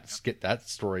like, well, that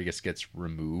story gets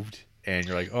removed, and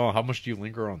you're like, oh, how much do you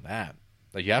linger on that?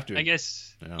 Like you have to. I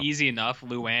guess easy enough.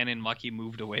 Luann and Mucky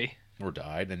moved away or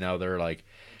died, and now they're like,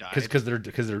 because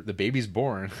the baby's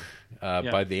born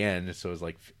by the end, so it's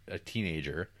like a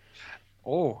teenager.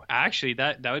 Oh, actually,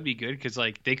 that would be good because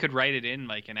like they could write it in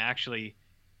like and actually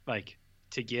like.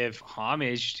 To give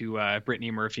homage to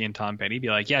Brittany Murphy and Tom Petty, be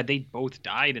like, yeah, they both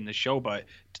died in the show, but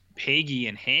Peggy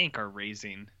and Hank are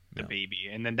raising the baby,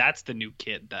 and then that's the new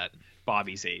kid that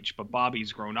Bobby's age, but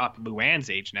Bobby's grown up, Luann's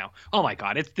age now. Oh my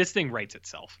God, this thing writes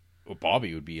itself. Well,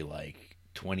 Bobby would be like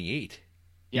 28.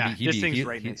 Yeah, this thing's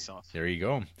writing itself. There you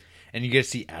go, and you get to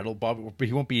see adult Bobby, but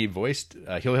he won't be voiced.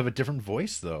 He'll have a different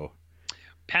voice though.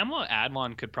 Pamela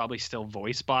Adlon could probably still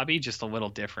voice Bobby, just a little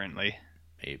differently.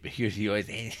 Maybe he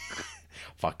always.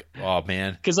 Fuck. Oh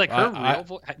man. Because like her real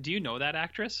voice. Do you know that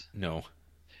actress? No.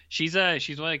 She's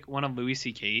like one of Louis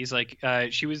C.K.'s. Like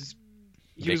she was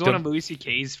He was one of Louis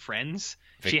C.K.'s friends.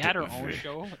 She had her own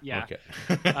show. Yeah. Okay.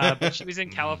 But she was in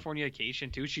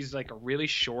Californication too. She's like a really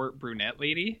short brunette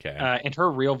lady. Okay. And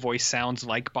her real voice sounds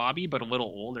like Bobby, but a little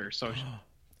older. So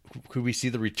could we see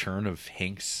the return of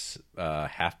Hank's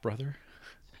half brother?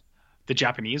 The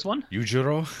Japanese one?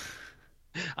 Yujiro?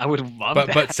 I would love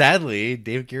that. But sadly,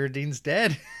 Dave Carradine's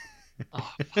dead.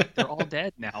 Oh, fuck, they're all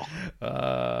dead now.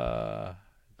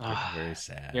 Very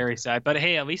sad. Very sad. But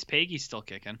hey, at least Peggy's still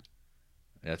kicking.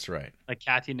 That's right. Like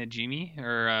Kathy Najimy,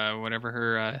 or whatever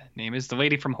her name is, the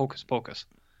lady from Hocus Pocus.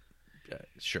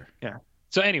 Sure. Yeah.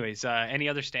 So, anyways, any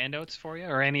other standouts for you,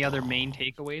 or any other main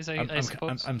takeaways? I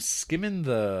suppose I'm skimming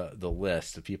the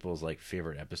list of people's like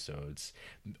favorite episodes.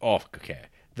 Oh, okay.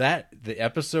 The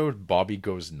episode Bobby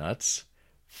Goes Nuts.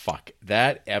 Fuck,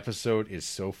 that episode is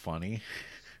so funny.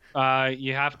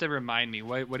 You have to remind me,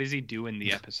 what does he do in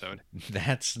the episode?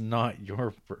 That's not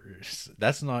your purse.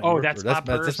 That's not. Oh, your that's purse. my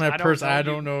purse. That's my purse. I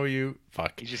don't know you.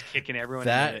 Fuck. He's just kicking everyone.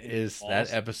 That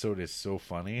episode is so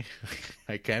funny.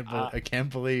 I can't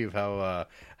believe how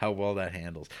well that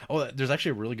handles. Oh, there's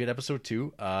actually a really good episode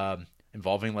too,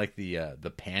 involving like the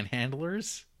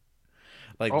panhandlers.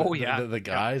 Like the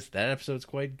guys. Yeah. That episode's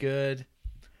quite good.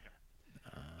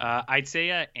 I'd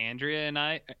say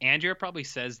Andrea probably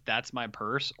says that's my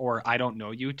purse or I don't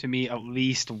know you to me at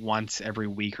least once every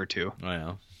week or two. Oh,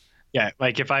 yeah. Yeah,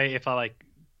 like if I like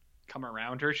come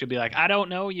around her, she'll be like, I don't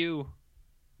know you,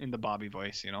 in the Bobby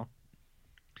voice, you know.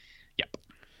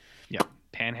 Yep.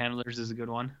 Panhandlers is a good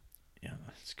one. Yeah,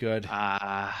 it's good.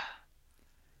 Yeah,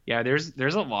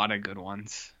 there's a lot of good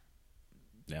ones.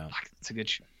 Yeah, it's a good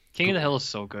show. King of the Hill is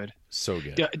so good. So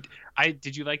good.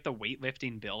 Did you like the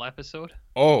weightlifting Bill episode?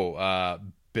 Oh,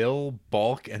 Bill,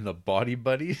 Bulk, and the Body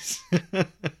Buddies.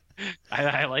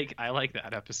 I like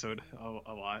that episode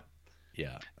a lot.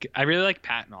 Yeah, I really like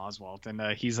Patton Oswalt, and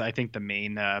he's I think the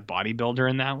main bodybuilder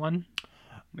in that one,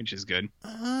 which is good.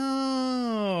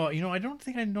 Oh, I don't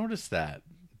think I noticed that,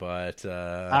 but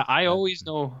I always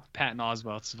know Patton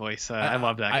Oswalt's voice. I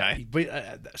love that guy.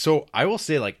 But so I will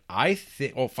say, like, I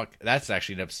think. Oh fuck, that's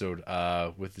actually an episode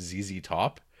with ZZ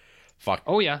Top. Fuck.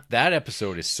 Oh yeah, that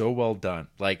episode is so well done.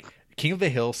 Like King of the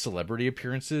Hill celebrity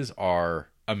appearances are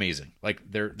amazing. Like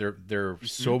they're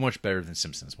so much better than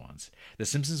Simpsons ones. The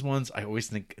Simpsons ones, I always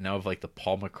think now of like the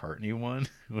Paul McCartney one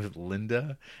with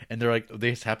Linda, and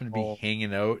they just happen to be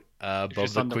hanging out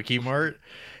above the Quickie Mart,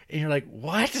 and you're like,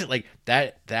 what? Like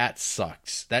that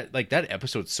sucks. That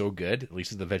episode's so good, at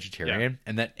least as the vegetarian,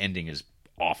 and that ending is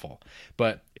awful.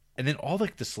 And then all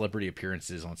like the celebrity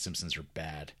appearances on Simpsons are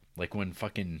bad. Like when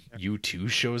fucking U2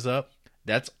 shows up.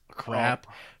 That's crap.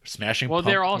 Smashing Well,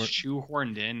 they're all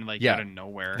shoehorned in, like out of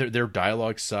nowhere. Their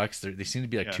dialogue sucks. They seem to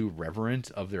be like too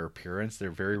reverent of their appearance. They're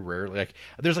very rarely like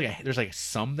there's like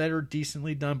some that are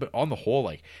decently done, but on the whole,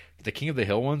 like the King of the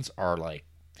Hill ones are like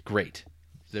great.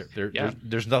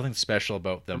 There's nothing special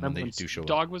about them when they do show up.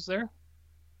 Dog was there.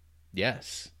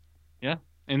 Yes. Yeah.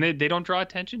 And they don't draw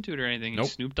attention to it or anything. Nope.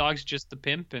 Snoop Dogg's just the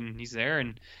pimp, and he's there,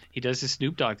 and he does his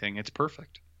Snoop Dogg thing. It's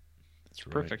perfect. That's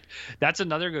right. Perfect. That's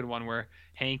another good one where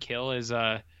Hank Hill is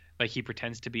like he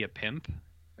pretends to be a pimp,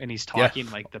 and he's talking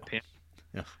like the pimp.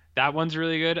 Yeah. That one's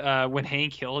really good. When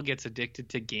Hank Hill gets addicted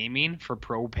to gaming for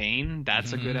propane,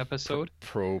 that's a good episode.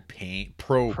 Propane.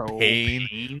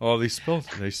 Oh, they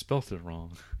spelled it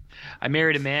wrong. I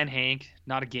married a man, Hank,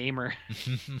 not a gamer.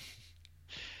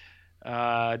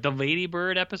 The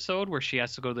Ladybird episode where she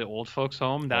has to go to the old folks'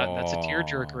 home. That's a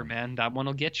tearjerker, man. That one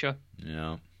will get you.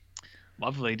 Yeah.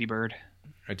 Love Ladybird.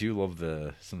 I do love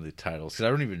some of the titles because I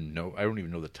don't even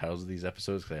know the titles of these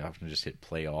episodes because I often just hit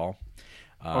play all.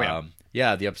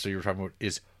 Yeah, the episode you were talking about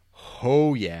is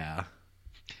Oh Yeah.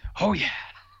 Oh yeah.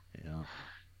 Yeah.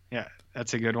 Yeah,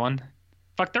 that's a good one.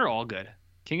 Fuck, they're all good.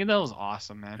 King of the Hill is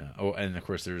awesome, man. Yeah. Oh, and of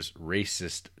course there's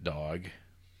Racist Dog.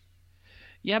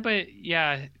 Yeah, but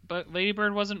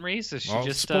Ladybird wasn't racist. She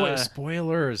just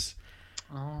spoilers.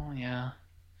 Oh yeah.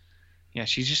 Yeah,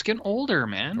 she's just getting older,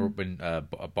 man. Or when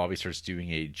Bobby starts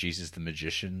doing a Jesus the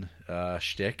Magician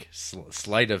shtick,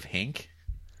 Sleight of Hank.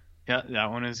 Yeah, that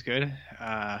one is good.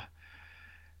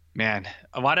 Man,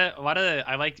 a lot of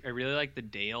I really like the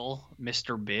Dale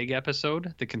Mr. Big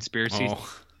episode, the conspiracy,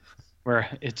 where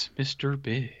it's Mr.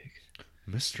 Big.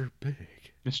 Mr. Big.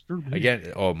 Mr. Big.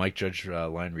 Again, Mike Judge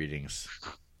line readings.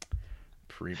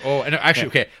 And actually,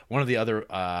 okay, one of the other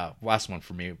last one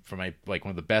for me, for my like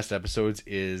one of the best episodes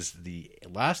is the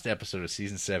last episode of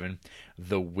season 7,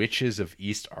 The Witches of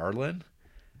East Arlen.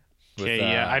 Okay,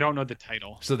 yeah, I don't know the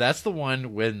title. So that's the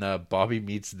one when Bobby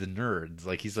meets the nerds,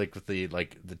 like he's like with the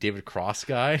David Cross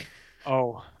guy.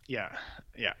 Oh yeah.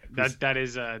 That's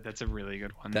a really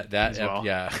good one. That as well.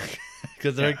 Yeah,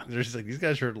 because they're just like, these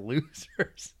guys are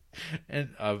losers. And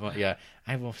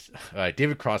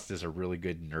David Cross does a really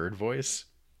good nerd voice.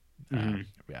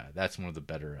 That's one of the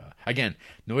better. Again,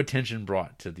 no attention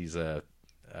brought to these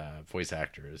voice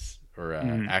actors or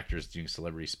actors doing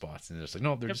celebrity spots, and they're just like,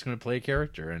 no, they're just going to play a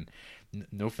character, and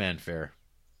no fanfare.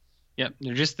 Yep,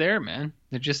 they're just there, man.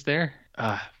 They're just there.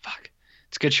 Fuck,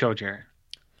 it's a good show, Jared.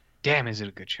 Damn, is it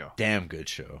a good show? Damn good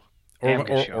show.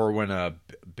 Or when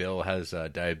Bill has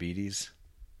diabetes,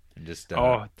 and just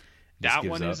that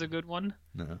one is a good one.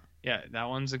 No. Yeah, that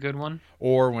one's a good one.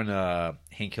 Or when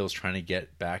Hank Hill's trying to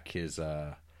get back his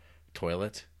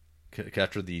toilet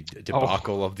after the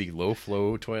debacle of the low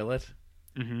flow toilet,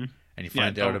 and you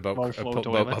find out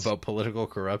about political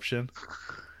corruption.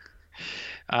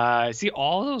 See,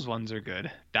 all those ones are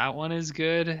good. That one is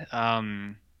good.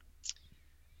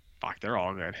 Fuck, they're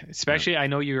all good. Especially, I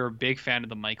know you're a big fan of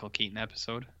the Michael Keaton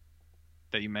episode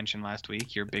that you mentioned last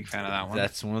week. You're a big fan of that one.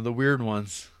 That's one of the weird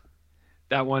ones.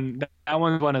 That one's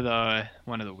one of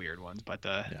the weird ones, but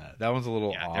that one's a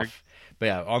little off. But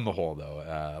yeah, on the whole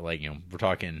though, we're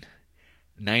talking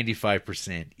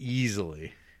 95%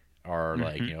 easily are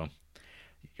like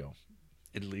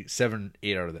at least 7,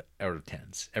 8 out of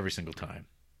 10s every single time.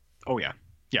 Oh yeah.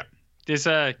 This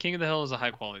King of the Hill is a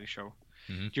high quality show.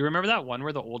 Do you remember that one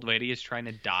where the old lady is trying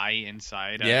to die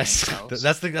inside? Yes,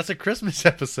 that's a Christmas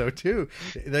episode too.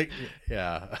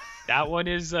 That one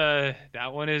is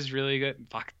really good.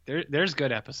 Fuck, there's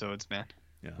good episodes, man.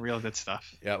 Yeah, real good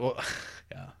stuff. Yeah, well,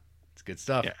 it's good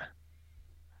stuff. Yeah,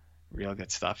 real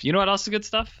good stuff. You know what else is good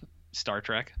stuff? Star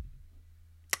Trek.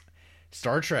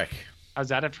 How's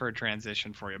that for a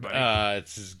transition for you, buddy?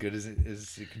 It's as good as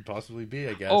it can possibly be,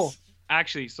 I guess. Oh,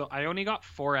 actually, so I only got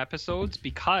 4 episodes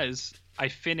because I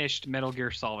finished Metal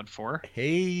Gear Solid 4.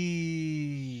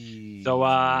 Hey. So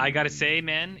I gotta say,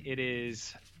 man, it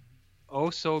is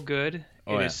so good.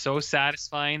 It is so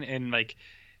satisfying, and like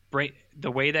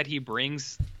the way that he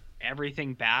brings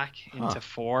everything back into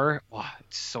 4. Wow,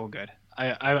 it's so good.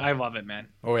 I love it, man.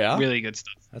 Oh yeah, really good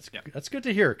stuff. That's good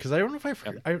to hear, because I don't know if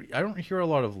I don't hear a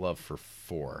lot of love for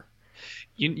 4.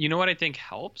 You know what I think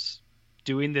helps?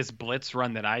 Doing this blitz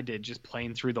run that I did, just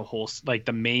playing through the whole, like,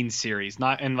 the main series,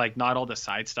 not all the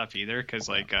side stuff either, because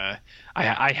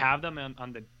I have them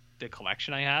on the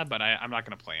collection I have, but I'm not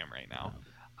gonna play them right now.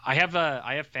 I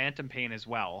have Phantom Pain as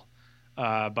well,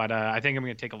 but I think I'm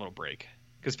gonna take a little break,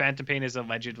 because Phantom Pain is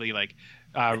allegedly like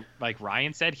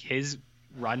Ryan said, his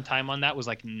runtime on that was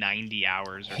like 90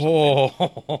 hours or something.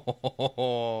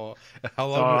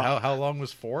 How long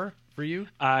was 4 for you?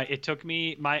 It took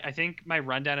me I think my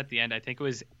rundown at the end, I think it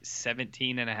was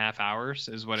 17 and a half hours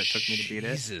is what it took me to beat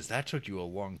it. Jesus, that took you a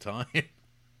long time.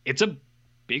 It's a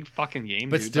big fucking game,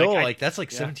 but dude. Still, that's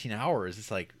 17 hours.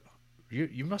 It's like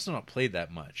you must have not played that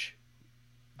much.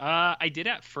 I did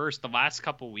at first. The last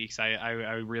couple weeks I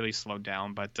really slowed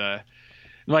down, but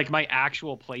like my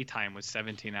actual play time was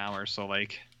 17 hours, so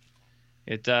like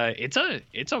it's a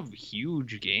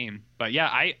huge game. But yeah,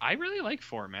 I really like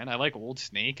 4, man. I like Old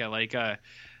Snake. I like the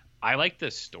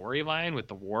storyline with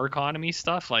the war economy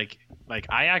stuff. Like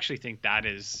I actually think that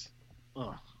is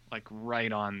like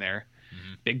right on there.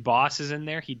 Big Boss is in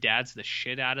there. He dads the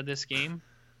shit out of this game,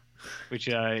 which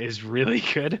is really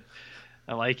good.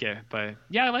 I like it. But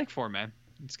yeah, I like 4, man.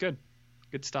 It's good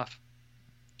stuff.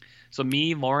 So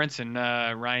me, Lawrence, and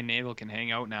Ryan Nagel can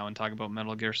hang out now and talk about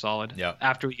Metal Gear Solid. Yeah.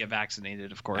 After we get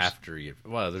vaccinated, of course.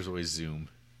 There's always Zoom.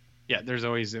 Yeah, there's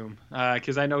always Zoom.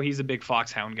 Because I know he's a big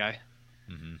Foxhound guy.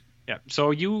 Yeah.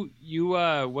 So you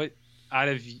what out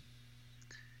of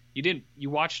you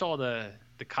watched all the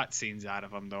cutscenes out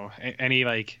of them though?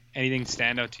 Anything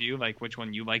stand out to you? Like which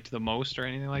one you liked the most or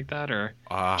anything like that, or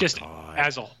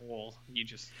as a whole?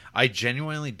 I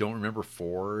genuinely don't remember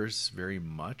 4's very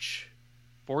much.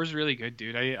 4 is really good,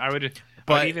 dude. I would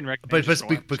even recommend. But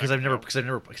because I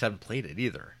haven't played it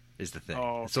either is the thing.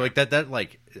 Oh, okay. So like that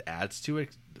like adds to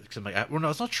it. Because I'm like, well, no,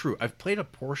 it's not true. I've played a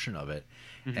portion of it,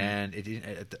 and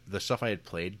the stuff I had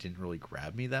played didn't really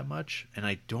grab me that much. And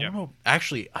I don't know.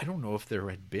 Actually, I don't know if there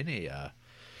had been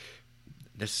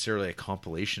necessarily a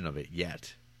compilation of it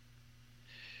yet.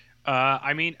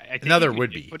 I mean, I think now there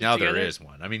would be. Now there is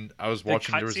one. I mean, I was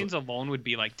watching. The cutscenes alone would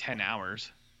be like 10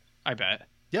 hours. I bet.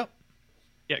 Yep.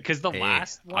 Yeah, because the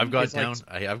last one I've got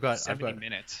 70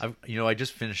 minutes. I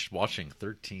just finished watching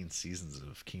 13 seasons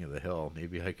of King of the Hill.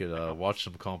 Maybe I could watch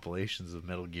some compilations of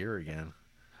Metal Gear again.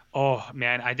 Oh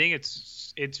man, I think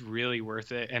it's really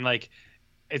worth it. And like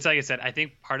I said, I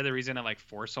think part of the reason I like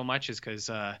 4 so much is because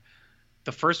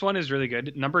the first one is really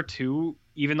good. Number 2,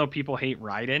 even though people hate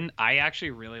Raiden, I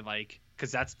actually really like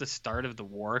because that's the start of the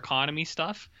war economy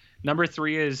stuff. Number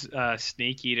 3 is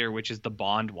Snake Eater, which is the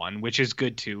Bond one, which is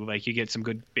good too. Like you get some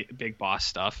good big boss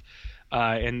stuff.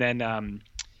 And then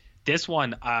this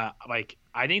one, like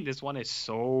I think this one is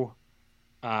so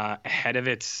ahead of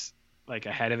its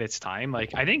time.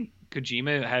 Like I think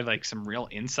Kojima had like some real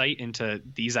insight into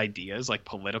these ideas, like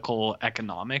political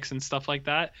economics and stuff like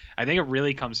that. I think it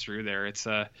really comes through there. It's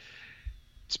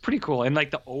pretty cool. And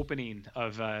like the opening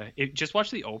of just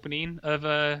watch the opening of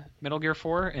Metal Gear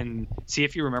 4 and see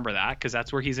if you remember that, because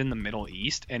that's where he's in the Middle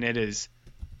East and it is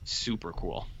super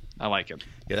cool. I like it.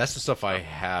 Yeah, that's the stuff I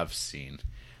have seen.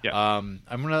 Yeah. I'm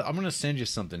gonna send you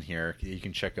something here you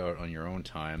can check out on your own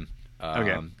time.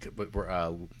 Okay.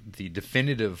 The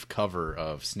definitive cover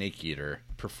of Snake Eater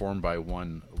performed by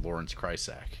one Lawrence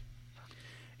Krysak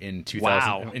in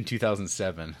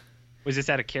 2007. Was this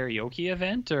at a karaoke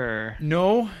event or?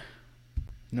 No,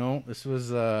 this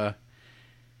was in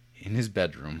his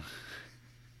bedroom.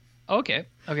 Okay.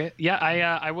 Yeah,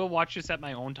 I will watch this at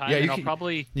my own time. Yeah, and I'll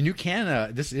probably. And you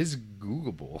can. This is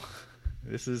Googleable.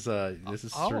 This is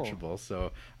searchable.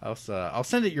 So I'll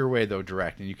send it your way though,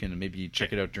 direct, and you can maybe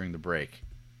check it out during the break.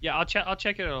 Yeah, I'll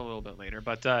check it out a little bit later.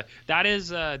 But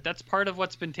that's part of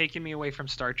what's been taking me away from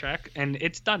Star Trek, and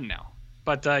it's done now.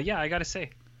 But yeah, I gotta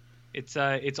say, it's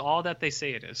all that they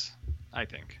say it is. I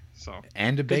think so.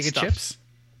 And a bag of chips.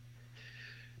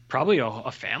 Probably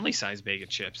a family-sized bag of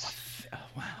chips. Oh,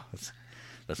 wow, let's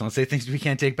not say things we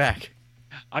can't take back.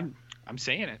 I'm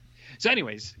saying it. So,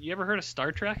 anyways, you ever heard of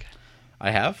Star Trek?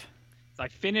 I have. I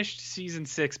finished season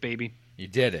 6, baby. You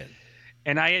did it.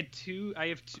 And I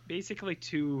have basically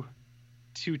two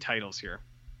titles here.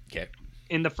 Okay.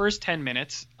 In the first 10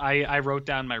 minutes, I wrote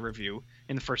down my review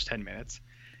in the first 10 minutes.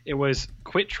 It was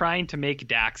quit trying to make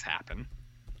Dax happen.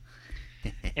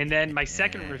 And then my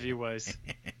second review was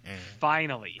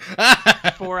finally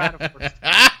 4 out of 4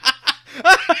 stars.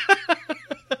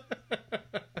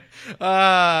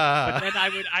 But then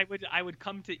I would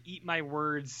come to eat my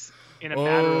words in a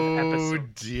matter of episodes. Oh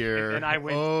dear! And I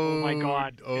went, oh my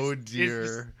god! Oh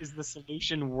dear! Is the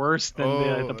solution worse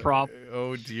than the problem?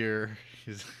 Oh dear!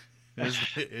 Is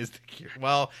the cure?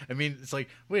 Well, I mean, it's like,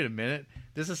 wait a minute.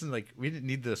 This isn't like we didn't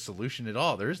need the solution at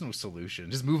all. There is no solution.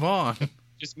 Just move on.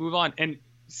 Just move on. And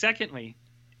secondly,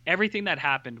 everything that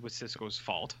happened was Sisko's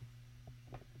fault.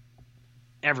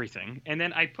 Everything. And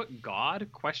then I put God ?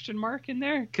 In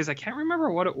there because I can't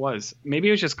remember what it was. Maybe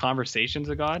it was just Conversations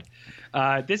of God.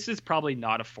 This is probably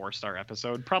not a 4-star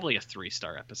episode, probably a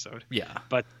 3-star episode. Yeah.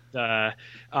 But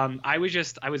I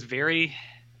was very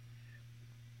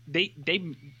they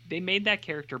made that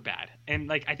character bad. And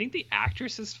like I think the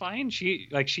actress is fine. She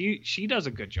does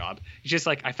a good job. It's just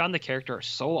like I found the character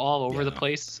so all over the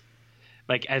place.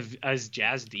 Like as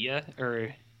Jadzia,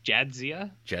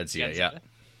 yeah.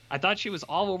 I thought she was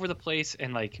all over the place,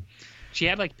 and like she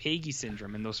had like Peggy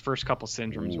syndrome in those first couple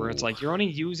syndromes. Ooh. Where it's like you're only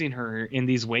using her in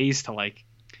these ways to like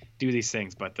do these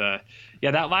things. But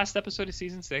yeah, that last episode of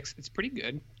season 6, it's pretty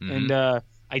good. Mm-hmm. And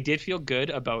I did feel good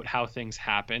about how things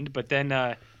happened. But then,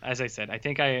 as I said, I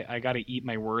think I got to eat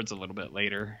my words a little bit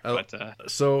later.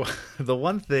 So the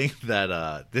one thing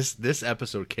that this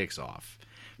episode kicks off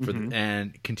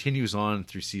and continues on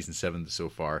through season 7 so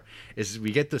far is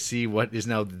we get to see what is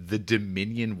now the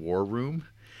Dominion War Room,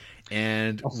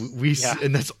 and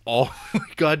and that's all we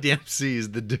goddamn see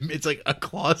is it's like a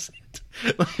closet.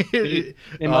 They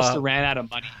must have ran out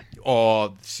of money.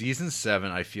 Oh, season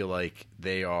 7, I feel like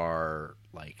they are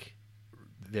like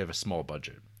they have a small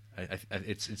budget.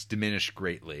 It's diminished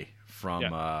greatly from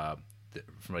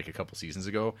like a couple seasons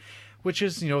ago. Which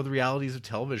is, the realities of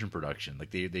television production.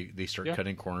 Like they start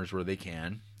cutting corners where they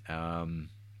can, and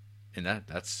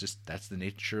that's the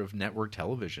nature of network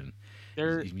television.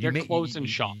 They're closing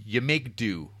shop. You make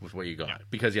do with what you got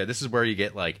because this is where you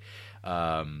get like,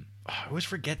 I always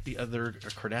forget the other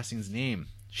Cardassian's name.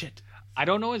 Shit, I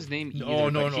don't know his name either.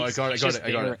 No, I got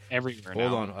it. Everywhere.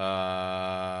 Hold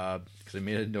on, because I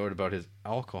made a note about his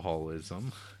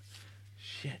alcoholism.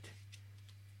 Shit.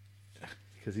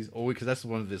 Because that's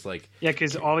one of this like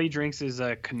because all he drinks is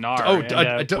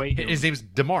Kanar. His name's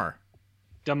Damar.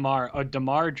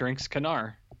 Damar drinks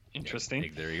Kanar.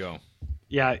 Interesting. There you go.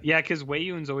 Yeah, because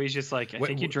Wei-Yun's always just like, I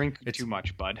think you drink too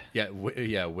much, bud. Yeah,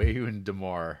 Wei-Yun and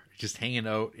Damar just hanging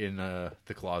out in the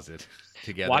closet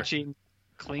together, watching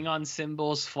Klingon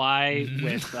symbols fly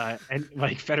with and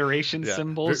like Federation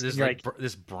symbols. There's like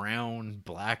this brown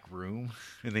black room,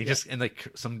 and they just and like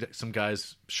some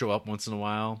guys show up once in a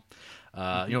while.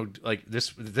 Like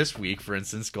this week, for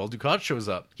instance, Gul Dukat shows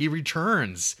up. He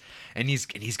returns, and he's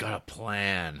got a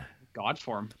plan. God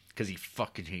for him. Because he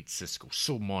fucking hates Cisco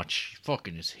so much. He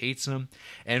fucking just hates him.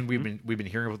 And we've been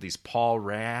hearing about these Paul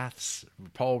Wraiths,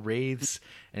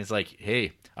 and it's like,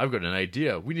 hey, I've got an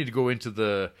idea. We need to go into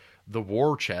the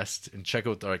war chest and check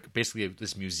out like basically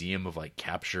this museum of like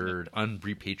captured,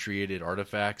 unrepatriated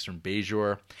artifacts from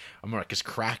Bajor. I'm gonna just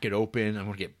crack it open. I'm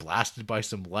gonna get blasted by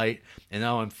some light, and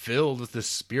now I'm filled with this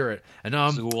spirit. And now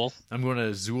I'm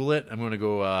gonna Zool it. I'm gonna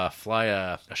go fly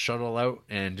a shuttle out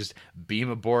and just beam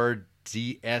aboard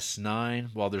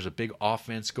DS9 while there's a big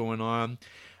offense going on.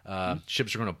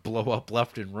 Ships are going to blow up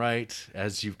left and right,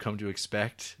 as you've come to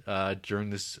expect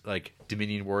during this like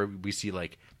Dominion War. We see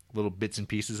like little bits and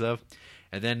pieces of,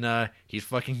 and then he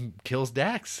fucking kills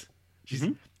Dax.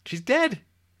 She's dead.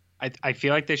 I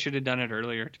feel like they should have done it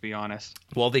earlier, to be honest.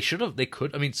 Well, they should have. They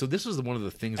could. I mean, so this was one of the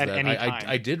things At that any time.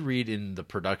 I did read in the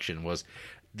production was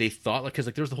they thought like because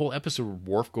like there's the whole episode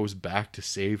where Worf goes back to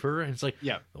save her, and it's like,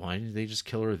 Yeah. why didn't they just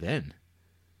kill her then?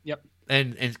 Yep.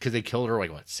 And because they killed her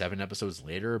like what 7 episodes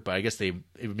later, but I guess it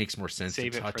makes more sense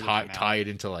Save to it for the tie it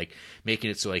into like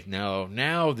making it so like now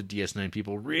the DS9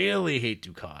 people really hate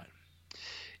Dukat.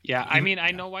 Yeah, I mean,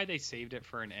 I know why they saved it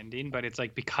for an ending, but it's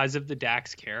like because of the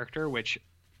Dax character, which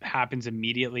happens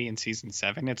immediately in season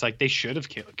 7. It's like they should have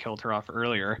killed her off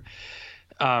earlier.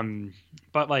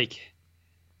 But like,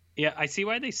 yeah, I see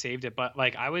why they saved it. But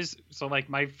like,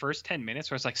 my first 10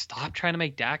 minutes where I was like, stop trying to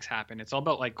make Dax happen. It's all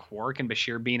about like Quark and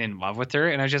Bashir being in love with her,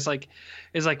 and I was just like,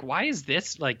 why is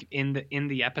this like in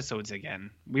the episodes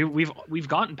again? We've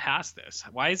gotten past this.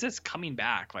 Why is this coming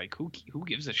back? Like, who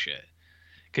gives a shit?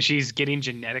 Because she's getting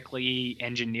genetically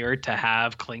engineered to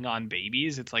have Klingon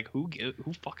babies. It's like, who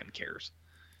fucking cares?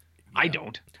 Yeah. I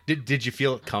don't. Did you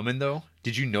feel it coming though?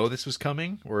 Did you know this was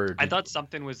coming, or I thought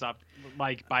something was up,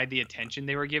 like by the attention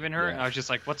they were giving her? Yeah. And I was just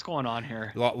like, what's going on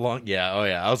here? Yeah, oh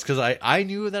yeah. I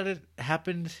knew that it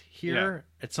happened here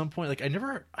at some point. Like I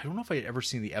don't know if I had ever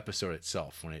seen the episode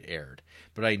itself when it aired,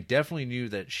 but I definitely knew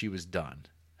that she was done.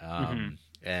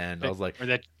 And I was like,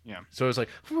 so I was like,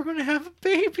 we're going to have a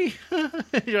baby.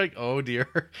 You're like, oh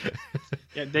dear.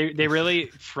 Yeah, they really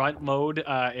front load.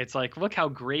 It's like, look how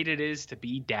great it is to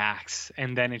be Dax.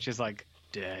 And then it's just like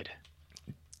dead.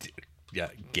 Yeah.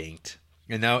 Ganked.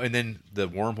 And then the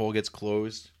wormhole gets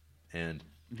closed and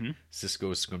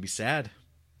Cisco's going to be sad.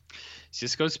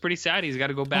 Cisco's pretty sad. He's got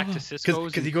to go back to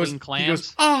Cisco's and clean clams. He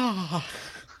goes, ah.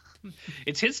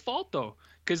 It's his fault though.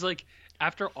 Cause like,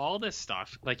 after all this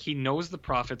stuff, like he knows the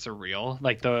prophets are real,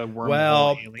 like the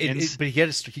wormhole aliens. But he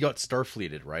got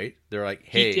Starfleeted, right? They're like,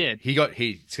 hey,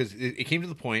 because it came to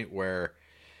the point where,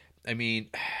 I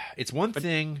mean, it's one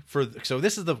thing so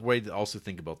this is the way to also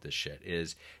think about this shit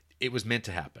is it was meant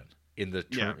to happen in the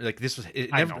term, like this was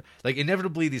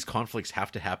inevitably these conflicts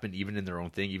have to happen even in their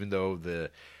own thing, even though the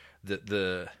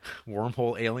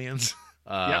wormhole aliens.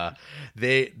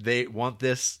 They want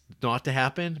this not to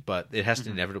happen, but it has to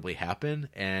inevitably happen,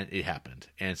 and it happened.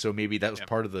 And so maybe that was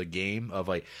part of the game of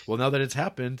like, well, now that it's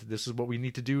happened, this is what we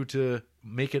need to do to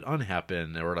make it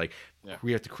unhappen, or like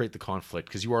we have to create the conflict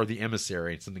because you are the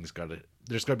emissary, and there's got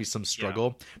to be some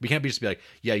struggle. We can't just be like,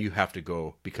 yeah, you have to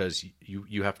go because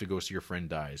you have to go so your friend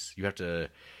dies. You have to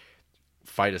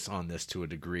fight us on this to a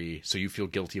degree, so you feel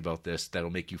guilty about this.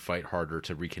 That'll make you fight harder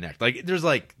to reconnect. Like there's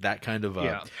like that kind of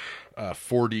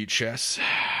 4D chess.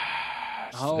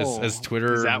 As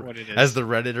Twitter, is that what it is? As the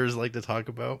Redditors like to talk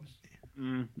about.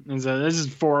 This is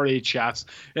 4D chess.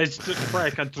 It's just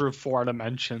breaking through 4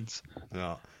 dimensions.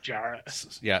 No.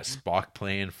 Jarrett. Yeah, Spock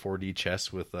playing 4D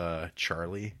chess with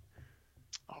Charlie.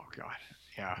 Oh God,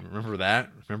 yeah. Remember that?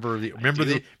 Remember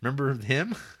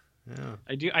him? Yeah.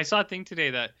 I do. I saw a thing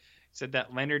today that said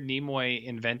that Leonard Nimoy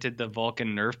invented the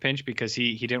Vulcan nerve pinch because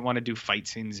he didn't want to do fight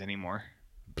scenes anymore.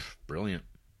 Brilliant.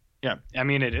 Yeah, I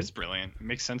mean it is brilliant. It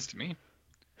makes sense to me.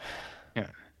 Yeah.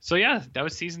 So yeah, that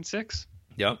was season 6.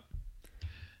 Yep.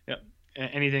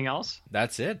 Anything else?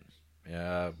 That's it.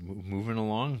 Moving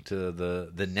along to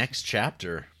the next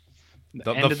chapter.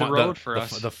 The end of the road for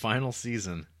us. The final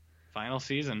season. Final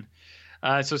season.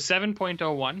 So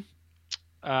 7.01.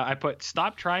 I put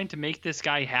stop trying to make this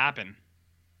guy happen.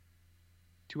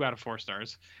 2 out of 4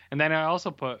 stars. And then I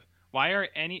also put why are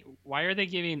they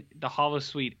giving the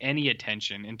holosuite any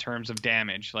attention in terms of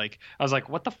damage? Like I was like,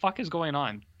 what the fuck is going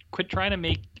on? Quit trying to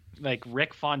make like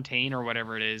Rick Fontaine or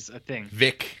whatever it is a thing.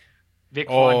 Vic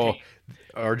Fontaine.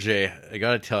 RJ, I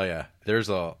gotta tell you, there's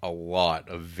a lot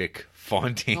of Vic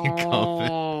Fontaine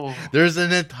coming. There's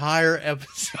an entire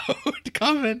episode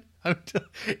coming.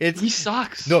 He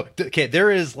sucks. No, okay, there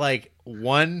is like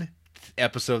one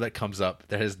episode that comes up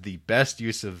that has the best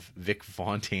use of Vic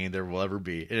Fontaine there will ever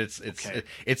be.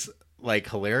 It's like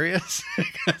hilarious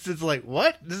because it's like,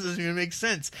 what? This doesn't even make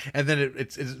sense. And then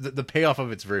it's the payoff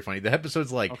of it's very funny. The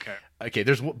episode's like, okay,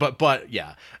 there's but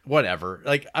yeah, whatever.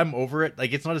 Like I'm over it.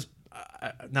 Like it's not as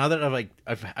now that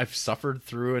I've suffered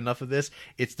through enough of this.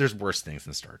 There's worse things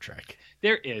than Star Trek.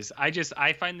 There is.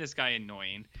 I find this guy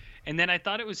annoying. And then I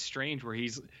thought it was strange where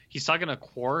he's talking to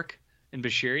Quark and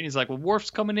Bashir, and he's like, well, Worf's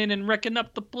coming in and wrecking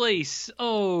up the place.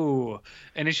 Oh,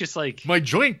 and it's just like my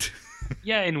joint.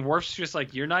 Yeah, and Worf's just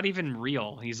like, you're not even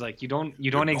real. He's like, you don't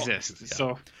exist.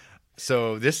 Yeah.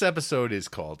 So this episode is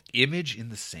called Image in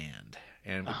the Sand.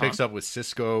 And it picks up with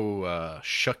Cisco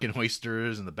shucking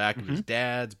oysters in the back of his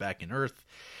dad's back in Earth.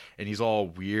 And he's all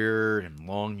weird and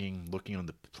longing,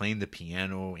 playing the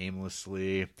piano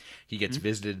aimlessly. He gets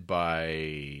visited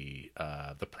by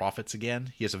the prophets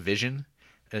again. He has a vision.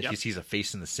 He sees a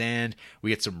face in the sand.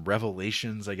 We get some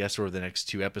revelations, I guess, over the next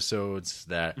 2 episodes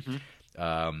that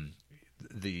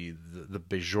the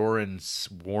Bajoran's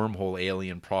wormhole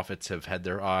alien prophets have had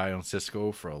their eye on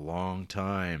Cisco for a long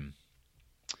time.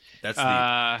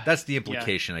 That's the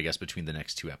implication, I guess, between the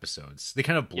next 2 episodes. They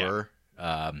kind of blur.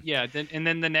 And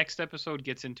then the next episode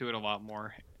gets into it a lot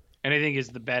more, and I think is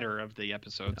the better of the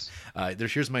episodes.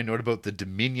 Here's my note about the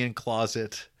Dominion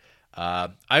closet.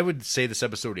 I would say this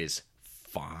episode is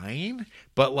fine,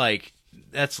 but like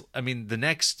the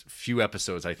next few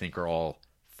episodes I think are all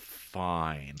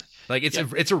fine. Like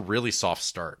it's a really soft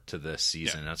start to this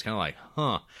season. It's kind of like,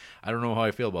 I don't know how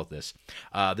I feel about this.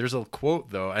 There's a quote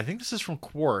though. I think this is from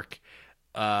Quark.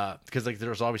 Because like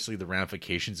there's obviously the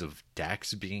ramifications of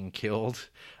Dax being killed,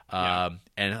 and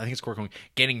I think it's Quark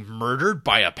getting murdered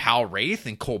by a Pal Wraith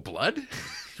in cold blood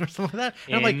or something like that.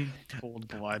 And I'm like, cold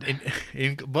blood.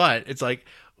 But it's like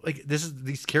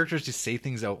these characters just say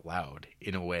things out loud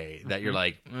in a way that you're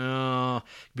like, oh,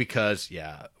 because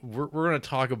we're gonna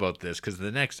talk about this because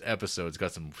the next episode's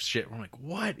got some shit. We're like,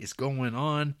 what is going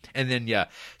on? And then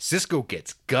Cisco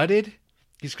gets gutted.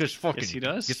 He's just fucking. Yes, he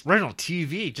does. Gets right on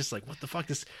TV, just like, what the fuck?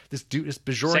 This dude, this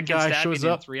Bajoran guy shows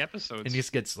up. 3 episodes, and he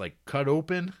just gets like cut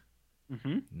open.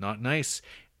 Not nice.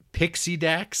 Pixie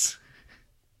Dax.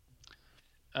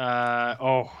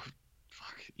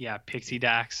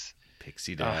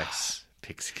 Pixie Dax.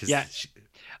 Pixie Dax.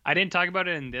 I didn't talk about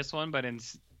it in this one, but in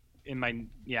my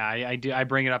I do. I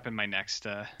bring it up in my next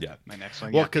my next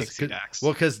one. Well,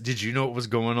 because did you know what was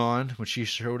going on when she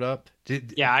showed up?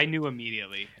 I knew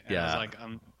immediately. And I was like,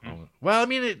 Well, I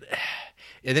mean,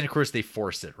 and then of course they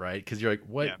force it, right? Because you're like,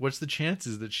 what? Yeah. What's the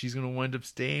chances that she's going to wind up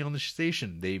staying on the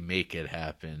station? They make it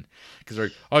happen because they're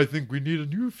like, I think we need a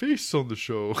new face on the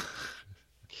show.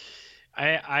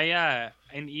 And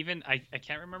even I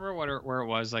can't remember where it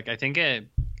was. Like I think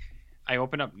I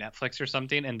opened up Netflix or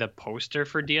something, and the poster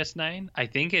for DS9, I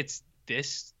think it's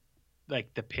this,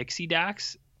 like the Pixie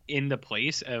Dax in the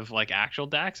place of like actual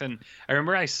Dax. And I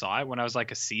remember I saw it when I was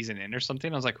like a season in or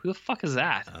something. I was like, who the fuck is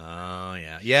that? Oh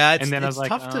yeah. And then I was like,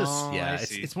 tough to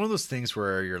it's one of those things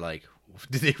where you're like,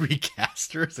 did they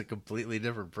recast her as a completely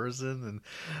different person?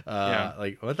 And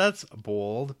like, well, that's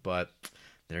bold, but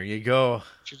there you go.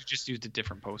 Should have just used a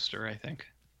different poster, I think.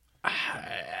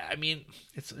 I mean,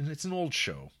 it's an old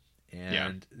show.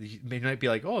 And they might be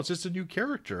like, oh, it's just a new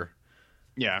character.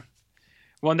 Yeah.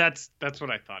 Well, that's what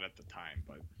I thought at the time.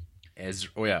 But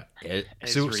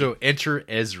So enter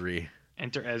Ezri.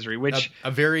 Enter Ezri, which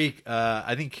a very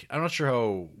I think, I'm not sure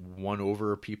how won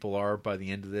over people are by the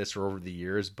end of this or over the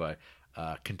years, but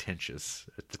contentious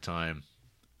at the time.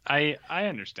 I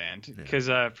understand because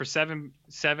for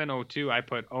 702 I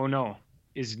put, oh no,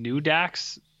 is new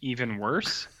Dax even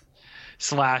worse? /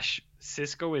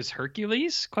 Cisco is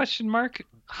Hercules? ? 2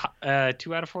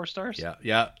 out of 4 stars.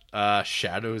 Yeah.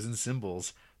 Shadows and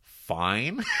Symbols.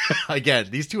 Fine. Again,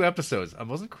 these 2 episodes I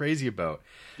wasn't crazy about.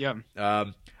 Yeah.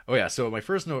 So my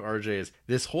first note, RJ, is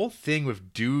this whole thing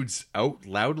with dudes out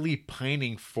loudly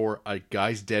pining for a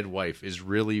guy's dead wife is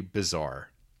really bizarre.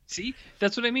 See,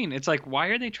 that's what I mean. It's like, why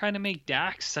are they trying to make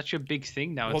Dax such a big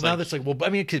thing now? Well, now that's like, well, I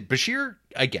mean, 'cause Bashir,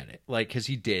 I get it, like, because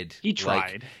he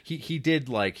tried. He did,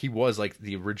 like, he was like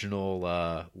the original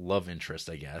love interest,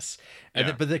 I guess.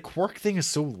 And but the Quark thing is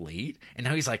so late, and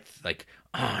now he's like,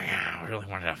 oh yeah, I really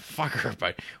wanted to fuck her,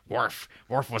 but Worf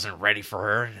wasn't ready for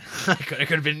her. It could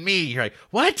have been me. You're like,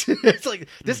 what? It's like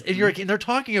this, and you're like, and they're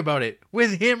talking about it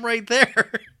with him right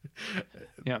there.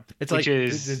 Yeah, it's like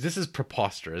this is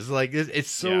preposterous. Like it's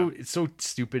so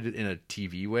stupid in a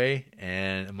TV way,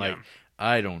 and I'm like,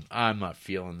 I'm not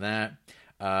feeling that.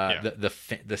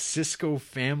 The Cisco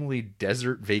family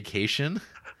desert vacation.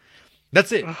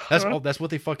 That's it. That's all. That's what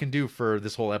they fucking do for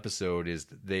this whole episode. Is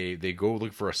they go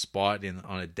look for a spot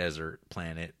on a desert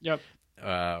planet. Yep.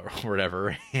 or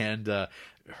whatever, and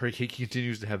he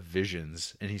continues to have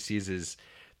visions, and he sees his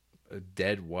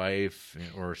dead wife,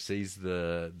 or sees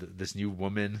this new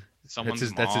woman. Someone's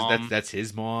mom. That's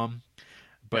his mom,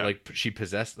 but Yeah. like she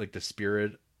possessed like the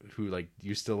spirit who like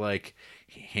used to like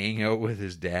hang out with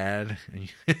his dad,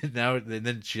 and now and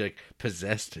then she like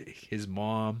possessed his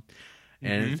mom,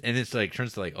 and it's like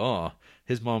turns to like, oh,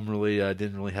 his mom really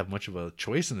didn't really have much of a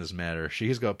choice in this matter. She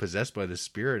just got possessed by the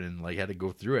spirit and like had to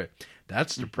go through it.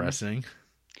 That's depressing.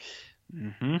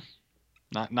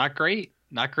 Not great.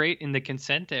 Not great in the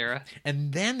consent era.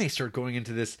 And then they start going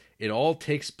into this, it all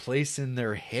takes place in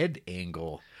their head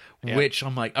angle, Yeah. which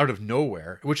I'm like, out of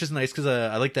nowhere, which is nice because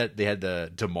I like that they had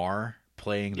the Damar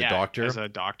playing the doctor. As a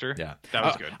doctor. Yeah. That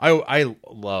was good. I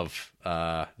love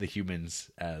the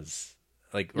humans as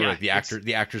like, or Yeah, like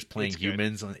the actors playing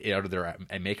humans out of their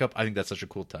makeup. I think that's such a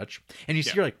cool touch. And you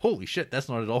see, you're like, holy shit, that's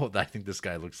not at all what I think this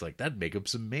guy looks like. That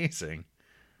makeup's amazing.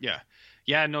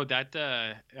 Yeah, no, that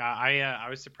I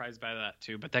was surprised by that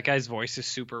too. But that guy's voice is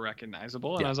super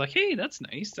recognizable, and I was like, hey, that's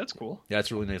nice, that's cool. Yeah,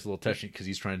 it's a really nice little touch because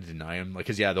he's trying to deny him. Like,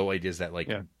 because the whole idea is that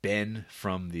like Ben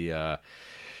from the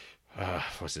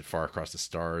what's it, Far Across the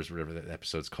Stars, whatever that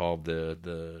episode's called,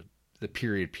 the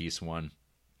period piece one.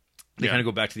 They kind of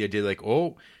go back to the idea like,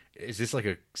 oh, is this like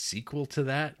a sequel to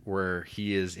that where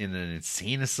he is in an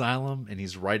insane asylum and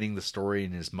he's writing the story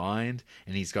in his mind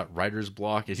and he's got writer's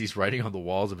block as he's writing on the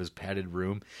walls of his padded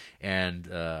room, and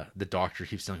the doctor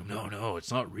keeps telling him, no,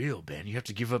 it's not real, Ben, you have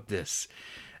to give up this.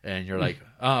 And you're like,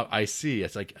 oh, I see.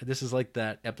 It's like, this is like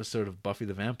that episode of Buffy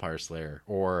the Vampire Slayer,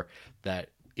 or that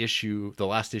issue, the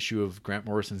last issue of Grant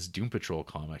Morrison's Doom Patrol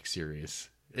comic series.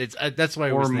 It's that's why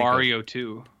I or always Mario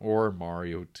 2. Or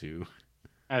Mario 2.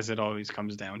 As it always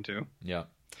comes down to. Yeah.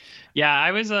 Yeah,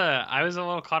 I was a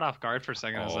little caught off guard for a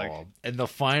second. I was like, and the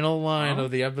final line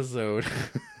of the episode,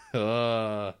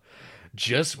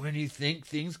 just when you think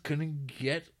things couldn't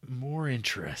get more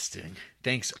interesting.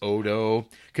 Thanks, Odo.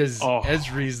 Because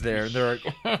Esri's there, and they're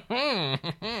like,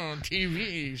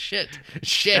 TV, shit.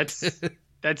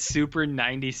 That's super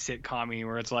 90s sitcom-y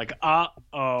where it's like, Yeah,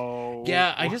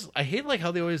 I hate like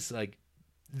how they always like,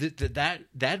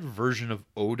 that version of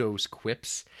Odo's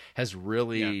quips has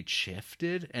really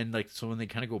shifted, and like, so when they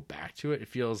kind of go back to it, it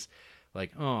feels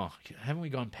like, oh, haven't we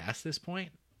gone past this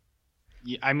point?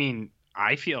 Yeah, I mean,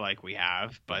 I feel like we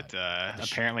have, but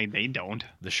apparently they don't.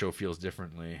 The show feels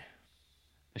differently.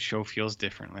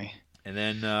 And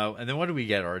then what do we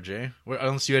get, RJ?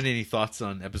 Unless you had any thoughts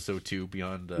on episode 2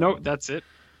 beyond? No, that's it.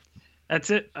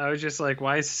 I was just like,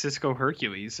 why is Cisco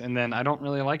Hercules? And then I don't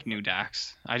really like new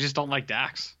Dax. I just don't like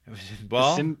Dax.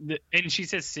 Well, and she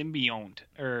says symbiont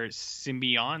or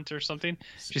something.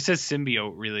 She says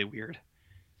symbiote really weird.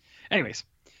 Anyways,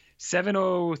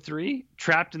 703,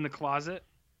 Trapped in the Closet,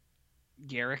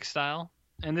 Garrick style.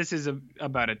 And this is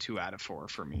about a 2 out of 4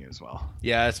 for me as well.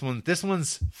 Yeah, this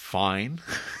one's fine.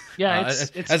 Yeah,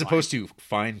 it's as opposed to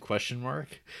fine ?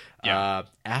 Yeah.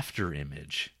 After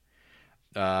Image.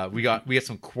 We got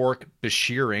some Quark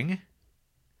Bashiring.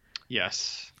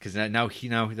 Yes. Because now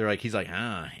they're like, he's like,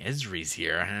 Esri's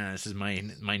here. This is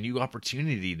my new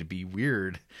opportunity to be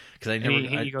weird. Because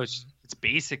he goes, it's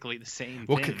basically the same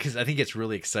thing. Because I think it's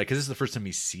really exciting. Because this is the first time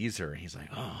he sees her, and he's like,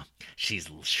 oh, she's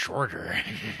shorter.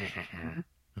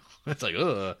 It's like,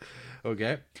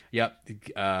 okay, yep.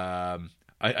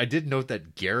 I did note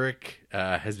that Garrick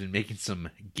has been making some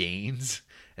gains.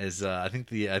 As I think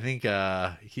he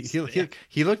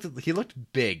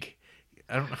looked big.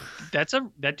 I don't know.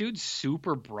 That dude's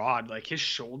super broad. Like his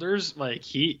shoulders,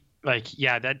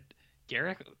 that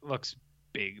Garrick looks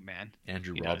big, man.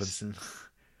 Andrew Robinson.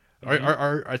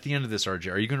 Are at the end of this,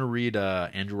 RJ, are you going to read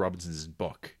Andrew Robinson's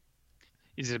book?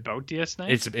 Is it about DS9?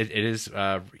 It is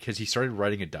because he started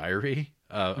writing a diary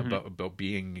about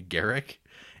being Garrick.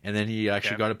 And then he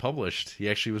actually got it published. He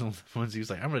actually was one of the ones. He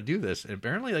was like, "I'm going to do this," and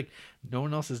apparently, like, no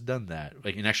one else has done that.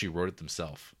 Like, and actually wrote it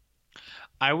themselves.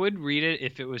 I would read it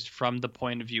if it was from the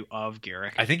point of view of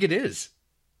Garrick. I think it is.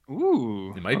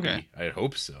 Ooh, it might be. I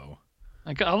hope so.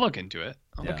 I'll look into it.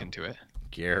 Look into it.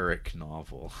 Garrick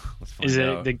novel. Let's find out. Is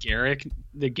it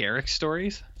the Garrick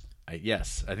stories?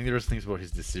 Yes, I think there's things about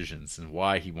his decisions and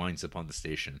why he winds up on the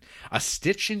station. A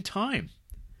Stitch in Time.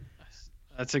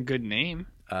 That's a good name.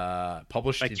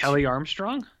 Published by Kelly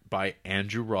Armstrong? By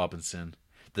Andrew Robinson.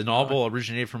 The novel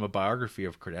originated from a biography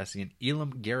of Cardassian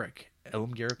Elam Garrick,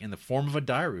 Elam Garak in the form of a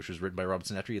diary, which was written by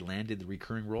Robinson after he landed the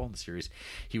recurring role in the series.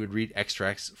 He would read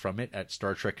extracts from it at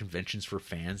Star Trek conventions for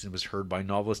fans and was heard by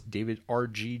novelist David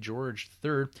R.G. George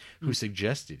III, who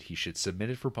suggested he should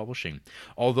submit it for publishing.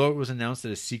 Although it was announced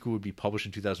that a sequel would be published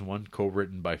in 2001,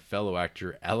 co-written by fellow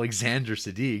actor Alexander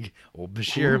Siddig, old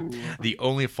Bashir, the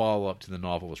only follow-up to the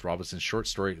novel was Robinson's short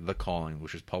story The Calling,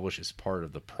 which was published as part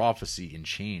of the Prophecy in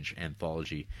Change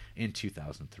anthology in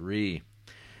 2003.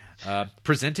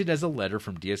 Presented as a letter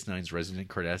from DS9's resident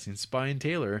Cardassian spy and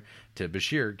tailor to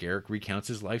Bashir, Garak recounts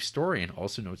his life story and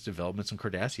also notes developments on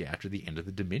Cardassia after the end of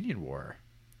the Dominion War.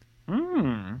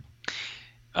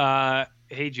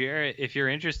 Hey, Jarrett, if you're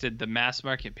interested, the mass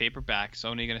market paperback is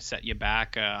only going to set you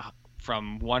back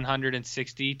from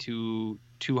 $160 to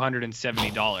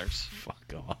 $270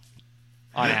 Fuck off.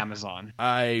 on Amazon.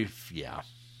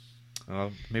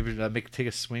 Maybe take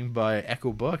a swing by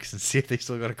Echo Books and see if they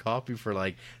still got a copy for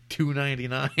like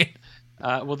 $2.99.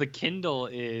 Well, the Kindle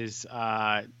is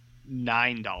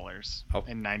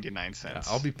 $9.99.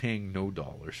 I'll be paying no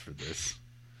dollars for this.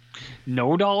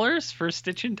 No dollars for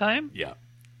Stitch in Time? Yeah.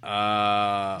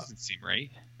 Doesn't seem right.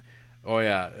 Oh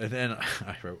yeah, and then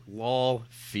I wrote, "Lol,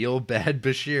 feel bad,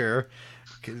 Bashir,"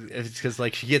 because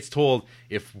like she gets told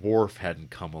if Worf hadn't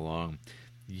come along,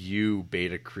 you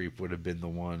beta creep would have been the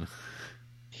one.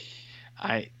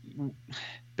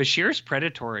 Bashir's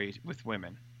predatory with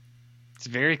women. It's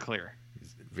very clear.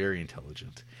 He's very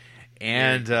intelligent,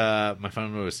 and my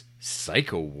final note was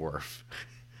Psycho Worf.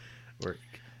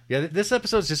 This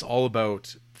episode is just all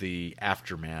about the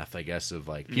aftermath, I guess, of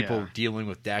like people dealing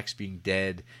with Dax being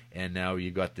dead, and now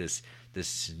you got this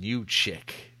new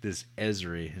chick, this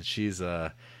Ezri, and she's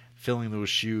filling those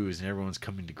shoes, and everyone's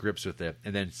coming to grips with it.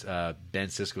 And then Ben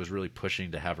Sisko is really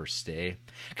pushing to have her stay,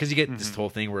 because you get this whole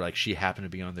thing where like she happened to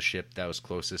be on the ship that was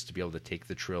closest to be able to take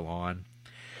the Trill on,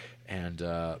 and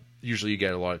usually you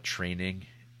get a lot of training,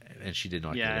 and she did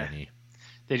not get any.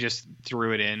 They just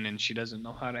threw it in, and she doesn't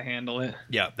know how to handle it.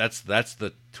 Yeah, that's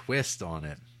the twist on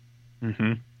it.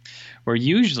 Where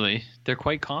usually they're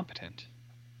quite competent.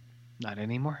 Not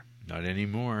anymore. Not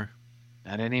anymore.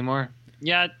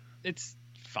 Yeah, it's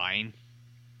fine.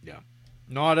 Yeah,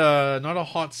 not a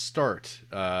hot start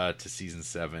to season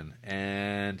 7,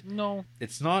 and no,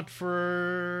 it's not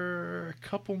for a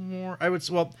couple more. I would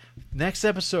next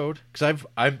episode, because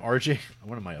I'm RJ.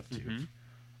 What am I up to?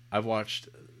 I've watched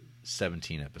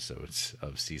 17 episodes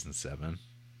of season 7.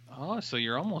 Oh, so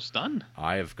you're almost done.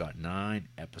 I have got 9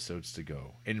 episodes to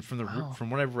go, and from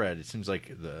what I've read, it seems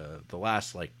like the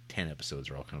last like 10 episodes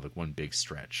are all kind of like one big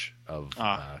stretch of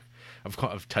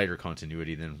tighter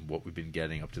continuity than what we've been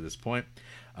getting up to this point.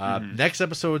 Next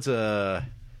episode's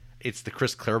it's the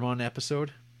Chris Claremont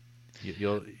episode.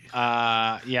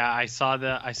 I saw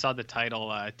the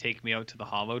title, "Take Me Out to the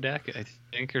Holodeck," I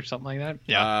think, or something like that.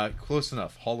 Yeah, close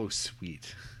enough.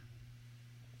 Holosuite.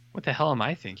 What the hell am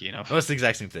I thinking of? Oh, it's the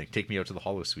exact same thing. Take Me Out to the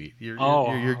Holosuite. You're good.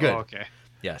 Oh, okay.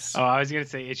 Yes. Oh, I was gonna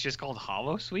say it's just called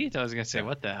Holosuite. I was gonna say,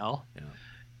 what the hell?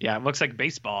 Yeah, it looks like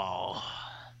baseball.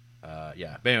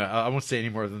 Yeah. But anyway, I won't say any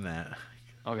more than that.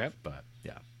 Okay. But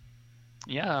yeah.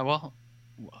 Yeah. Well,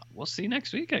 we'll see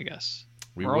next week, I guess.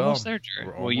 We're almost there,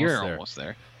 Jared. You're almost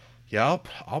there. Yeah,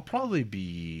 I'll probably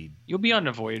be. You'll be on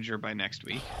the Voyager by next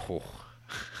week.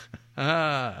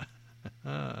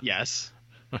 Yes.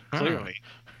 Clearly.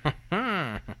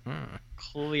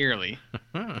 Clearly.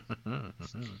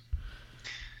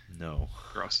 No.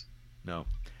 Gross. No.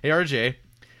 Hey, RJ.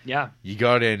 Yeah. You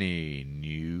got any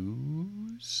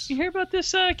news? You hear about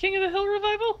this King of the Hill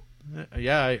revival?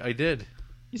 Yeah, I did.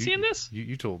 You seeing this?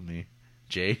 You told me.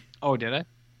 Jay? Oh, did I?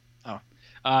 Oh.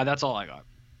 That's all I got.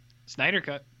 Snyder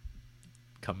Cut.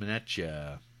 Coming at you.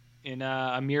 In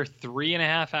a mere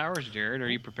 3.5 hours, Jared. Are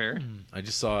you prepared? I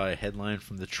just saw a headline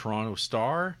from the Toronto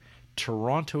Star.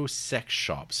 Toronto sex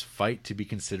shops fight to be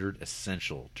considered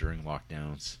essential during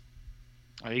lockdowns.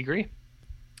 I agree.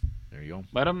 There you go.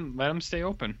 Let them stay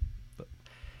open.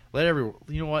 You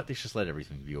know what? They should just let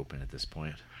everything be open at this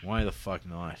point. Why the fuck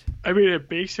not? I mean, it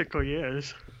basically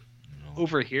is. No.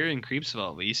 Over here in Creepsville,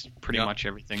 at least, pretty much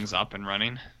everything's up and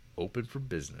running. Open for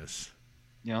business.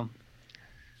 Yeah.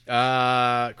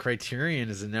 Criterion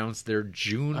has announced their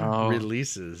June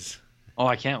releases. Oh,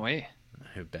 I can't wait.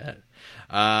 I bet.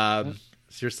 So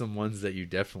here's some ones that you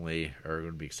definitely are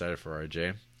going to be excited for,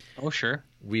 RJ. Oh, sure.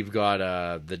 We've got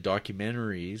the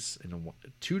documentaries,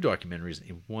 two documentaries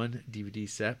in one DVD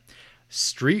set.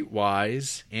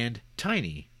 Streetwise and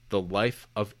Tiny, The Life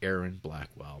of Aaron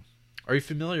Blackwell. Are you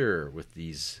familiar with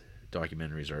these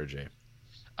documentaries, RJ?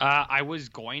 I was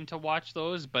going to watch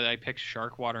those, but I picked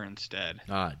Sharkwater instead.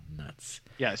 Ah, nuts.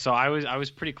 Yeah, so I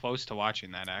was pretty close to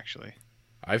watching that, actually.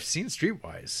 I've seen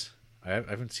Streetwise. I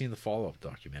haven't seen the follow-up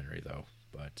documentary though,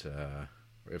 but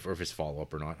if it's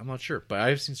follow-up or not, I'm not sure. But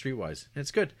I've seen Streetwise, and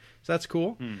it's good. So that's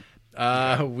cool.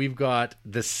 We've got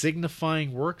the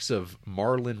signifying works of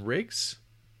Marlon Riggs.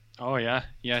 Oh yeah.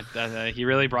 He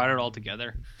really brought it all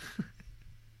together.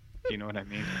 You know what I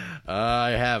mean?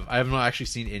 I have not actually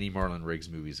seen any Marlon Riggs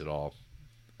movies at all.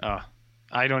 Oh,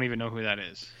 I don't even know who that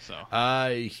is. So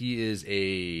he is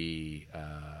a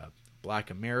Black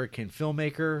American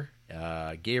filmmaker,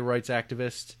 gay rights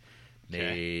activist.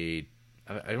 Okay.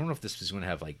 I don't know if this is going to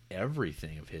have like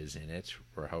everything of his in it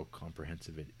or how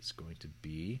comprehensive it is going to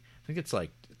be. I think it's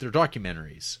like they're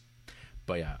documentaries.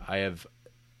 But yeah,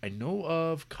 I know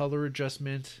of Color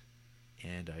Adjustment,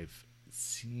 and I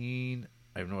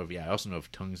also know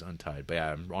of Tongues Untied, but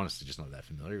yeah, I'm honestly just not that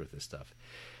familiar with this stuff.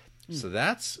 So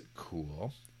that's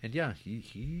cool. And yeah,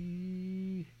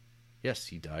 he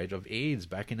died of AIDS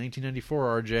back in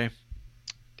 1994, RJ.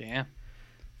 Damn.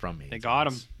 From AIDS. They got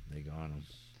him.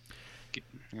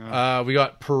 We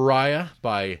got Pariah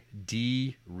by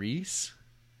Dee Reese.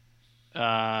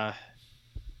 Yeah,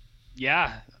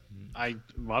 I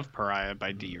love Pariah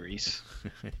by Dee Reese.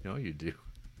 I know you do.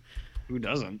 Who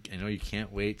doesn't? I know you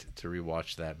can't wait to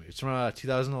rewatch that movie. It's from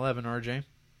 2011, RJ.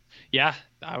 Yeah,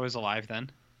 I was alive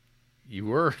then. You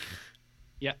were?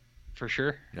 Yeah, for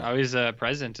sure. Yeah. I was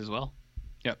president as well.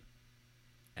 Yep.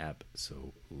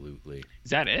 Absolutely.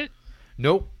 Is that it?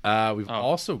 Nope. We've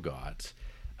also got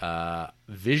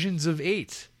Visions of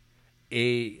 8,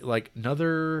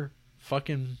 another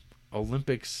fucking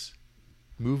Olympics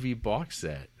movie box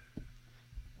set.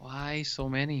 Why so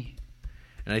many?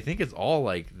 And I think it's all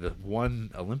like the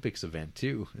one Olympics event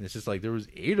too. And it's just like there was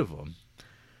 8 of them.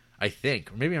 I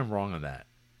think. Or maybe I'm wrong on that.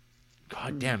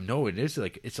 God damn, no, it's from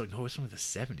the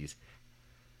 70s.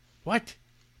 What?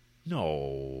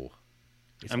 No.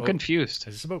 I'm confused.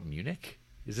 Is this about Munich?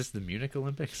 Is this the Munich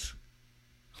Olympics?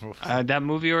 That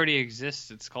movie already exists.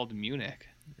 It's called Munich.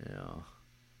 Yeah.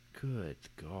 Good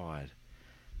God.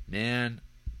 Man.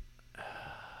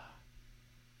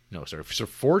 No, sorry. So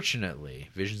fortunately,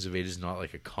 Visions of 8 is not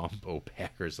like a combo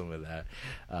pack or something like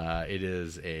that. It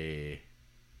is it's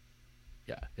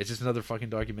just another fucking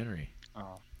documentary.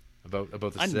 Oh. About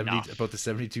the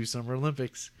 72 Summer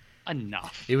Olympics.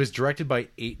 Enough. It was directed by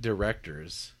 8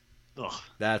 directors. Ugh.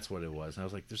 That's what it was. And I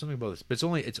was like, there's something about this. But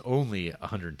it's only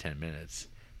 110 minutes.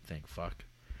 Thank fuck.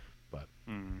 But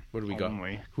what do we got?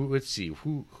 Let's see.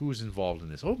 Who's involved in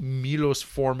this? Oh, Milos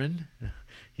Forman.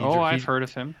 I've heard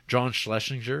of him. John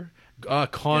Schlesinger,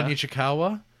 Kon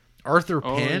Ichikawa, Arthur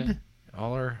Penn.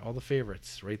 Yeah. All the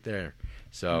favorites right there.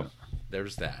 So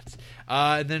there's that.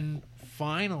 And then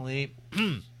finally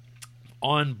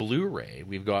on Blu-ray,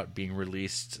 we've got being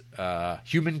released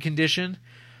Human Condition,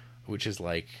 which is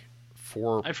like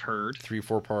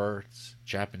 3-4 parts,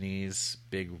 Japanese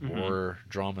big war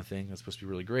drama thing that's supposed to be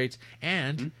really great.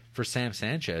 And for Sam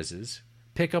Sanchez's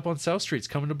Pick Up on South Street's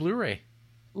coming to Blu-ray.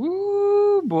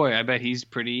 Ooh, boy, I bet he's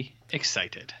pretty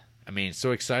excited. I mean,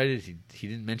 so excited he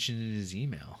didn't mention it in his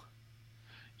email.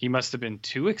 He must have been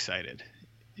too excited,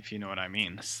 if you know what I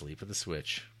mean. Asleep at the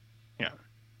switch. Yeah,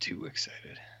 too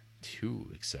excited. Too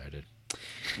excited.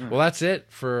 Well, that's it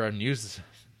for our news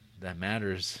that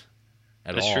matters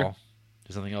at all. True.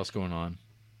 There's nothing else going on.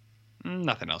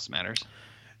 Nothing else matters.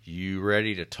 You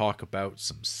ready to talk about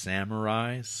some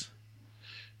samurais?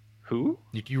 Who?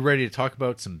 You ready to talk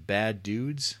about some bad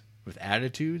dudes with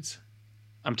attitudes?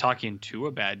 I'm talking to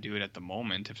a bad dude at the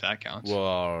moment, if that counts. Well,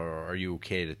 are you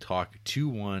okay to talk to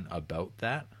one about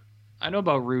that? I know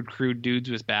about rude, crude dudes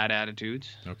with bad attitudes.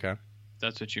 Okay.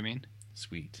 That's what you mean?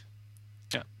 Sweet.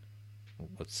 Yeah. Well,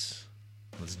 let's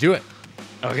do it.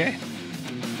 Okay.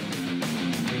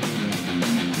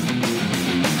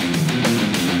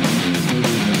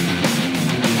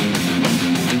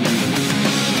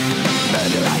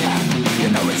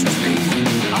 It's just me.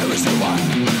 I was the one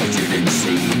that you didn't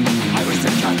see. I was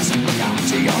the cut down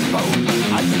to your bone.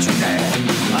 I put you there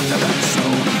under that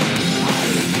stone.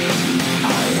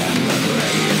 I am the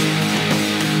brave.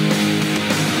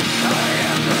 I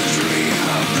am the dream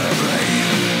of the brave.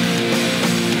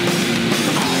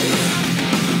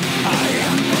 I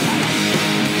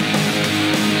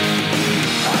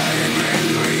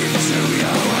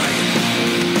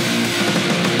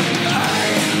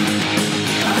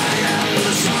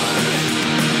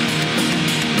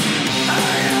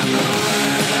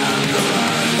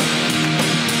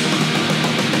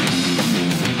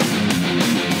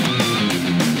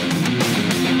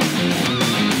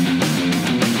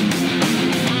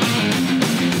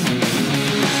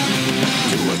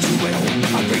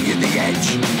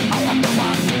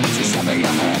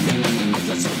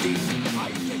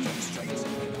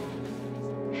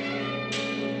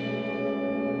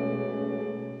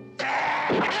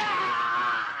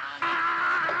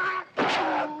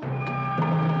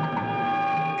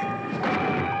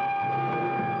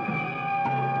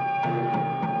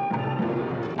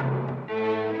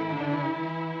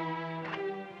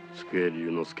福栄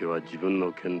龍之介は自分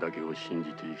の剣だけを信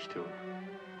じて生きておる。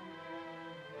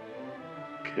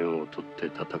剣を取って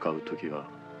戦う時は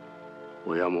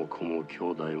親も子も兄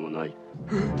弟もない。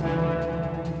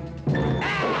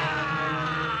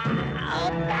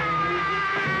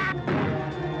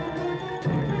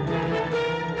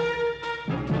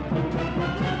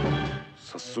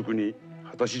早速に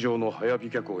果たし状の早飛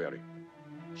脚をやれ。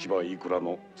芝いくら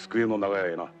の机の長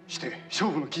屋へな。して勝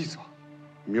負の期日は？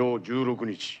明16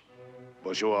日。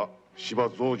場所は芝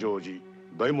増上寺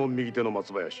大門右手の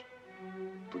松林。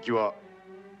時は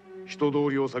人通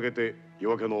りを避けて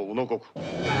夜明けの宇野国。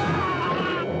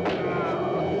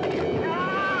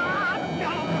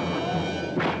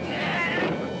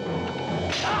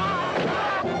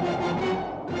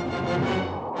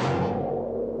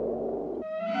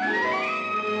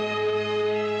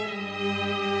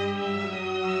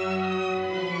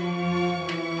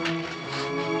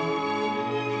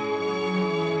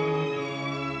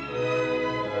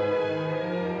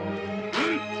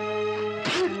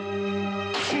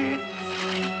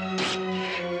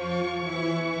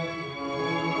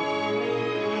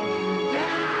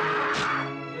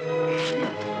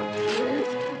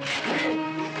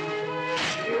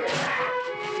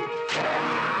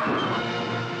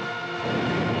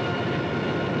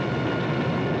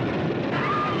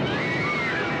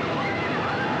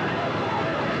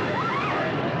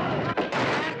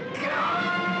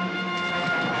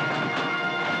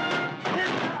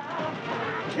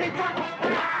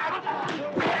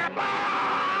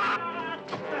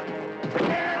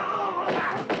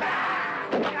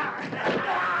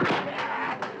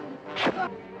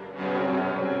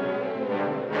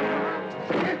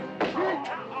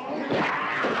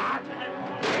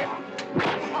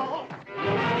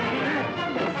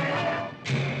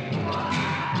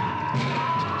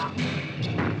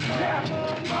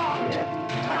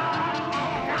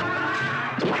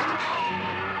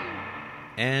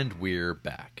And we're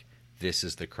back. This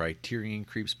is the Criterion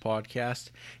Creeps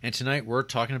podcast, and tonight we're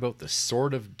talking about The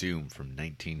Sword of Doom from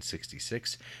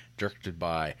 1966, directed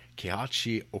by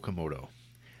Keiichi Okamoto.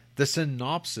 The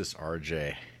synopsis,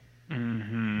 RJ.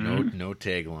 No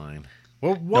tagline.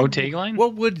 No tagline?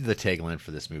 What would the tagline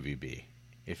for this movie be,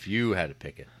 if you had to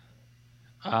pick it?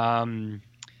 The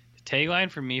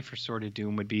tagline for me for Sword of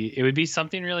Doom would be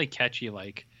something really catchy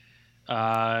like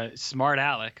Smart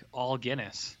Alec, all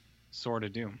Guinness, Sword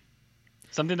of Doom.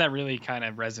 Something that really kind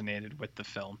of resonated with the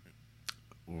film.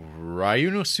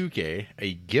 Ryunosuke,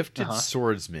 a gifted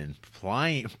swordsman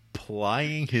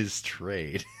plying his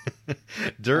trade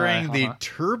during the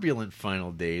turbulent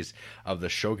final days of the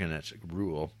shogunate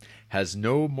rule, has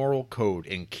no moral code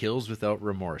and kills without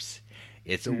remorse.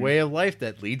 It's a way of life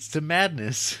that leads to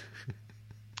madness.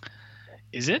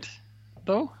 Is it,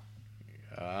 though?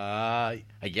 I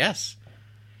guess.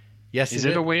 Yes. Is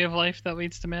it a way of life that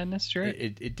leads to madness,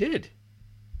 Jared? It did.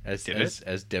 As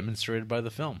demonstrated by the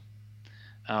film.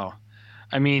 Oh,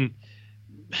 I mean,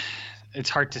 it's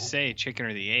hard to say chicken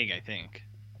or the egg, I think.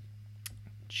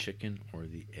 Chicken or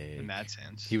the egg? In that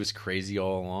sense. He was crazy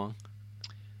all along?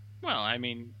 Well, I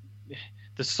mean,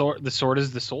 the sword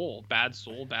is the soul. Bad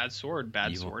soul, bad sword.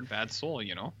 Bad Evil. Sword, bad soul,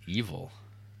 you know? Evil.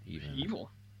 Even.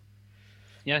 Evil.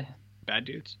 Yeah, bad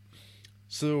dudes.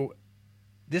 So,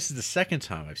 this is the second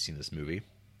time I've seen this movie.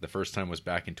 The first time was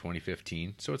back in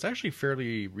 2015, so it's actually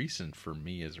fairly recent for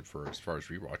me as far as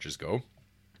rewatches go.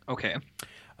 Okay.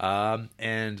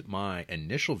 And my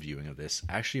initial viewing of this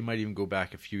actually might even go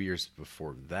back a few years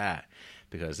before that,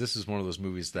 because this is one of those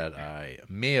movies that I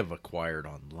may have acquired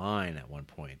online at one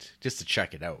point just to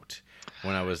check it out.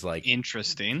 When I was like,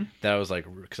 interesting. That was like,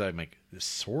 because I'm like, the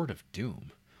Sword of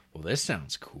Doom. Well, this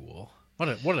sounds cool. What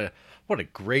a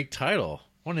great title.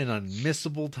 What an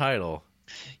unmissable title.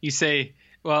 You say.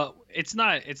 Well, it's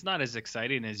not as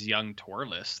exciting as Young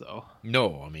Torless, though.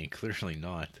 No, I mean, clearly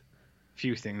not.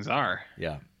 Few things are.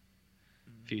 Yeah.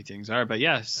 Few things are. But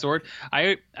yeah, Sword...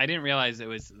 I didn't realize it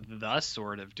was the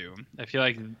Sword of Doom. I feel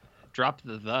like drop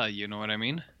the, you know what I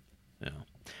mean? Yeah.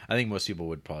 I think most people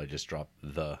would probably just drop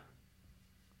the.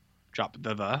 Drop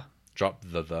the. Drop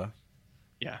the.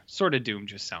 Yeah, Sword of Doom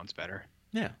just sounds better.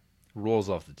 Yeah. Rolls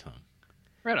off the tongue.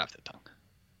 Right off the tongue.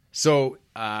 So,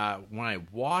 when I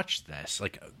watched this,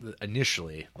 like,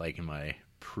 initially, like, in my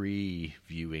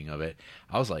pre-viewing of it,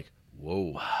 I was like,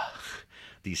 whoa,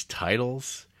 these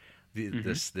titles,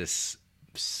 this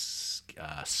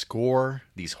score,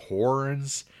 these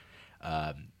horns,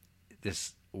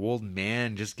 this old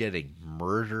man just getting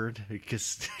murdered,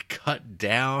 just cut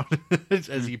down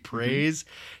as he prays.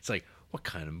 It's like, what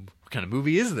kind of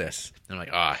movie is this? And I'm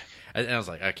like, and I was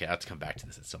like, okay, I have to come back to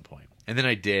this at some point. And then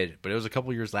I did, but it was a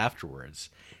couple years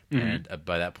afterwards. and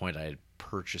by that point I had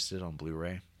purchased it on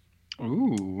Blu-ray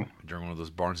Ooh. during one of those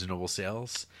Barnes and Noble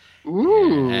sales,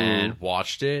 Ooh. and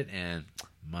watched it. And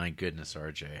my goodness,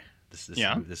 RJ,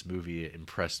 this movie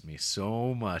impressed me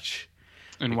so much.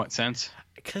 In what sense?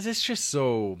 Because it's just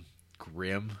so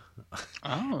grim,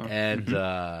 and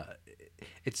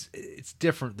it's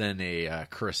different than a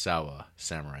Kurosawa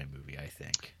samurai movie, I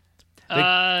think.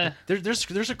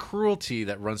 There's a cruelty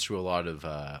that runs through a lot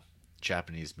of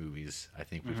Japanese movies. I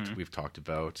think we've talked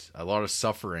about a lot of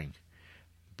suffering,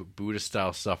 Buddhist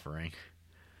style suffering.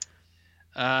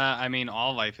 I mean,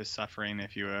 all life is suffering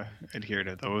if you adhere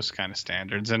to those kind of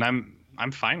standards, and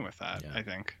I'm fine with that. Yeah. I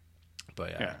think.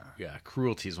 But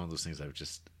cruelty is one of those things I've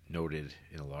just noted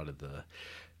in a lot of the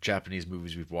Japanese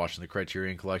movies we've watched in the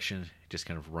Criterion Collection. It just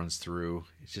kind of runs through.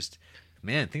 It's just,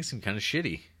 man, things seem kind of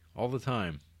shitty all the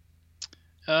time.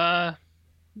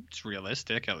 It's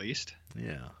realistic, at least.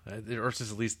 Yeah, or it's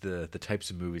just at least the types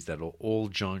of movies that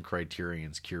old John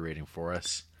Criterion's curating for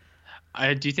us.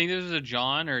 Do you think this was a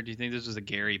John, or do you think this was a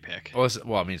Gary pick? Well,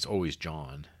 I mean, it's always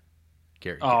John.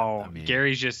 Gary. Oh, I mean,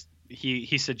 Gary's just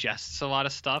he suggests a lot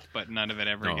of stuff, but none of it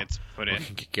ever gets put in.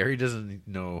 Gary doesn't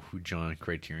know who John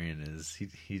Criterion is.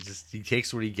 He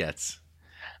takes what he gets.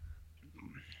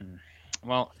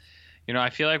 Well, I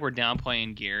feel like we're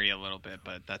downplaying Gary a little bit,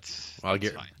 but that's fine.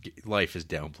 Life has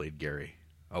downplayed Gary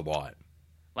a lot.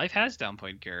 Life has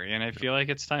downplayed Gary, and I feel like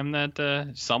it's time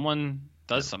that someone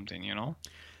does something,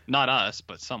 Not us,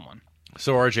 but someone.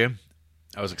 So, RJ,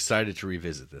 I was excited to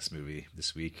revisit this movie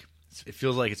this week. It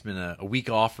feels like it's been a weak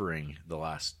offering the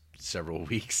last several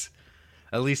weeks,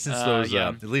 at least since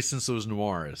those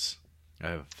noirs.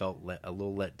 I felt a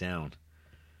little let down.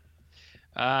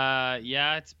 We've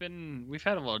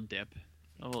had a little dip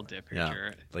here,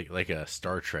 Jarrett. Like a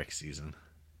Star Trek season.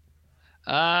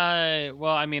 Well,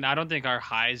 I mean, I don't think our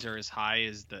highs are as high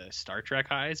as the Star Trek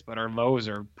highs, but our lows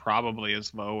are probably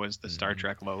as low as the Star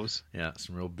Trek lows. Yeah,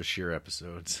 some real Bashir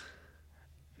episodes.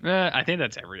 I think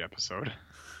that's every episode.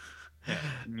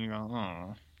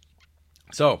 Yeah,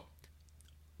 So,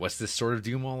 what's this Sword of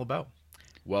Doom all about?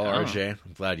 Well, RJ,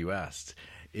 I'm glad you asked.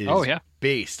 It is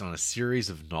based on a series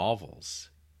of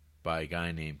novels by a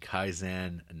guy named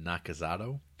Kaizan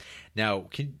Nakazato. Now,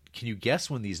 can you guess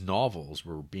when these novels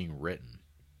were being written?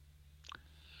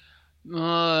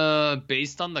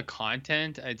 Based on the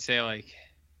content, I'd say like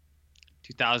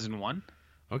 2001.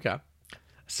 Okay.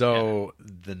 So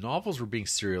the novels were being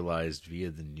serialized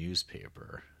via the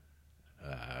newspaper.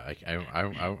 I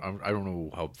don't know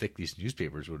how thick these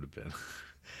newspapers would have been.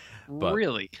 But,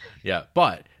 really? Yeah,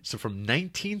 but so from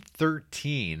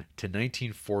 1913 to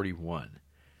 1941,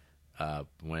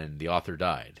 when the author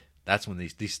died, that's when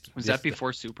these was that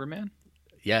before Superman?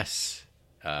 Yes.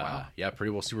 Wow. Yeah,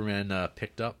 pretty well. Superman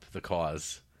picked up the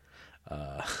cause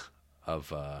of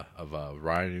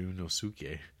Ryu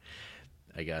Nosuke,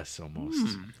 I guess,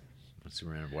 almost.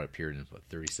 Superman appeared in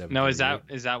 37. No, is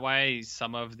that why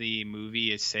some of the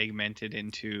movie is segmented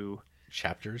into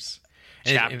chapters?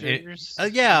 Chapters?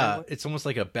 Yeah, it's almost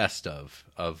like a best of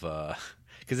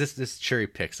because this cherry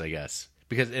picks, I guess,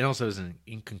 because it also has an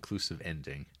inconclusive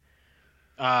ending.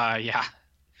 Yeah,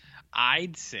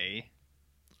 I'd say,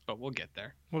 but we'll get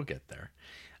there.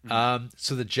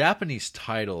 So the Japanese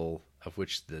title of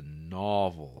which the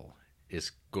novel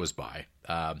goes by,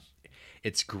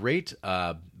 it's Great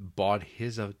Bodhisattva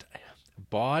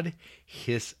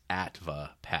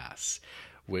Pass,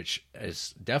 which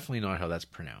is definitely not how that's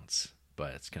pronounced,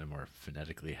 but it's kind of more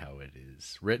phonetically how it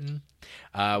is written,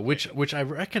 which I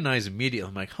recognize immediately.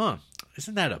 I'm like,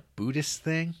 isn't that a Buddhist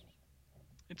thing?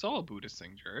 It's all a Buddhist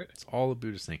thing, Jarrett. It's all a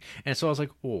Buddhist thing. And so I was like,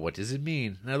 well, what does it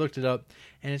mean? And I looked it up,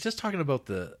 and it's just talking about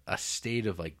a state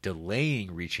of like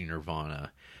delaying reaching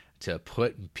nirvana to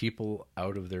put people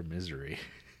out of their misery.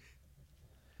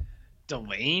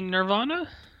 Delaying nirvana?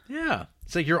 Yeah.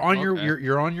 It's like you're on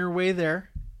your way there.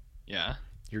 Yeah.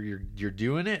 You're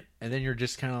doing it, and then you're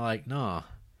just kind of like, nah,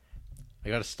 I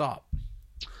got to stop.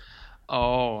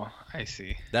 Oh, I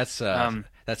see. That's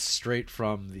straight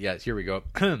from here we go.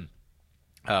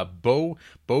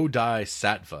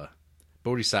 Bodhisattva,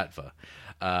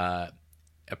 a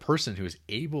person who is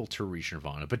able to reach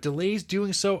nirvana, but delays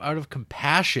doing so out of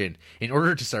compassion in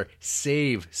order to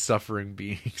save suffering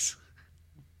beings.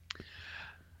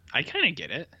 I kind of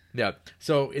get it. Yeah.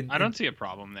 So I don't see a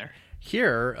problem there.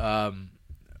 Here,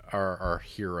 our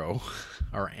hero,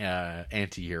 our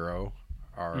anti-hero,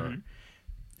 our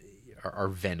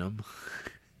Venom.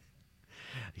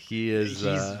 He's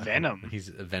Venom. He's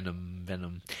Venom.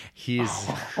 He's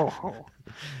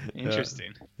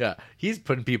interesting. Yeah, he's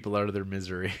putting people out of their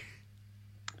misery.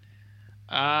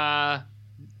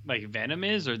 Like Venom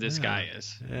is, or this Yeah. guy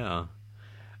is? Yeah.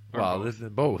 Or Well, both?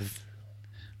 both.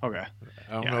 Okay.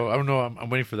 I don't Yeah. know. I don't know. I'm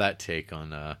waiting for that take on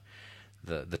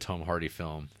the Tom Hardy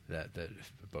film that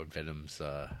about Venom's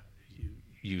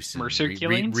use in Mercer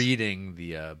killings? reading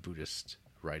the Buddhist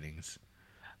writings.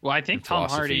 Well, I think And Tom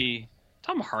philosophy.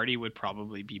 Hardy would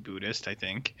probably be Buddhist, I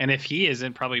think. And if he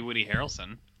isn't, probably Woody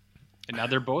Harrelson. And now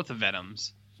they're both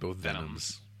Venoms. Both Venom.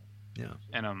 Venoms. Yeah.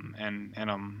 And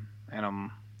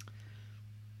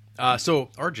So,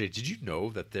 RJ, did you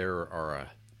know that there are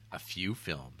a few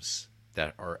films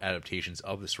that are adaptations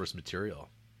of the source material?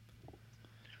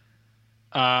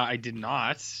 I did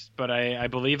not, but I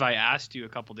believe I asked you a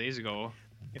couple days ago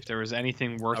if there was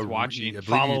anything worth watching,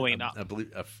 following up.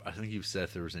 I think you said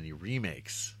if there was any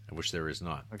remakes, which there is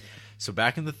not. Okay. So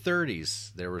back in the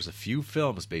 30s, there was a few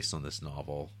films based on this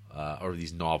novel, or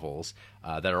these novels,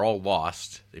 that are all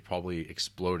lost. They probably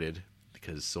exploded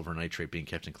because silver nitrate being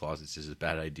kept in closets is a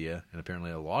bad idea. And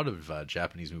apparently a lot of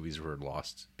Japanese movies were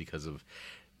lost because of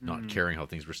not caring how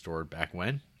things were stored back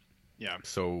when. Yeah.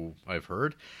 So I've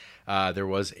heard. There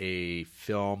was a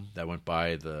film that went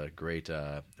by the great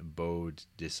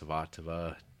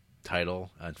Bodhisattva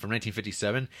title from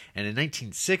 1957. And in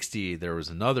 1960, there was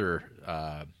another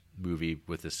movie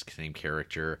with this same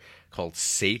character called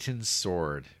Satan's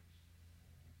Sword.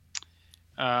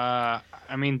 I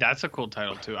mean, that's a cool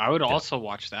title, too. I would also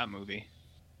watch that movie.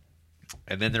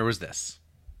 And then there was this.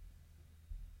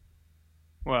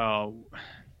 Well,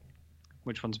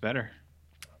 which one's better?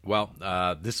 Well,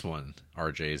 this one,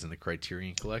 RJ, is in the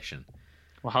Criterion Collection.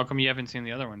 Well, how come you haven't seen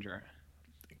the other one, Jarrett?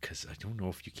 Because I don't know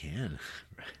if you can.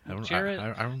 Jarrett-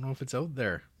 I don't know if it's out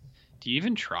there. Do you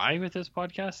even try with this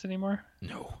podcast anymore?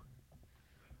 No.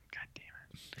 God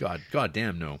damn it. God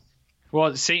damn no.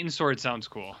 Well, Satan's Sword sounds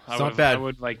cool. It's not bad. I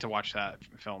would like to watch that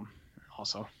film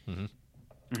also.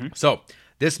 So,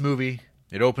 this movie,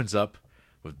 it opens up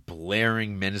with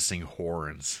blaring, menacing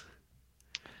horns.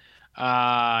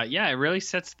 Yeah, it really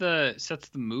sets the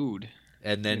mood.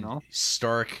 And then You know?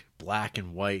 stark black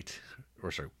and white,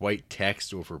 white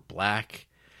text over black.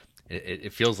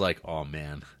 It feels like, oh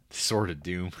man, Sword of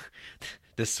Doom.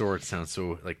 This sword sounds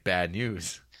so like bad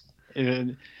news.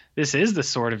 This is the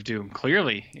Sword of Doom.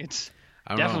 Clearly, it's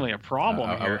I don't know. definitely a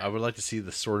problem here. I would like to see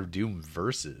the Sword of Doom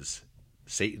versus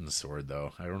Satan's sword,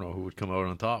 though. I don't know who would come out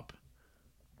on top.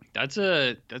 That's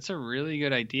a really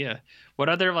good idea. What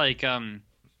other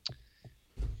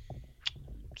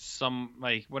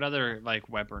what other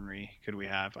weaponry could we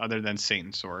have other than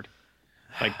Satan's sword?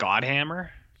 Like Godhammer?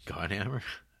 Godhammer?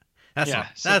 That's Yeah,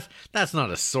 not that's not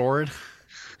a sword.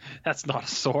 That's not a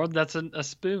sword. That's a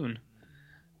spoon.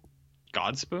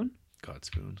 God spoon? God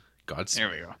spoon. God There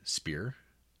we go. spear.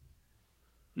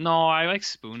 No, I like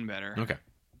spoon better. Okay.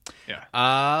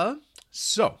 Yeah.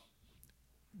 So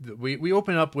we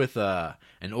open up with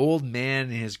an old man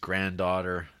and his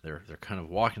granddaughter. They're kind of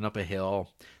walking up a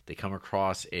hill. They come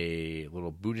across a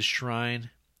little Buddhist shrine,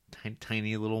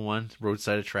 tiny little one,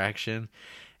 roadside attraction,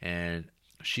 and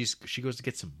she goes to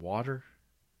get some water,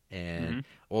 and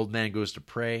old man goes to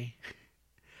pray,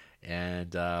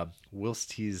 and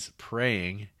whilst he's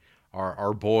praying,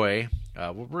 our boy,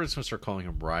 we're just gonna start calling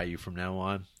him Ryu from now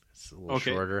on. It's a little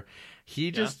Okay. shorter.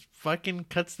 He just fucking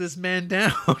cuts this man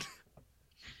down.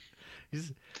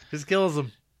 Just kills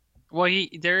him. Well,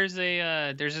 there's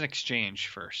an exchange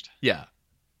first. Yeah.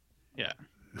 Yeah.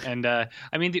 And I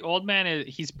mean, the old man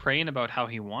he's praying about how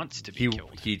he wants to be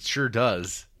killed. He sure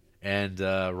does. And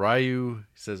Ryu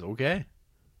says, "Okay."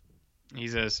 He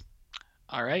says,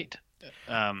 "All right."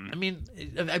 I mean,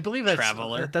 I believe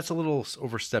Traveler. that's a little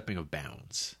overstepping of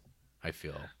bounds, I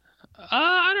feel.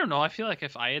 I don't know. I feel like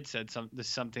if I had said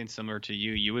something similar to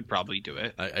you, you would probably do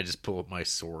it. I just pull up my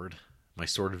sword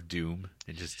of doom,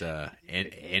 and just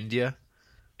end ya.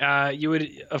 You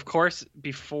would, of course,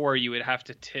 before you would have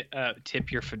to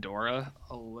tip your fedora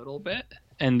a little bit,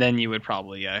 and then you would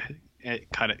probably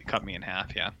cut me in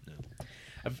half. Yeah.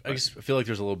 I just feel like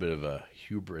there's a little bit of a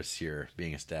hubris here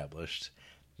being established.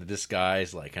 This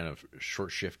guy's like kind of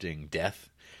short shifting death.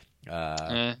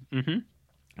 And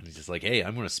he's just like, hey,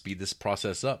 I'm going to speed this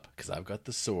process up because I've got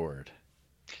the sword.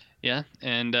 Yeah,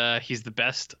 and he's the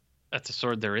best at the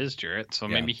sword there is, Jarrett. So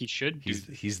maybe he should.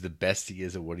 He's the best he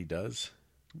is at what he does.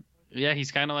 Yeah,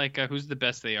 he's kind of like who's the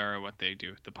best they are at what they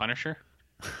do? The Punisher.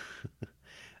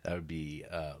 That would be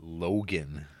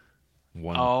Logan.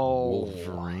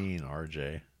 Wolverine,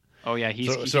 RJ. Oh yeah,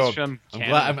 he's from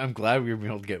Canada. I'm glad we were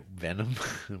able to get Venom,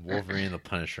 Wolverine, and the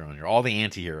Punisher on here. All the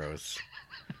anti-heroes.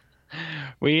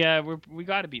 We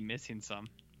got to be missing some.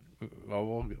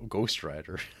 Well, Ghost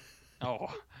Rider. Oh,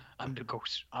 I'm the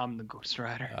Ghost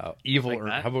Rider. Evil. Like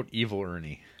that? How about Evil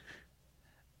Ernie?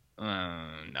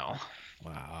 No.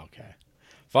 Wow. Okay.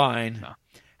 Fine. No.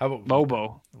 How about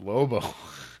Lobo. Lobo?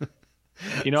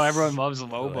 You know everyone loves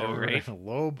Lobo, right?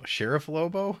 Lobo, Sheriff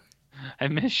Lobo. I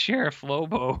miss Sheriff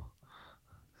Lobo.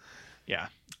 Yeah.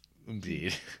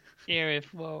 Indeed.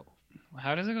 Sheriff Lobo.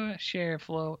 How does it go? Sheriff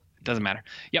Lobo. Doesn't matter.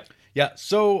 Yep. Yeah.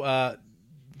 So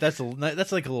that's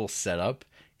like a little setup,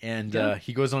 and Yeah.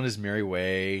 he goes on his merry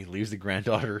way, leaves the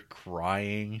granddaughter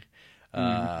crying,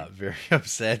 very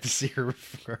upset to see her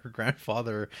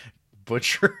grandfather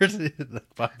butchered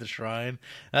by the shrine.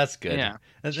 That's good. Yeah.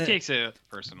 And She then takes it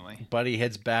personally. Buddy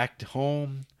heads back to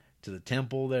home to the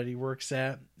temple that he works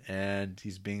at, and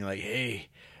he's being like, "Hey,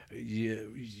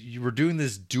 you were doing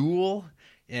this duel."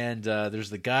 And there's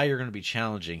the guy you're going to be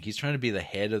challenging. He's trying to be the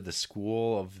head of the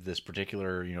school of this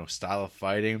particular, style of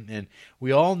fighting. And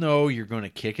we all know you're going to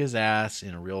kick his ass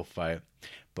in a real fight,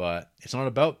 but it's not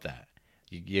about that.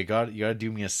 You got to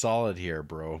do me a solid here,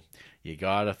 bro. You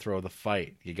got to throw the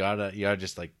fight. You got to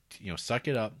just suck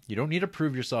it up. You don't need to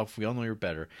prove yourself. We all know you're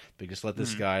better, but just let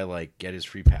this guy get his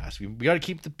free pass. We got to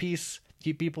keep the peace,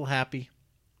 keep people happy.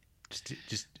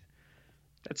 Just.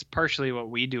 That's partially what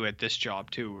we do at this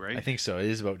job too, right? I think so. It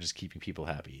is about just keeping people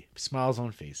happy. Smiles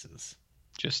on faces.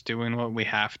 Just doing what we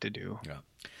have to do. Yeah.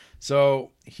 So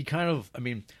he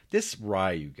this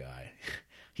Ryu guy,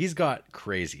 he's got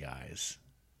crazy eyes.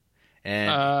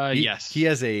 And yes. He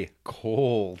has a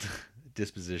cold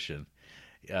disposition.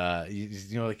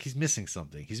 He's missing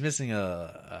something. He's missing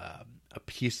a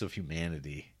piece of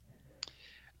humanity.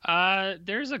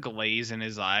 There's a glaze in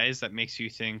his eyes that makes you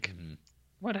think,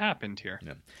 what happened here?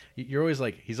 Yeah. You're always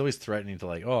he's always threatening to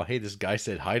oh, hey, this guy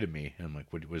said hi to me. And I'm like,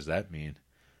 what does that mean?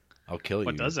 I'll kill you.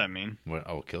 What does that mean?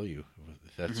 I'll kill you.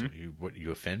 If that's what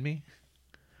you offend me?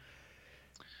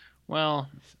 Well,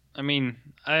 I mean,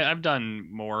 I've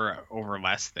done more over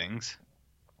less things.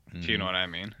 If you know what I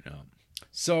mean. Yeah.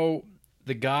 So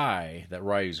the guy that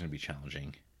Ryu's going to be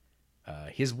challenging,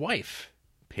 his wife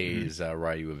pays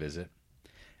Ryu a visit,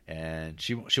 and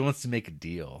she wants to make a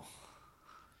deal.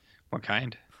 What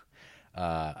kind?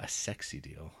 A sexy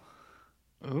deal.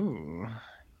 Ooh,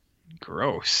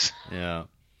 gross. Yeah.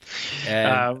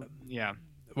 And, yeah.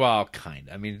 Well, kind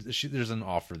of. I mean, there's an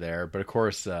offer there, but of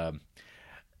course,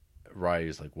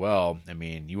 Ryu's like, well, I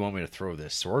mean, you want me to throw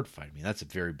this sword fight? I mean, that's a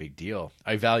very big deal.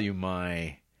 I value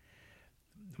my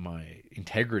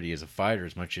integrity as a fighter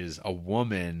as much as a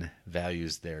woman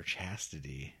values their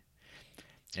chastity.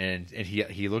 And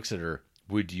he looks at her.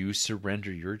 Would you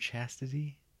surrender your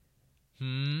chastity?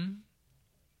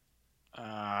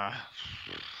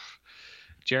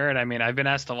 Jared, I mean, I've been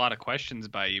asked a lot of questions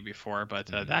by you before, but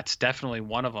that's definitely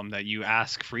one of them that you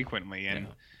ask frequently, and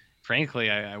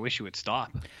frankly, I wish you would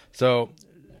stop. So,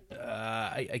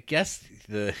 I guess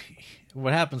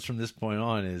what happens from this point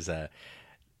on is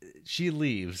she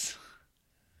leaves.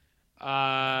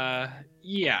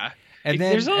 Yeah. And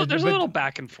there's a little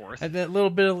back and forth. And that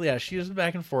little bit of she was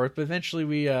back and forth, but eventually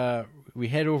we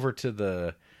head over to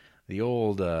the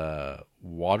old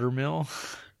watermill.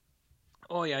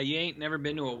 Oh yeah, you ain't never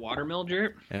been to a watermill,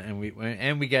 Jared? And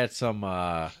we get some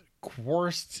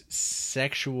coarse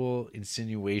sexual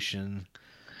insinuation.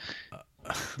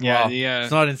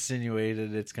 It's not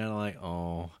insinuated. It's kind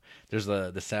of there's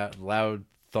the loud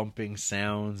thumping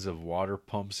sounds of water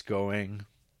pumps going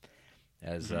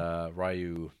as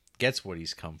Ryu gets what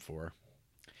he's come for.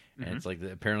 And it's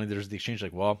apparently there's the exchange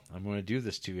well, I'm going to do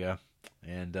this to you.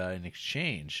 And in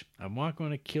exchange, I'm not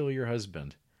going to kill your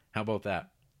husband. How about that?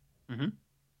 Mm-hmm.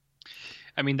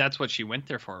 I mean, that's what she went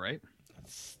there for, right?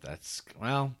 That's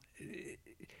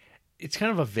it's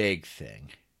kind of a vague thing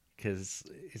because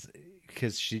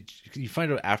you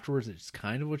find out afterwards it's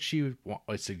kind of what she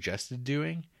suggested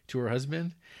doing to her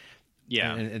husband.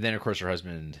 Yeah, and then of course her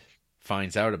husband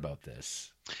finds out about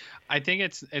this. I think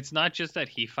it's not just that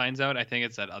he finds out. I think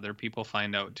it's that other people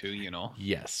find out too.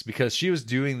 Yes, because she was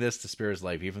doing this to spare his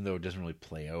life, even though it doesn't really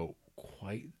play out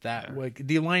quite that way.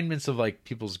 The alignments of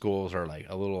people's goals are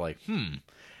a little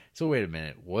So wait a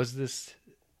minute, was this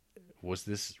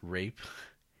rape?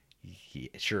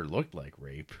 It sure looked like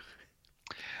rape.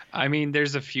 I mean,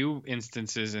 there's a few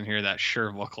instances in here that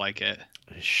sure look like it.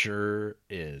 It sure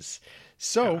is.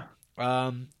 So,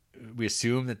 we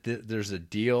assume that there's a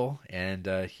deal, and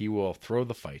he will throw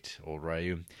the fight, old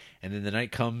Ryu. And then the day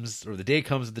comes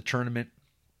of the tournament,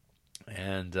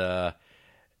 and now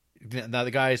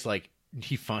the guy's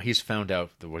he's found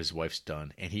out what his wife's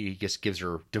done, and he just gives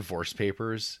her divorce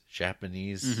papers,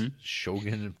 Japanese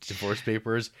shogun divorce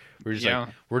papers. We're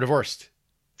just we're divorced.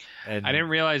 And I didn't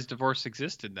realize divorce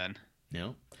existed then.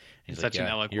 No, in such an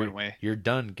eloquent way. You're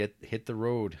done. Hit the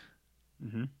road.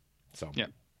 Mm-hmm. So yeah.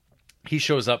 he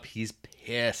shows up. He's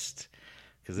pissed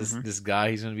because this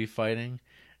guy he's going to be fighting,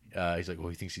 he's like, well,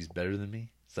 he thinks he's better than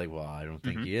me. It's like, well, I don't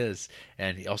think he is.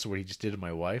 And he, also what he just did to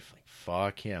my wife, like,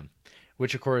 fuck him.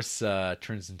 Which, of course,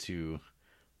 turns into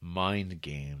mind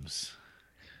games.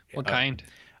 What kind?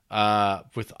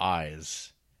 With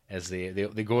eyes. As they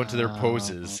go into their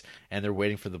poses, and they're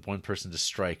waiting for the one person to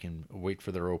strike and wait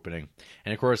for their opening.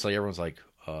 And, of course, like everyone's like,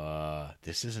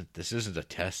 this isn't a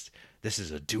test. This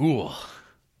is a duel.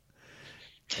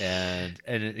 And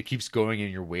it keeps going,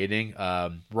 and you're waiting.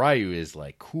 Ryu is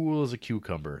like cool as a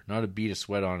cucumber, not a bead of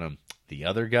sweat on him. The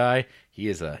other guy,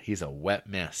 he's a wet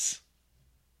mess.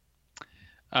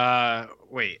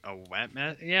 Wait, a wet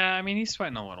mess? Yeah, I mean he's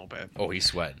sweating a little bit. Oh, he's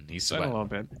sweating. He's Sweating sweating a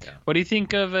little bit. Yeah. What do you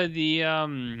think of the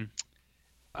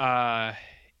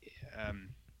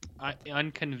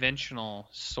unconventional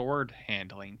sword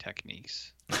handling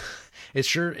techniques?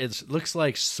 It looks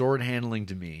like sword handling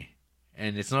to me,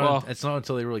 and it's not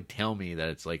until they really tell me that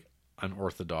it's like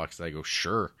unorthodox that I go,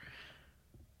 sure.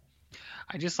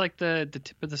 I just like the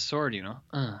tip of the sword, you know,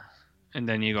 and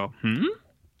then you go,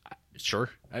 Sure,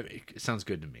 it sounds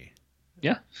good to me.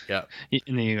 yeah, Yeah,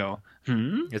 and then you go,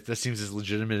 that seems as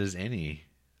legitimate as any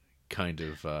kind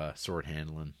of sword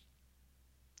handling.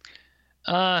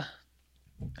 I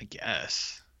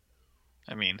guess.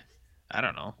 I mean, I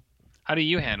don't know. How do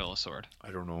you handle a sword?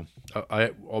 I don't know.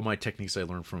 All my techniques I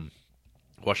learned from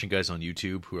watching guys on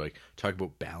YouTube who like talk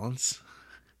about balance.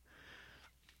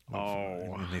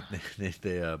 Oh, And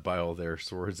they buy all their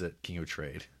swords at King of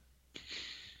Trade.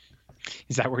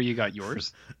 is that where you got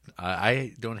yours?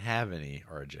 I don't have any,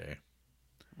 RJ.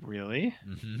 Really?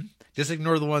 Mm-hmm. Just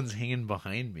ignore the ones hanging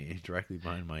behind me, directly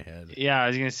behind my head. Yeah, I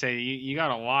was gonna say you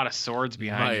got a lot of swords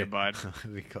behind you, bud.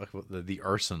 We talk about the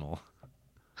arsenal.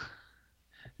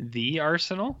 The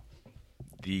arsenal?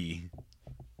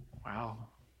 Wow.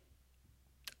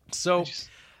 So,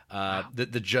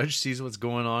 the judge sees what's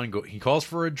going on. He calls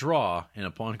for a draw, and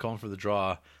upon calling for the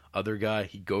draw, other guy,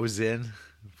 he goes in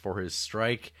for his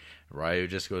strike. Ryu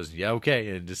just goes, yeah,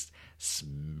 okay, and just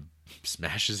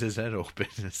smashes his head open,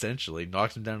 essentially.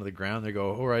 Knocks him down to the ground. They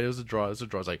go, all right, it was a draw. It's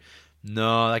like,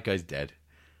 no, that guy's dead.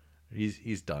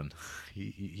 He's done.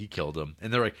 He killed him.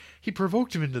 And they're like, he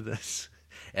provoked him into this.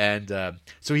 And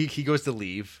so he goes to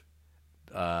leave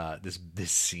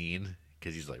this scene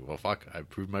because he's like, well, fuck, I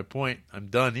proved my point. I'm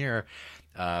done here.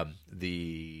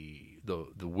 The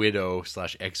widow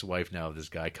 / ex-wife now of this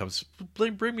guy comes,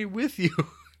 bring me with you.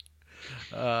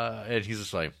 And he's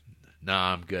just like,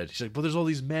 nah, I'm good. She's like, but there's all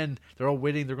these men. They're all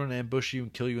waiting. They're going to ambush you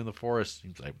and kill you in the forest.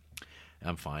 He's like,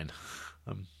 I'm fine.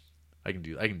 I can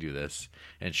do this.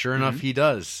 And sure enough, he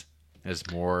does. As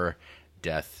more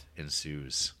death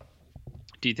ensues.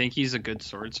 Do you think he's a good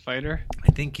swords fighter?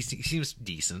 I think he seems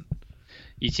decent.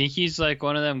 You think he's like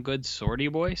one of them good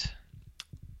swordy boys?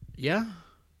 Yeah.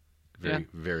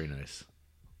 Very nice.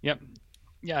 Yep.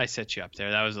 Yeah, I set you up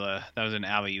there. That was an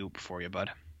alley-oop for you,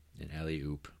 bud. An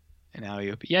alley-oop. An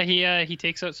alley-oop. Yeah, he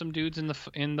takes out some dudes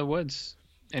in the woods,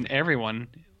 and everyone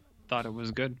thought it was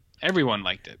good. Everyone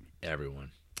liked it. Everyone.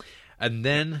 And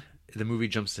then the movie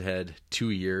jumps ahead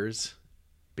 2 years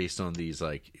based on these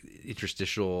like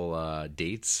interstitial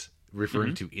dates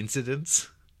referring to incidents.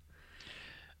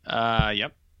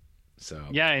 Yep. So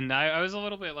yeah, and I was a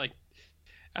little bit like,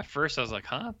 at first I was like,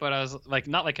 huh? But I was like,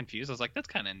 not like confused. I was like, that's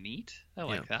kind of neat. I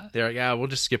like that. They're like, yeah, we'll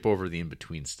just skip over the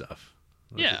in-between stuff.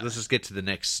 Let's just get to the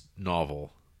next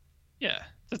novel. Yeah,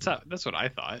 that's what I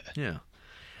thought. Yeah.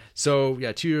 So,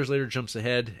 2 years later jumps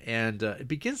ahead, and it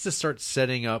begins to start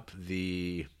setting up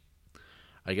the,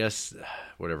 I guess,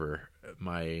 whatever,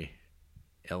 my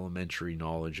elementary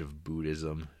knowledge of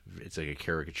Buddhism. It's like a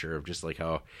caricature of just like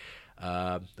how,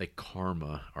 like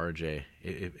karma, RJ,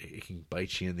 it can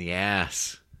bite you in the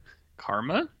ass.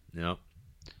 Karma? Yep.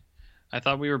 I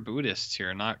thought we were Buddhists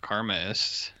here, not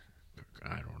karmaists.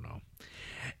 I don't know.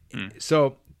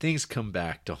 So, things come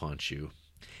back to haunt you.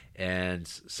 And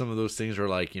some of those things are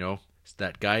like,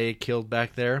 that guy you killed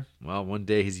back there. Well, one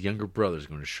day his younger brother's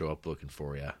going to show up looking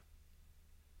for you.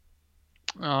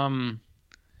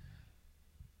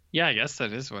 Yeah, I guess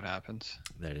that is what happens.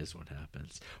 That is what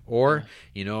happens. Or,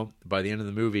 by the end of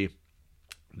the movie,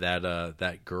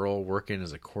 that girl working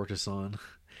as a courtesan,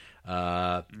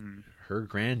 her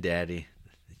granddaddy,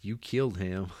 you killed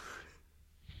him.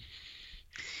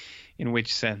 In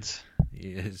which sense?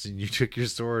 Yes, and you took your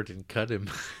sword and cut him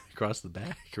across the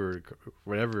back or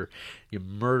whatever. You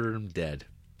murdered him dead.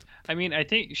 I mean, I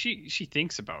think she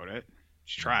thinks about it.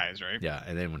 She tries, right? Yeah,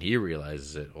 and then when he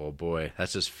realizes it, oh boy,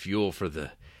 that's just fuel for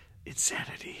the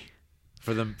insanity,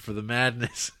 for the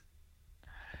madness.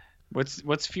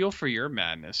 What's fuel for your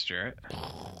madness, Jarrett?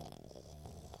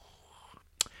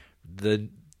 The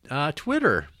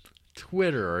Twitter,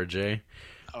 RJ.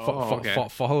 Okay.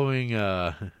 Following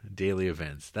daily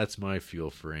events. That's my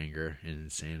fuel for anger and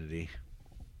insanity.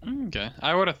 Okay.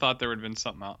 I would have thought there would have been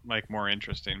something like more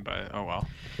interesting, but oh well.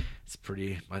 It's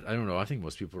pretty. I don't know. I think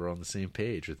most people are on the same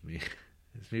page with me.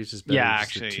 Maybe it's just That's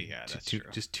true.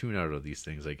 Just tune out of these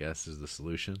things, I guess, is the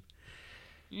solution.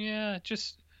 Yeah,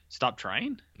 just stop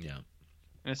trying. Yeah,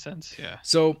 in a sense. Yeah.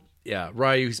 So yeah,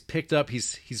 Ryu, he's picked up.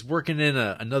 He's working in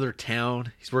another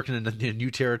town. He's working in a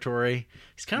new territory.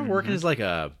 He's kind of working as like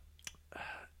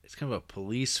it's kind of a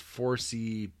police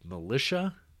forcey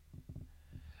militia.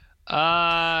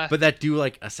 But that do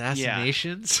like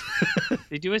assassinations. Yeah.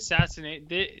 They do assassinate.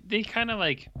 They kind of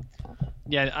like.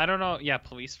 Yeah, I don't know. Yeah,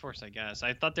 police force, I guess.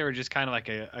 I thought they were just kind of like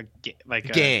a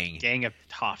gang of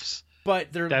toughs.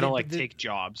 But they don't take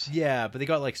jobs. Yeah, but they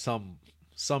got like some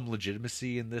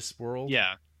legitimacy in this world.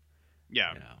 Yeah.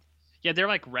 They're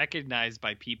like recognized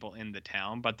by people in the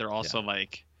town, but they're also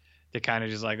like they're kind of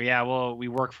just like, yeah, well, we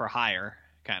work for hire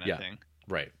kind of thing.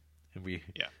 Right. And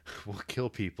we'll kill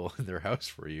people in their house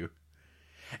for you.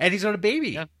 And he's got a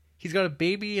baby. Yeah. He's got a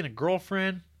baby and a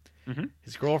girlfriend. Mm-hmm.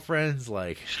 His girlfriend's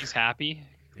like, she's happy.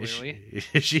 Clearly,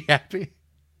 is she happy?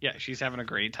 Yeah, she's having a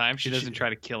great time. She doesn't try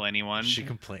to kill anyone. She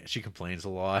complains a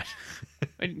lot.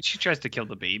 She tries to kill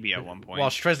the baby at one point.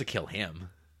 Well, she tries to kill him.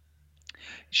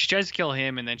 She tries to kill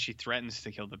him, and then she threatens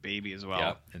to kill the baby as well.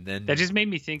 Yeah, and then that just made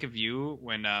me think of you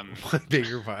when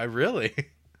bigger. Really?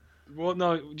 Well,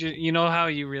 no, you know how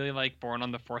you really like Born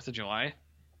on the 4th of July?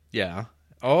 Yeah.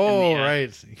 Oh,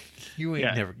 right.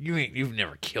 You've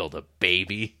never killed a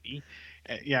baby.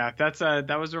 Yeah,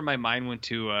 that was where my mind went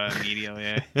to immediately.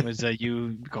 It was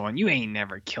you going, you ain't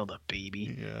never killed a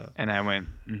baby. Yeah. And I went,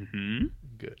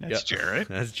 good. That's Jarrett.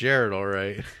 That's Jarrett, all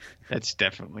right. That's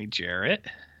definitely Jarrett.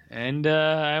 And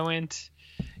I went,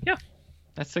 yeah,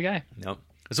 that's the guy. Yep.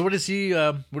 So what does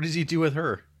he do with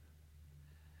her?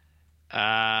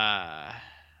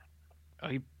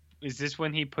 Is this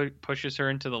when he pushes her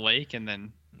into the lake and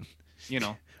then,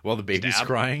 while the baby's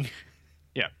crying?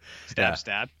 Yeah.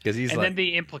 Stab. Because then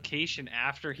the implication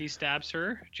after he stabs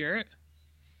her, Jarrett,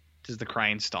 does the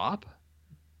crying stop?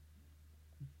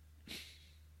 Yeah.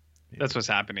 That's what's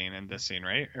happening in this scene,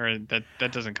 right? Or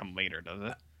that doesn't come later, does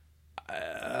it?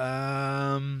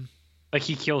 Like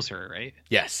he kills her, right?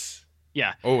 Yes.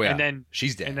 Yeah. Oh yeah. And then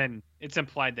she's dead. And then it's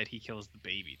implied that he kills the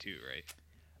baby too, right?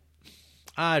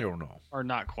 I don't know. Or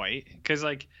not quite, because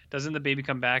like, doesn't the baby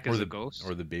come back as a ghost?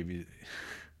 Or the baby,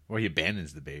 or he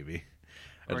abandons the baby.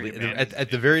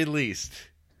 At the very least.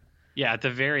 Yeah, at the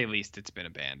very least, it's been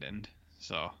abandoned.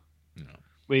 So,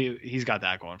 he's got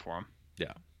that going for him.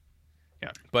 Yeah.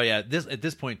 Yeah. But yeah, at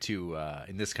this point too,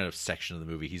 in this kind of section of the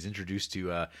movie, he's introduced to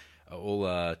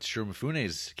Toshiro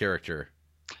Mifune's character.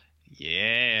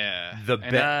 Yeah.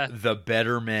 The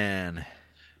better man.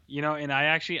 And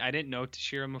I didn't know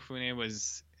Toshiro Mifune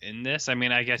was in this. I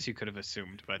mean, I guess you could have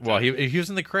assumed, but he was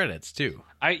in the credits too.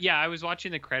 I was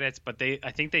watching the credits, but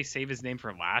I think they save his name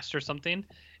for last or something.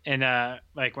 And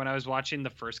like when I was watching the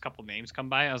first couple names come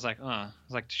by, I was like,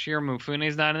 Toshiro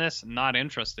Mifune's not in this. Not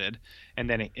interested. And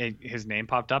then his name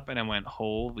popped up, and I went,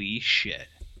 holy shit!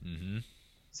 Mm-hmm.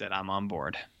 Said I'm on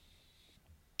board.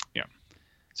 Yeah.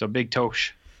 So Big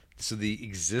Tosh. So the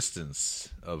existence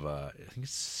of I think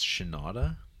it's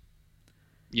Shinada.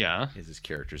 Yeah, is his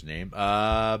character's name.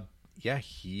 Yeah,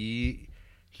 he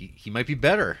might be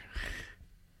better,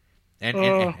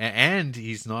 and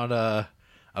he's not a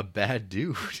bad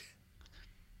dude.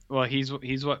 Well, he's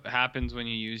what happens when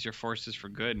you use your forces for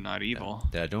good, not evil.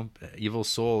 Yeah, don't evil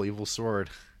soul, evil sword.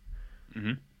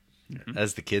 Mm-hmm.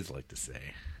 As the kids like to say.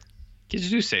 Kids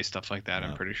do say stuff like that.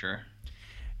 I'm pretty sure.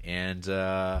 And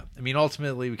I mean,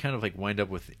 ultimately, we kind of like wind up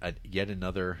with yet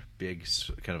another big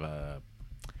kind of a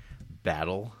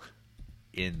battle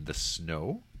in the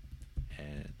snow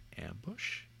and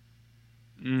ambush.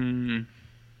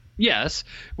 Yes.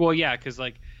 Well, yeah, because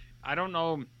like I don't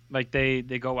know, like they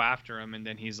go after him, and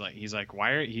then he's like,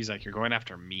 you're going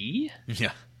after me?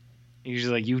 Yeah. He's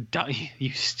like, you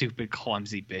stupid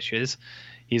clumsy bitches.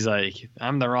 He's like,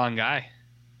 I'm the wrong guy.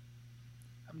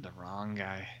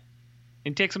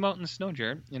 And takes him out in the snow,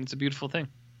 Jared, and it's a beautiful thing.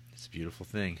 It's a beautiful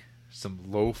thing. Some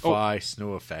lo-fi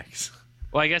snow effects.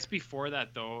 Well, I guess before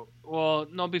that, though. Well,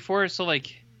 no, before, so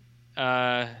like,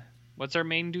 what's our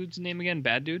main dude's name again?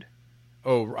 Bad dude?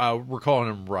 Oh, we're calling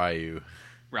him Ryu.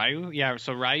 Ryu? Yeah,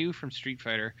 so Ryu from Street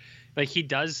Fighter. Like, he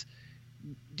does...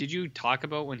 Did you talk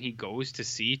about when he goes to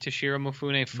see Toshiro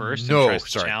Mifune first and tries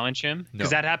to challenge him?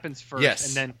 Because that happens first, yes.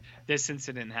 And then this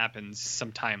incident happens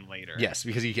sometime later. Yes,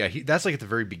 because he that's like at the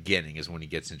very beginning is when he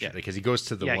gets into because he goes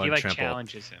to the one he like temple.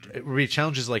 Challenges him. Where he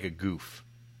challenges like a goof.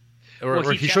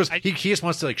 or he shows he just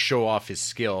wants to like show off his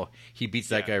skill. He beats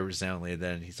that guy resoundingly, and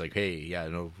then he's like, "Hey,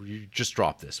 no, you just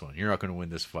drop this one. You're not going to win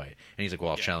this fight." And he's like,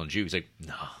 "Well, I'll challenge you." He's like,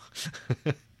 "No."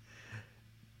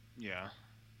 Yeah.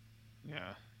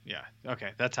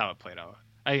 Okay, that's how it played out.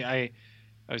 I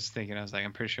was thinking, I was like,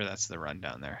 I'm pretty sure that's the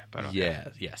rundown there. But okay. Yeah,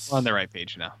 yes, we're on the right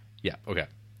page now. Yeah. Okay.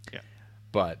 Yeah.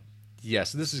 But yeah,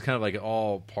 so this is kind of like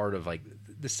all part of like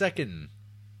the second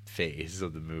phase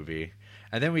of the movie,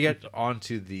 and then we get on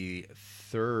to the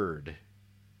third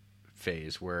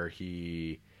phase where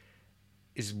he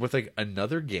is with like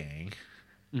another gang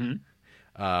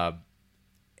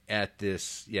at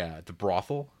this the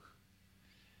brothel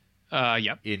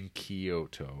in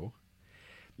Kyoto.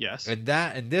 Yes. And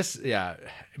this I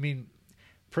mean,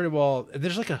 pretty well. And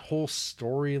there's like a whole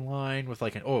storyline with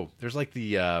like there's like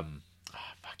the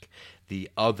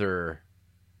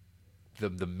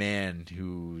the man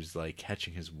who's like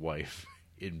catching his wife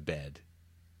in bed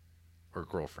or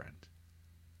girlfriend.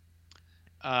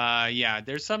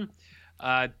 There's some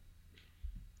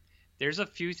there's a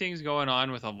few things going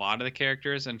on with a lot of the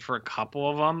characters, and for a couple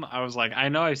of them I was like, I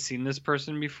know I've seen this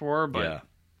person before, but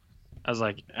I was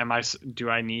like, do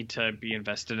I need to be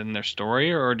invested in their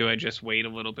story, or do I just wait a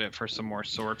little bit for some more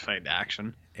sword fight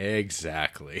action?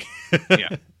 Exactly.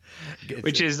 Yeah.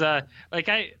 Which is like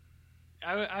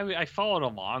I followed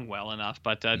along well enough,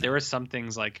 but there were some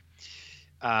things like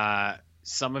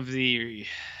some of the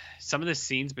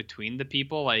scenes between the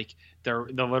people, like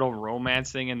the little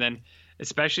romance thing, and then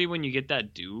especially when you get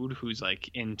that dude who's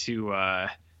like into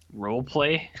role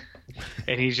play,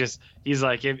 and he's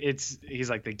like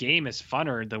the game is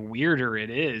funner the weirder it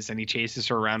is, and he chases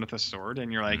her around with a sword,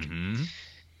 and you're like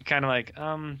kind of like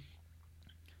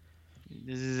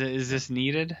is this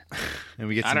needed? And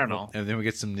we get I don't know. And then we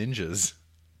get some ninjas.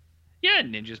 Yeah,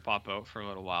 ninjas pop out for a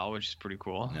little while, which is pretty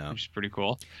cool. Yeah. Which is pretty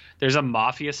cool. There's a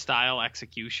mafia style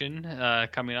execution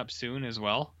coming up soon as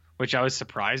well, which I was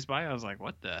surprised by. I was like,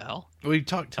 "What the hell?" Well,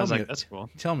 that's cool.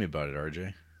 Tell me about it,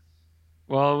 RJ.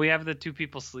 Well, we have the two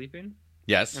people sleeping.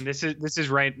 Yes. And this is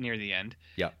right near the end.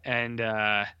 Yeah. And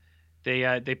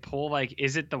they pull like,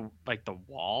 is it the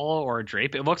wall or a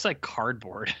drape? It looks like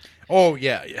cardboard. Oh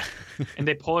yeah. And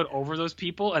they pull it over those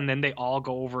people, and then they all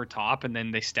go over top, and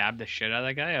then they stab the shit out of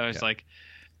that guy. I was like,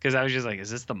 because I was just like,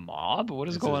 is this the mob? What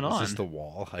is going on? Is this the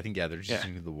wall? I think they're just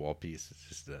using the wall piece. It's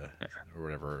just or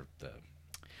whatever the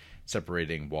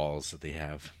separating walls that they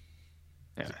have.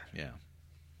 Yeah.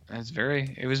 It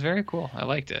was very cool. I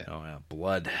liked it. Oh yeah,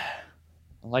 blood.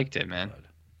 I liked it, man.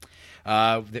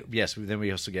 Yes. Then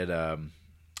we also get, I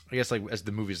guess, like as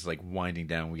the movie's like winding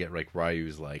down, we get like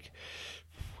Ryu's like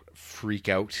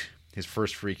his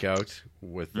first freak out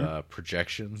with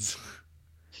projections.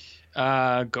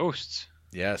 Ghosts.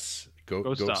 Yes,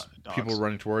 ghosts. People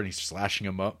running toward, and he's slashing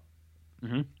them up.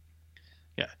 Mm-hmm.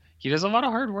 Yeah, he does a lot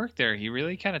of hard work there. He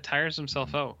really kind of tires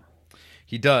himself out.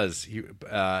 He does.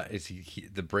 His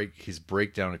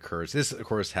breakdown occurs. This, of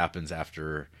course, happens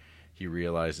after he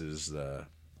realizes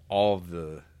all of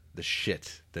the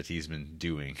shit that he's been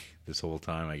doing this whole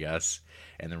time, I guess,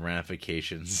 and the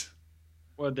ramifications.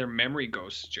 Well, they're memory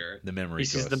ghosts, Jared. The memory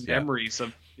ghosts. He sees the memories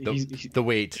of the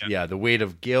weight. Yeah, the weight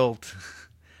of guilt,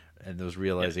 and those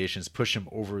realizations push him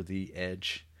over the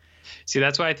edge. See,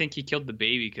 that's why I think he killed the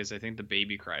baby, because I think the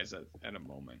baby cries at a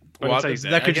moment. But well,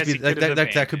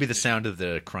 that could be the sound of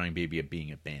the crying baby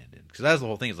being abandoned. Because that's the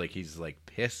whole thing. Is like he's like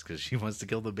pissed because she wants to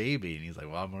kill the baby, and he's like,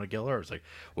 "Well, I'm gonna kill her." It's like,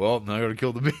 "Well, now I gotta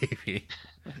kill the baby."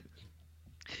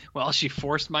 Well, she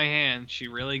forced my hand. She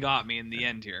really got me in the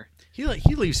end here. He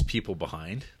leaves people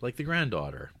behind, like the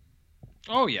granddaughter.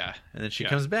 Oh yeah. And then she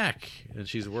comes back, and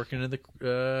she's working in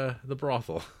the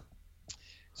brothel.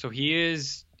 So he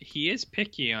is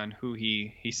picky on who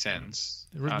he sends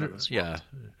out of this world.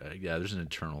 There's an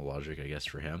internal logic, I guess,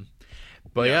 for him.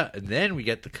 But and then we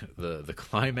get the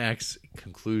climax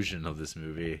conclusion of this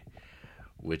movie,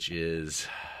 which is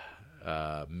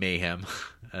mayhem,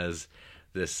 as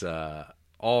this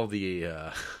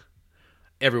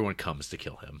everyone comes to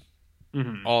kill him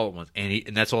all at once,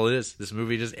 and that's all it is. This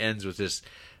movie just ends with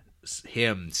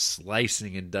him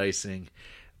slicing and dicing.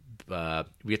 We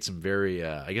get some very,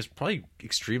 I guess, probably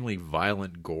extremely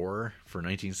violent gore for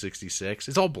 1966.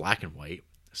 It's all black and white,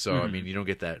 so I mean, you don't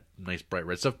get that nice bright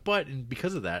red stuff. But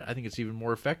because of that, I think it's even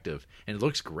more effective, and it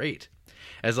looks great.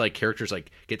 As like characters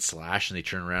like get slashed and they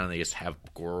turn around and they just have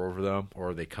gore over them,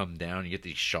 or they come down, you get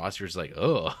these shots. You're just like,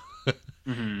 oh,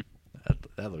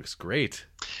 that looks great.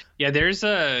 Yeah, there's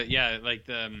like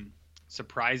the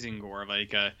surprising gore,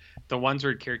 like the ones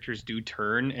where characters do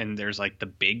turn and there's like the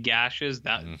big gashes.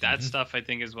 That stuff I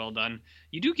think is well done.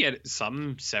 You do get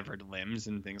some severed limbs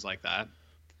and things like that.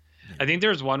 I think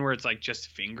there's one where it's like just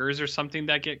fingers or something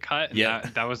that get cut. And Yeah.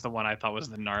 that was the one I thought was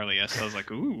the gnarliest. I was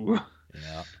like, ooh.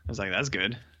 Yeah. I was like, that's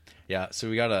good. Yeah, so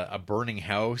we got a burning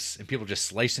house and people just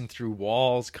slicing through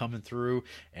walls, coming through,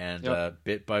 and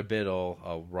bit by bit,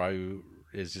 Ryu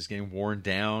is just getting worn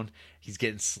down. He's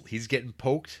getting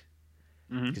poked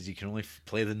because you can only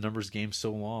play the numbers game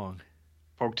so long.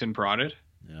 Poked and prodded.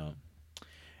 Yeah,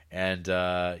 and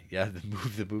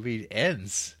the movie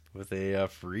ends with a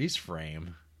freeze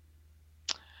frame.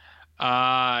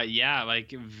 Yeah,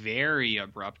 like very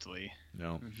abruptly.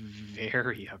 No,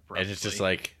 Very abruptly. and it's just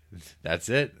like that's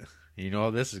it. You know how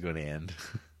this is going to end.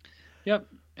 Yep.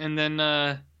 And then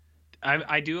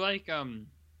I do like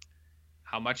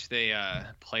how much they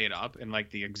play it up and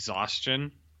like the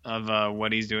exhaustion of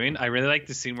what he's doing. I really like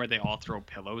the scene where they all throw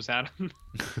pillows at him.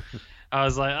 I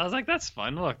was like, that's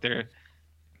fun. Look, they're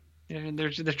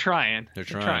trying. They're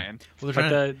trying. Well,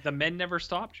 But the men never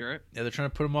stop, Jarrett. Yeah, they're trying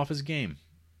to put him off his game.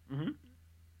 Mm-hmm.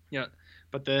 Yeah,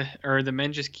 but the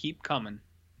men just keep coming.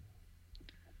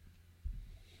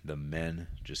 The men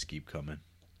just keep coming.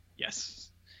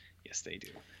 Yes, they do.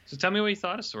 So tell me what you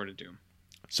thought of Sword of Doom.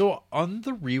 So on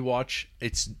the rewatch,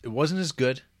 it wasn't as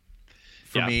good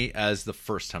for me as the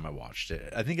first time I watched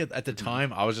it. I think at the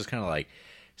time I was just kind of like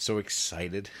so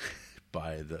excited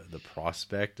by the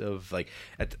prospect of like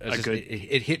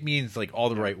it hit me in like all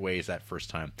the right ways that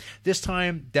first time. This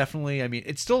time, definitely. I mean,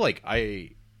 it's still like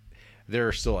there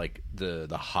are still like the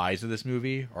highs of this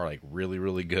movie are like really,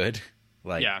 really good.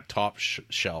 Like top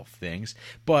shelf things.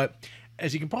 But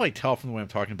as you can probably tell from the way I'm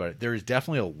talking about it, there is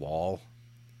definitely a lull,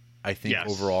 I think,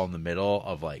 overall in the middle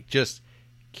of like just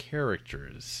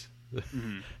characters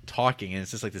talking. And it's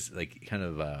just like this like kind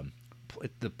of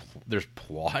there's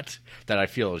plot that I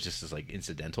feel is just as like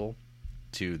incidental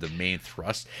to the main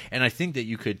thrust. And I think that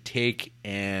you could take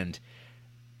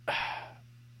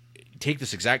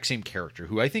this exact same character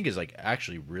who I think is like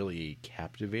actually really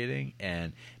captivating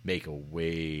and make a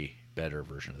way better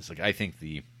version of this. Like I think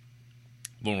the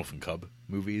Lone Wolf and Cub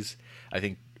movies, I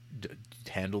think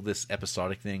handle this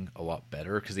episodic thing a lot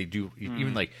better because they do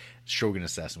even like Shogun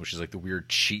Assassin, which is like the weird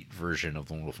cheat version of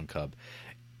Lone Wolf and Cub.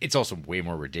 It's also way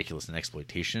more ridiculous than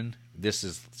exploitation.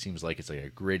 This seems like it's like a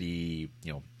gritty,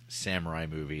 samurai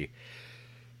movie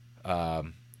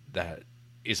that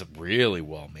is really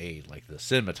well made. Like the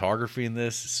cinematography in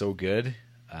this is so good.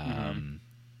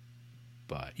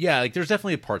 But yeah, like there's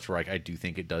definitely parts where I do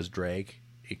think it does drag.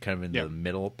 It kind of in the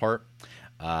middle part.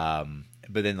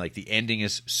 But then like the ending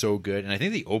is so good, and I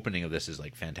think the opening of this is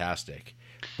like fantastic.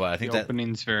 But I think the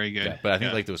opening's very good. Yeah, but I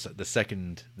think like the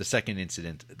second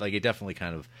incident, like it definitely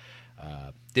kind of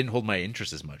didn't hold my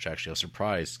interest as much. Actually, I was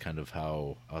surprised kind of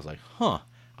how I was like,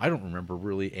 I don't remember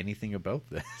really anything about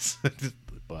this.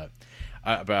 but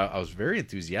I was very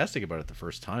enthusiastic about it the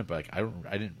first time. But like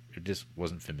it just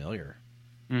wasn't familiar.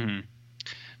 Mm-hmm.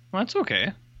 Well, that's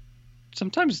okay.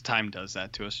 Sometimes time does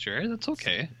that to us, Jared. That's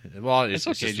okay. Well, it's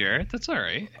okay, just, Jared. That's all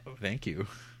right. Thank you.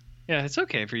 Yeah, it's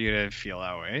okay for you to feel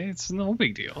that way. It's no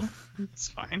big deal. It's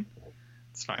fine.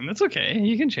 It's fine. That's okay.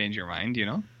 You can change your mind,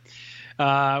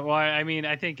 Well, I mean,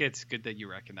 I think it's good that you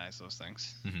recognize those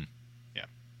things. Mm-hmm. Yeah.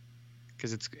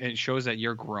 Because it shows that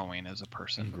you're growing as a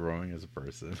person. Growing as a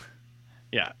person.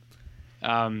 Yeah.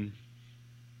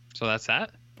 So that's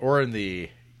that? Or in the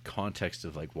context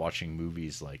of like watching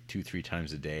movies like 2-3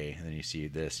 times a day, and then you see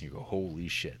this and you go, holy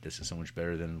shit, this is so much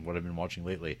better than what I've been watching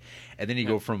lately. And then you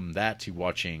go from that to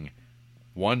watching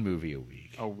one movie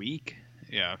a week.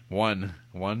 Yeah. One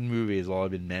movie is all I've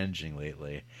been managing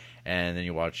lately. And then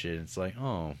you watch it and it's like,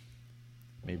 oh,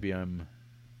 maybe I'm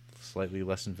slightly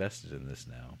less invested in this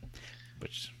now.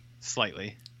 Which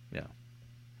slightly. Yeah.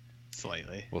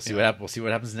 Slightly. We'll see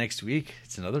what happens next week.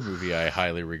 It's another movie I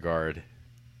highly regard.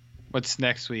 What's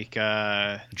next week?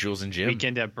 Jules and Jim.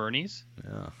 Weekend at Bernie's?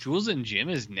 Yeah. Jules and Jim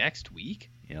is next week?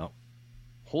 Yep.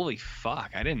 Holy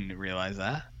fuck, I didn't realize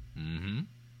that. Mm-hmm.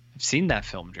 I've seen that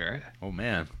film, Jared. Oh,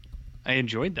 man. I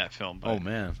enjoyed that film. But... Oh,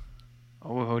 man.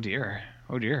 Oh, dear.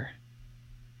 Oh, dear.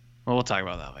 Well, we'll talk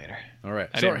about that later. All right.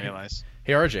 I didn't realize.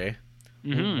 Hey, RJ.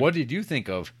 Mm-hmm. What did you think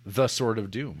of The Sword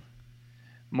of Doom?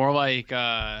 More like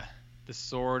the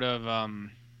Sword of...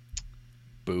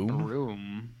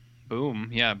 Boom? Boom.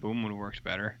 Yeah, Boom would have worked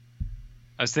better.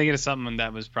 I was thinking of something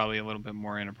that was probably a little bit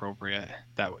more inappropriate.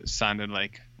 That sounded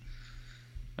like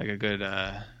a good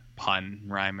pun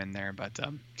rhyme in there. But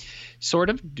Sword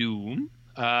of Doom.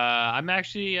 I'm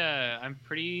actually I'm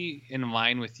pretty in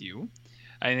line with you.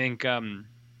 I think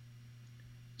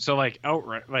so. Like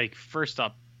outright, like first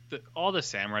up, all the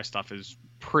samurai stuff is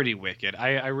pretty wicked.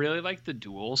 I really like the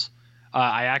duels.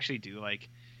 I actually do like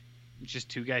just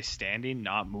two guys standing,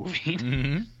 not moving.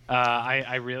 Mm-hmm.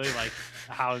 I really like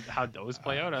how those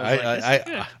play out.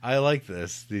 I like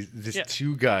this. These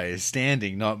two guys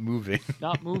standing, not moving.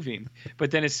 Not moving.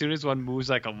 But then as soon as one moves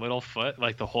like a little foot,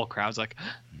 like the whole crowd's like,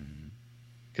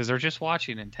 because they're just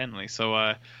watching intently. So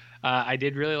I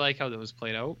did really like how those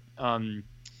played out.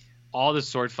 All the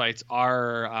sword fights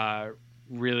are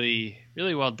really,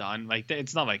 really well done. Like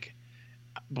it's not like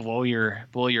blow your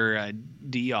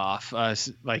D off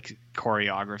like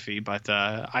choreography, but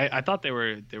I thought they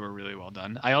were really well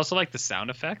done. I also like the sound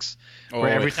effects where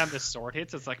every time the sword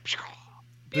hits, it's like.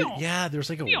 Yeah, there's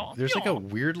like a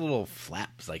weird little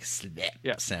flaps like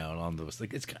slap sound on those.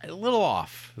 Like it's a little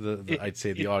off. I'd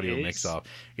say the audio mix off.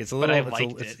 It's a little.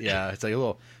 It's like a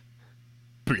little.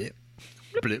 Blip,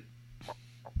 blip.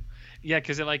 Yeah,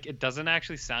 because it doesn't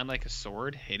actually sound like a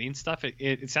sword hitting stuff.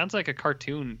 It sounds like a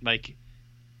cartoon, like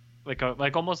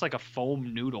almost like a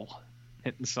foam noodle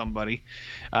hitting somebody.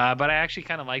 But I actually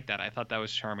kind of like that. I thought that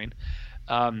was charming.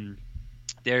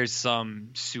 There's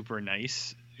some super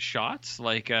nice shots,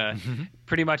 like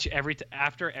pretty much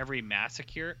after every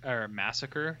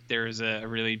massacre, there's a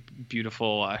really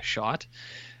beautiful shot.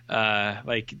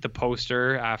 Like the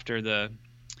poster after the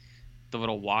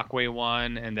little walkway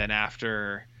one, and then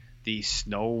after the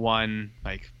snow one,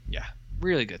 like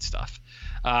really good stuff.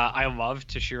 I love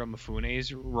Toshiro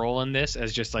Mifune's role in this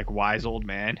as just like wise old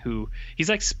man he's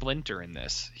like Splinter in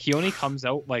this. He only comes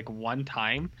out like one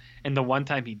time, and the one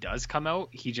time he does come out,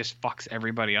 he just fucks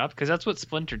everybody up, because that's what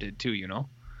Splinter did too, you know?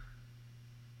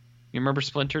 You remember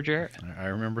Splinter, Jarrett? I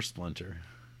remember Splinter.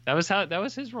 That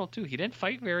was his role too. He didn't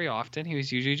fight very often. He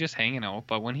was usually just hanging out,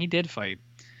 but when he did fight,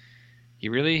 he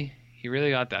really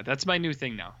got that. That's my new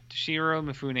thing now. Toshiro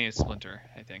Mifune is Splinter,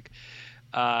 I think.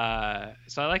 So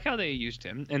I like how they used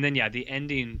him. And then the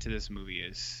ending to this movie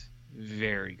is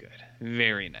very good.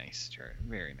 Very nice, Jared.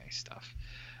 Very nice stuff.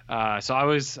 So I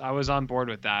was on board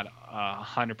with that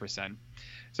 100%.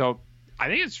 So I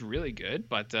think it's really good,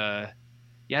 but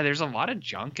there's a lot of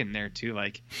junk in there too.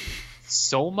 Like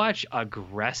so much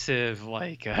aggressive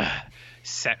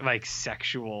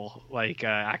sexual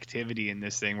activity in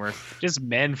this thing, where just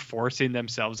men forcing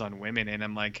themselves on women, and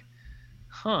I'm like,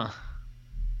 huh,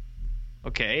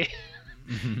 okay.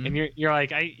 Mm-hmm. And you're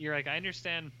like I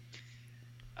understand.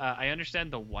 I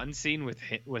understand the one scene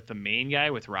with the main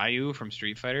guy, with Ryu from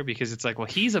Street Fighter, because it's like, well,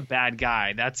 he's a bad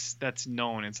guy, that's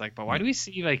known. It's like, but why do we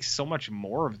see like so much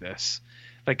more of this?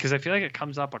 Like, because I feel like it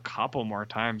comes up a couple more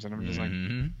times, and I'm just like,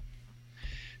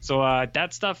 so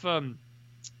that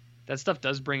stuff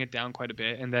does bring it down quite a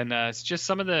bit. And then it's just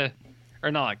some of the, or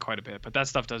not like quite a bit, but that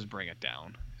stuff does bring it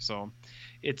down. So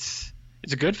it's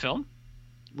a good film,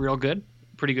 real good,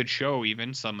 pretty good show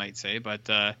even, some might say, but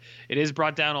it is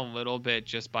brought down a little bit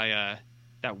just by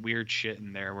that weird shit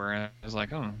in there, where I was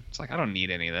like, oh, it's like, I don't need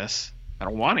any of this. I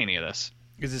don't want any of this.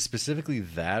 Is it specifically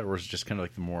that, or is it just kind of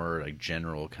like the more like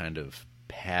general kind of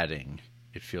padding?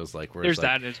 It feels like where there's it's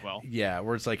like, that as well. Yeah,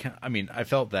 where it's like, I mean, I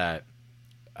felt that.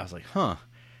 I was like, huh,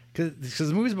 because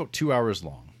the movie's about 2 hours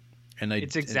long, and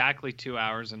it's exactly 2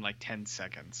 hours and like 10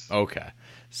 seconds. Okay,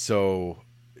 so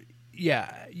yeah,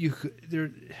 you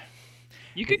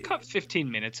could cut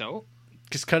 15 minutes out.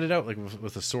 Just cut it out like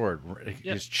with a sword.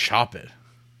 Just chop it.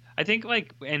 I think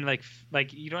like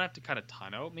you don't have to cut a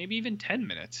ton out. Maybe even 10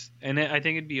 minutes, and I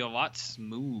think it'd be a lot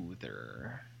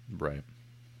smoother. Right.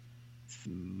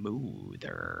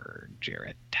 Smoother,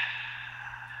 Jarrett.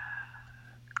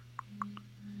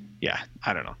 Yeah,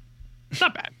 I don't know. It's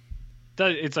not bad.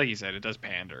 It's like you said, it does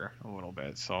pander a little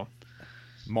bit, so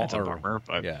that's a bummer.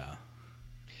 But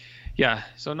yeah.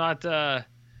 So not I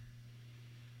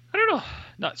don't know,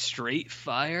 not straight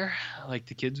fire like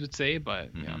the kids would say,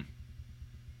 but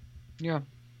yeah,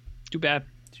 too bad.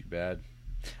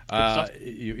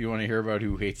 You want to hear about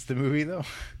who hates the movie though?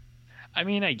 I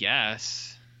mean, I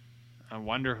guess. I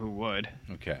wonder who would.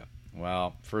 Okay.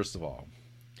 Well, first of all,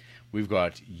 we've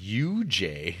got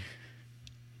UJ.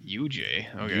 Okay.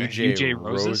 UJ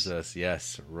Rosas.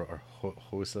 Yes.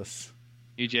 Rosas.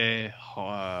 UJ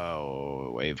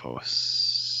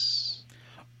Huevos.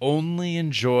 Only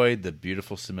enjoyed the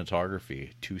beautiful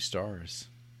cinematography. 2 stars.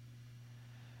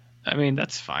 I mean,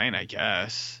 that's fine, I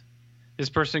guess. This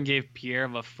person gave Pierre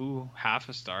LaFou half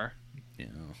a star. Yeah.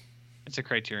 It's a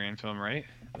Criterion film, right?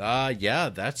 Yeah,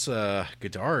 that's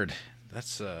Godard.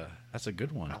 That's a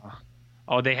good one.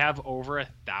 They have over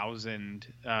 1,000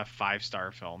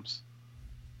 5-star films.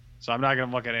 So I'm not going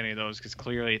to look at any of those, because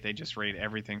clearly they just rate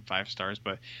everything 5 stars.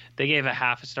 But they gave a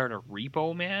half a star to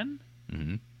Repo Man,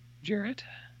 Jarrett.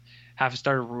 Half a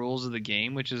star to Rules of the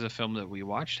Game, which is a film that we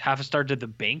watched. Half a star to The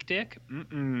Bank Dick.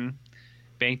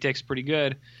 Bank Dick's pretty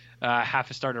good. Half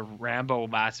a star to Rambo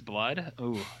Last Blood.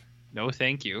 Ooh, no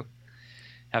thank you.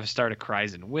 Half a star to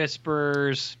Cries and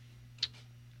Whispers.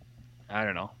 I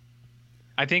don't know.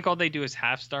 I think all they do is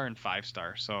half star and 5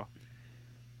 star, so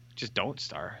just don't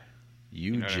star.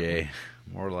 UJ. know what I mean?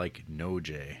 More like no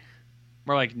J.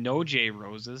 More like no J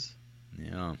Roses.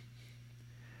 Yeah.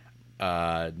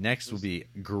 Next will be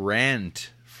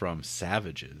Grant from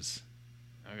Savages.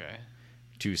 Okay.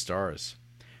 2 stars.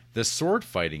 The sword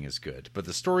fighting is good, but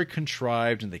the story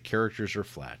contrived and the characters are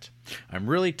flat. I'm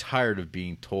really tired of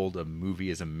being told a movie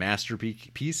is a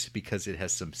masterpiece because it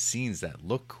has some scenes that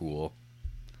look cool.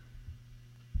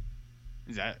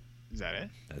 Is that it?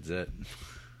 That's it.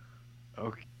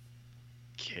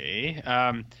 Okay.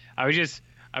 I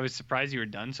was surprised you were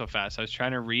done so fast. I was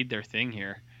trying to read their thing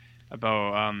here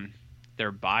about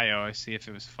their bio. I see if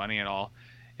it was funny at all.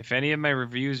 If any of my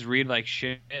reviews read like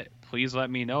shit, please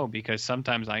let me know, because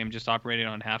sometimes I am just operating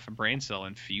on half a brain cell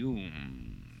and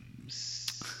fumes.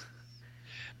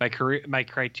 My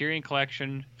Criterion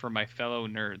collection for my fellow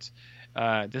nerds.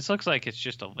 This looks like it's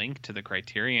just a link to the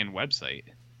Criterion website.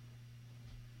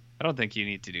 I don't think you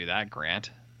need to do that,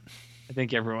 Grant. I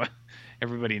think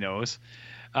everybody knows.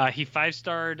 He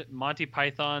 5-starred Monty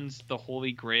Python's The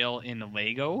Holy Grail in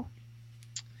Lego.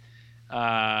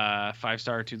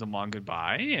 5-star to The Long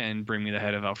Goodbye and Bring Me the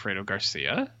Head of Alfredo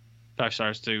Garcia. 5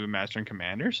 stars to Master and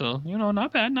Commander. So,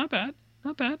 not bad.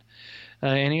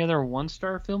 Any other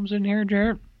 1-star films in here,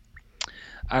 Jarrett?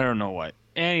 I don't know what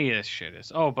any of this shit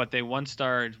is. Oh, but they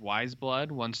 1-starred Wise Blood,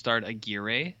 1-starred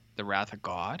Aguirre, The Wrath of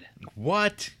God.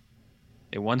 What?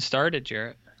 They 1-starred it,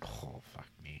 Jarrett. Oh, fuck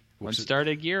me. 1-starred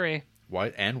Aguirre.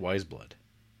 And Wise Blood.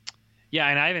 Yeah,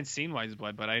 and I haven't seen Wise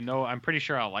Blood, but I'm pretty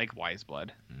sure I'll like Wise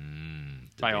Blood.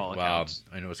 By all accounts.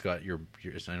 I know it's got your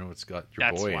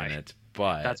That's boy why. in it,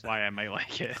 but That's why I might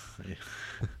like it.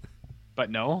 But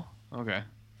no? Okay.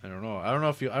 I don't know. I'm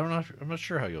not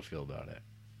sure how you'll feel about it.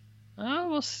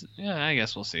 I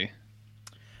guess we'll see.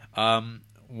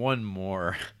 One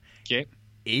more. Okay.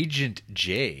 Agent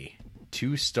J,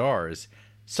 2 stars.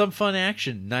 Some fun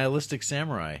action, nihilistic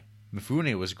samurai.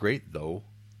 Mifune was great though.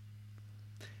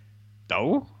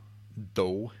 Though?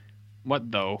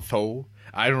 What though? Though?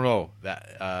 I don't know.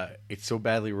 That it's so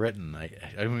badly written. I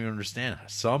don't even understand.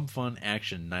 Some fun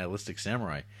action, nihilistic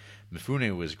samurai.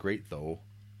 Mifune was great though.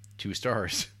 2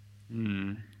 stars.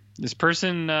 This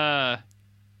person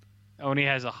only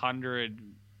has 100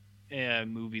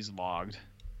 movies logged.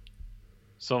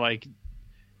 So like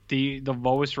the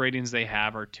lowest ratings they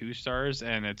have are 2 stars,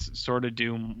 and it's Sword of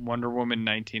Doom, Wonder Woman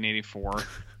 1984,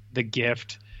 The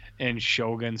Gift, and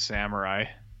Shogun Samurai.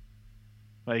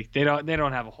 Like they don't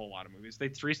have a whole lot of movies. They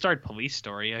 3-starred Police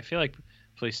Story. I feel like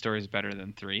Police Story is better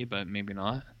than 3, but maybe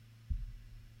not.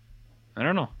 I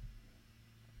don't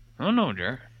know,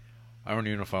 Jared. I don't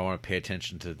even know if I want to pay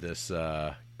attention to this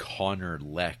Connor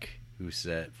Leck, who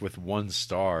said with 1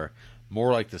 star,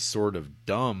 more like the Sword of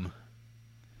Dumb.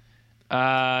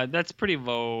 That's pretty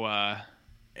low.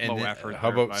 Low effort. How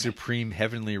about Supreme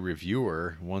Heavenly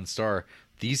Reviewer, 1 star?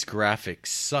 These graphics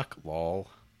suck,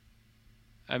 lol.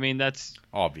 I mean, that's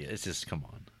obvious. It's just, come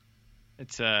on.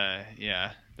 It's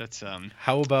yeah. That's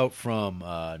How about from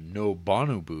No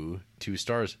Bonobu, 2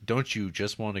 stars? Don't you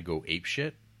just want to go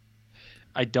apeshit?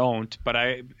 I don't,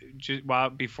 but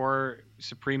before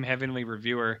Supreme Heavenly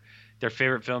Reviewer, their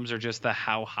favorite films are just the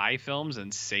How High films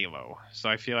and Salo. So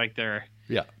I feel like they're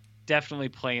definitely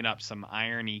playing up some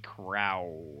irony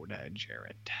crowd,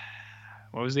 Jared.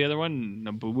 What was the other one?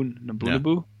 Nabu?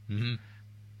 Mm-hmm.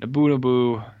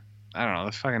 Nabu. I don't know.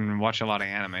 Let's fucking watch a lot of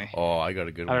anime. Oh, I got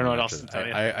a good one. I don't know what else to tell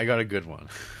you. I got a good one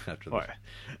after what? that.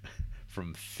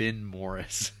 From Finn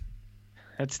Morris.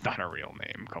 That's not a real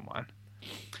name. Come on.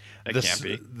 That can't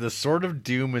be. The Sword of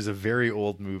Doom is a very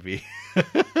old movie.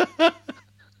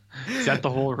 Is that the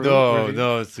whole movie?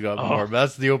 No, it's got more.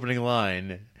 That's the opening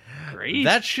line. Great.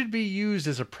 That should be used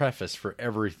as a preface for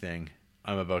everything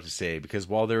I'm about to say, because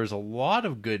while there is a lot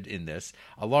of good in this,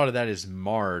 a lot of that is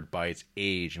marred by its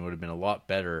age and would have been a lot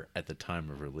better at the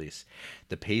time of release.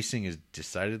 The pacing is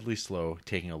decidedly slow,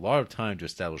 taking a lot of time to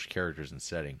establish characters and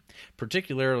setting.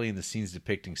 Particularly in the scenes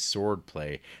depicting sword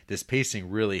play, this pacing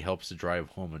really helps to drive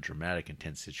home a dramatic,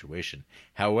 intense situation.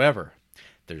 However,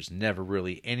 there's never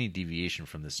really any deviation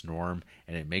from this norm,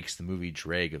 and it makes the movie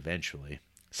drag eventually.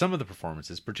 Some of the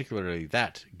performances, particularly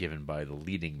that given by the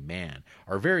leading man,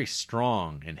 are very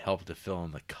strong and help to fill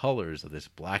in the colors of this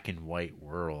black and white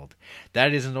world.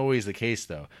 That isn't always the case,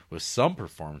 though, with some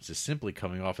performances simply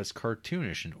coming off as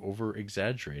cartoonish and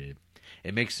over-exaggerated.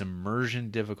 It makes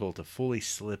immersion difficult to fully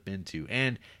slip into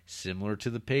and, similar to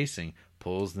the pacing,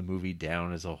 pulls the movie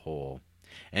down as a whole.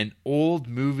 An old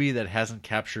movie that hasn't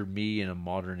captured me in a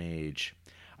modern age.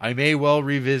 I may well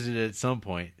revisit it at some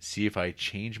point, see if I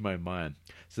change my mind.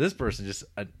 So this person, just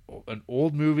an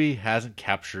old movie hasn't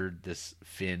captured this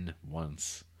Finn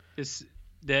once. This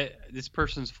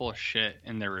person's full of shit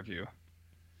in their review,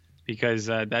 because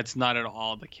that's not at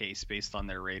all the case based on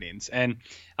their ratings. And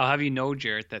I'll have you know,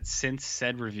 Jarrett, that since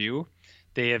said review,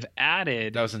 they have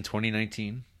added... That was in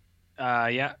 2019?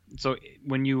 Yeah. So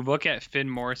when you look at Finn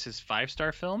Morris's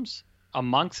 5-star films,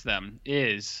 amongst them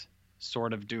is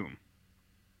Sword of Doom.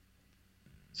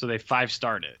 So they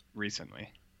 5-starred it recently.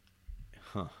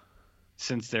 Huh.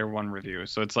 Since their one review.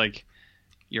 So it's like,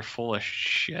 you're full of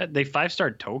shit. They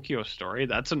 5-starred Tokyo Story.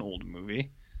 That's an old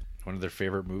movie. One of their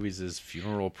favorite movies is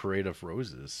Funeral Parade of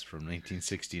Roses from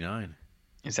 1969.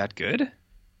 Is that good?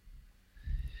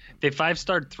 They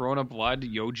 5-starred Throne of Blood,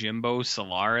 Yojimbo,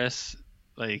 Solaris.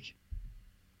 Like,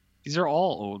 these are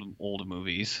all old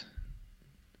movies.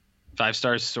 5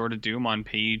 stars Sword of Doom on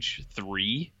page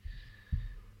 3.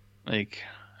 Like,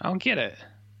 I don't get it.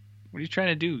 What are you trying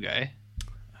to do, guy?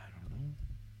 I don't know.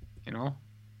 You know?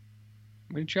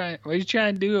 What are you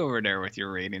trying to do over there with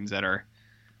your ratings that are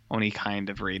only kind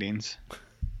of ratings?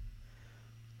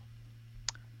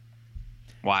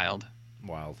 Wild.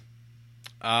 Well,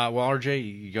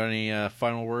 RJ, you got any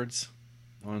final words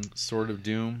on Sword of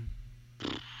Doom?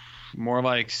 More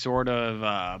like sort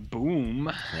of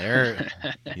boom. There,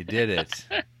 you did it.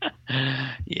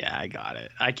 Yeah, I got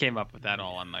it. I came up with that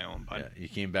all on my own, but Yeah, you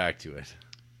came back to it.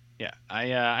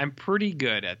 yeah, I'm pretty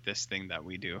good at this thing that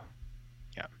we do.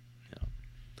 Yeah.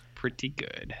 Pretty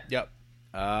good. Yep.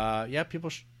 Yeah, people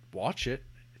should watch it.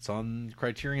 It's on the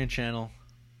Criterion Channel.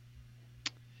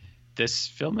 This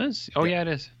film is? Oh, yeah, it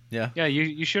is. Yeah. Yeah,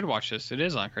 you should watch this. It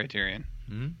is on Criterion.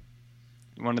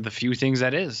 Mm-hmm. One of the few things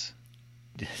that is.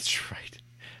 That's right.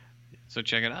 So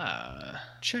check it out.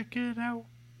 Check it out.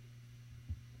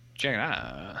 Check it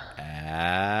out.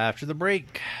 After the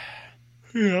break.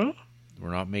 Yeah.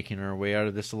 We're not making our way out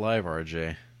of this alive,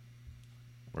 RJ.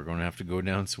 We're going to have to go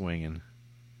down swinging.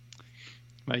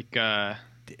 Like go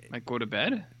to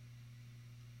bed?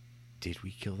 Did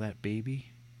we kill that baby?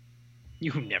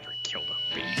 You never killed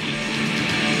a baby.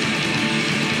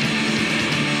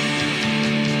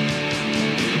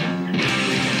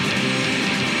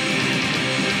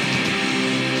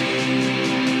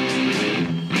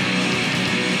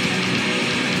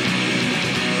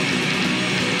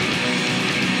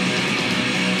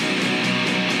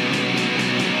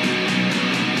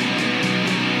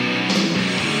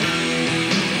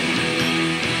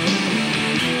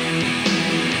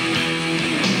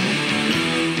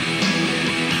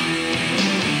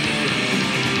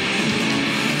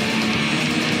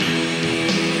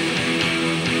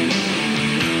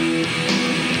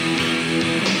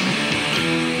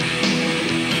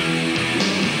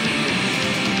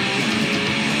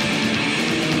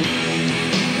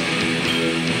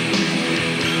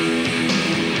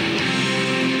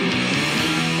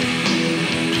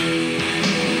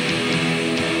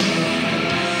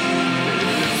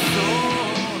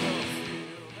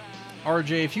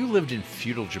 RJ, if you lived in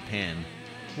feudal Japan,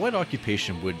 what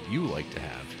occupation would you like to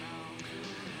have?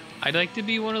 I'd like to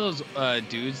be one of those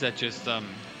dudes that just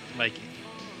like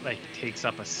takes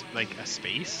up a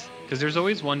space, because there's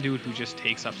always one dude who just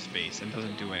takes up space and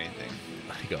doesn't do anything.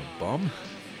 Like a bum?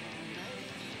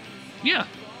 Yeah,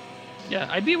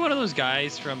 I'd be one of those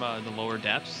guys from the lower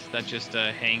depths that just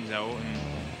hangs out and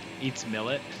eats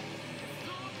millet.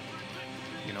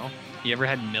 You know, you ever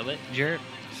had millet, Jarrett?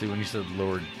 See, when you said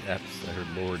lower depths, I heard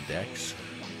lower decks.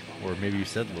 Or maybe you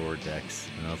said lower decks,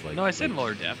 and I was like... No, I said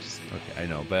lower depths. Okay, I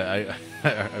know, but I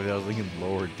was thinking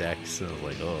lower decks, and I was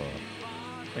like, oh.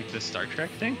 Like the Star Trek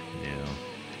thing? Yeah.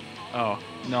 Oh,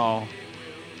 no.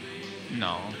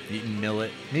 No. Eating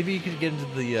millet. Maybe you could get into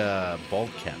the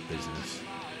bald cap business.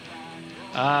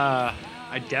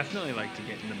 I definitely like to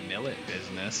get in the millet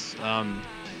business.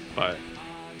 But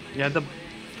yeah, the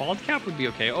bald cap would be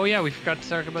okay. Oh yeah, we forgot to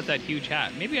talk about that huge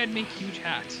hat. Maybe I'd make huge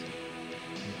hats.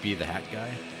 Be the hat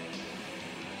guy?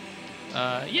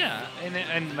 Yeah,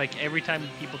 and like every time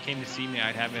people came to see me,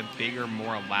 I'd have a bigger,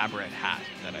 more elaborate hat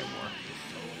that I wore.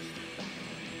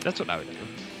 That's what I would do.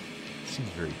 Seems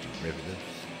very derivative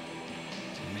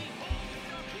to me.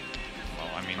 Well,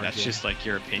 I mean, Aren't that's you? just like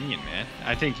your opinion, man.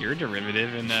 I think you're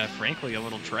derivative and frankly a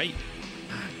little trite.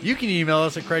 You can email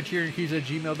us at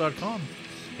criterionkeys@gmail.com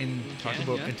and talk can,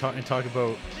 about yeah. and talk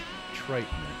about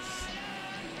triteness.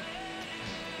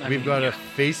 I We've mean, got yeah.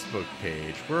 a Facebook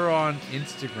page. We're on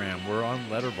Instagram. We're on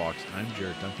Letterboxd. I'm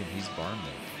Jared Duncan. He's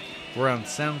Barnley. We're on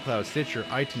SoundCloud, Stitcher,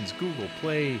 iTunes, Google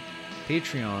Play,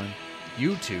 Patreon,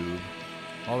 YouTube,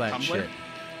 all that Tumblr? shit.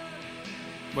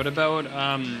 What about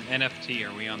NFT?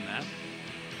 Are we on that?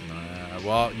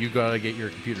 Well, you gotta get your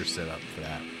computer set up for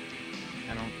that.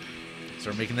 I don't.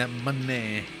 Start making that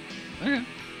money. Okay.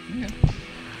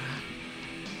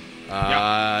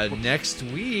 Next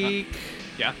week,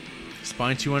 Yeah.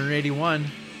 Spine 281.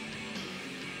 What's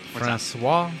that?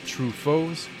 Francois,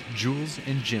 Truffaut's, Jules,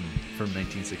 and Jim from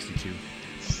 1962.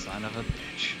 Son of a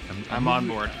bitch. I'm on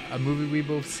board. A movie we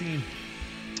both seen.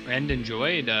 And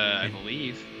enjoyed, I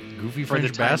believe. Goofy For the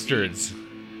French time bastards.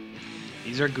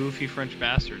 These are goofy French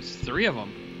bastards. 3 of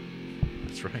them.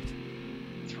 That's right.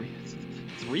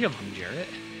 Three of them, Jarrett.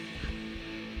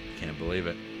 Can't believe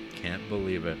it. Can't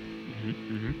believe it.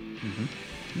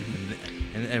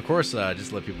 And of course, just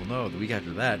to let people know, the week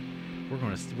after that, we're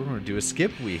going to do a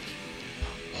skip week.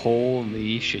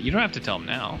 Holy shit! You don't have to tell them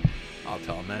now. I'll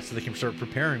tell them that so they can start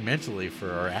preparing mentally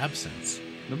for our absence.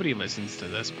 Nobody listens to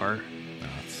this part. No,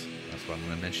 that's why I'm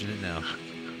going to mention it now.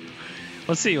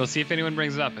 Let's see. We'll see if anyone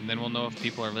brings it up, and then we'll know if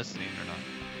people are listening or not.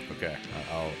 Okay,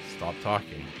 I'll stop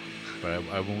talking, but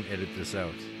I won't edit this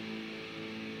out.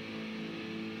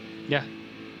 Yeah.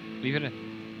 Leave it in.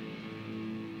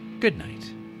 Good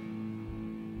night.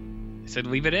 I said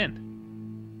leave it in.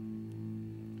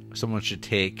 Someone should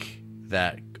take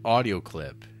that audio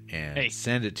clip and Hey.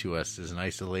 send it to us as an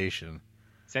isolation.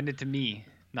 Send it to me,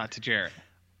 not to Jarrett.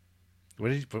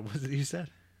 What was it you said?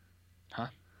 Huh?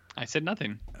 I said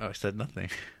nothing. Oh, I said nothing.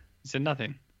 I said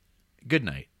nothing. Good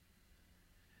night.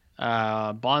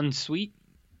 Bon sweet.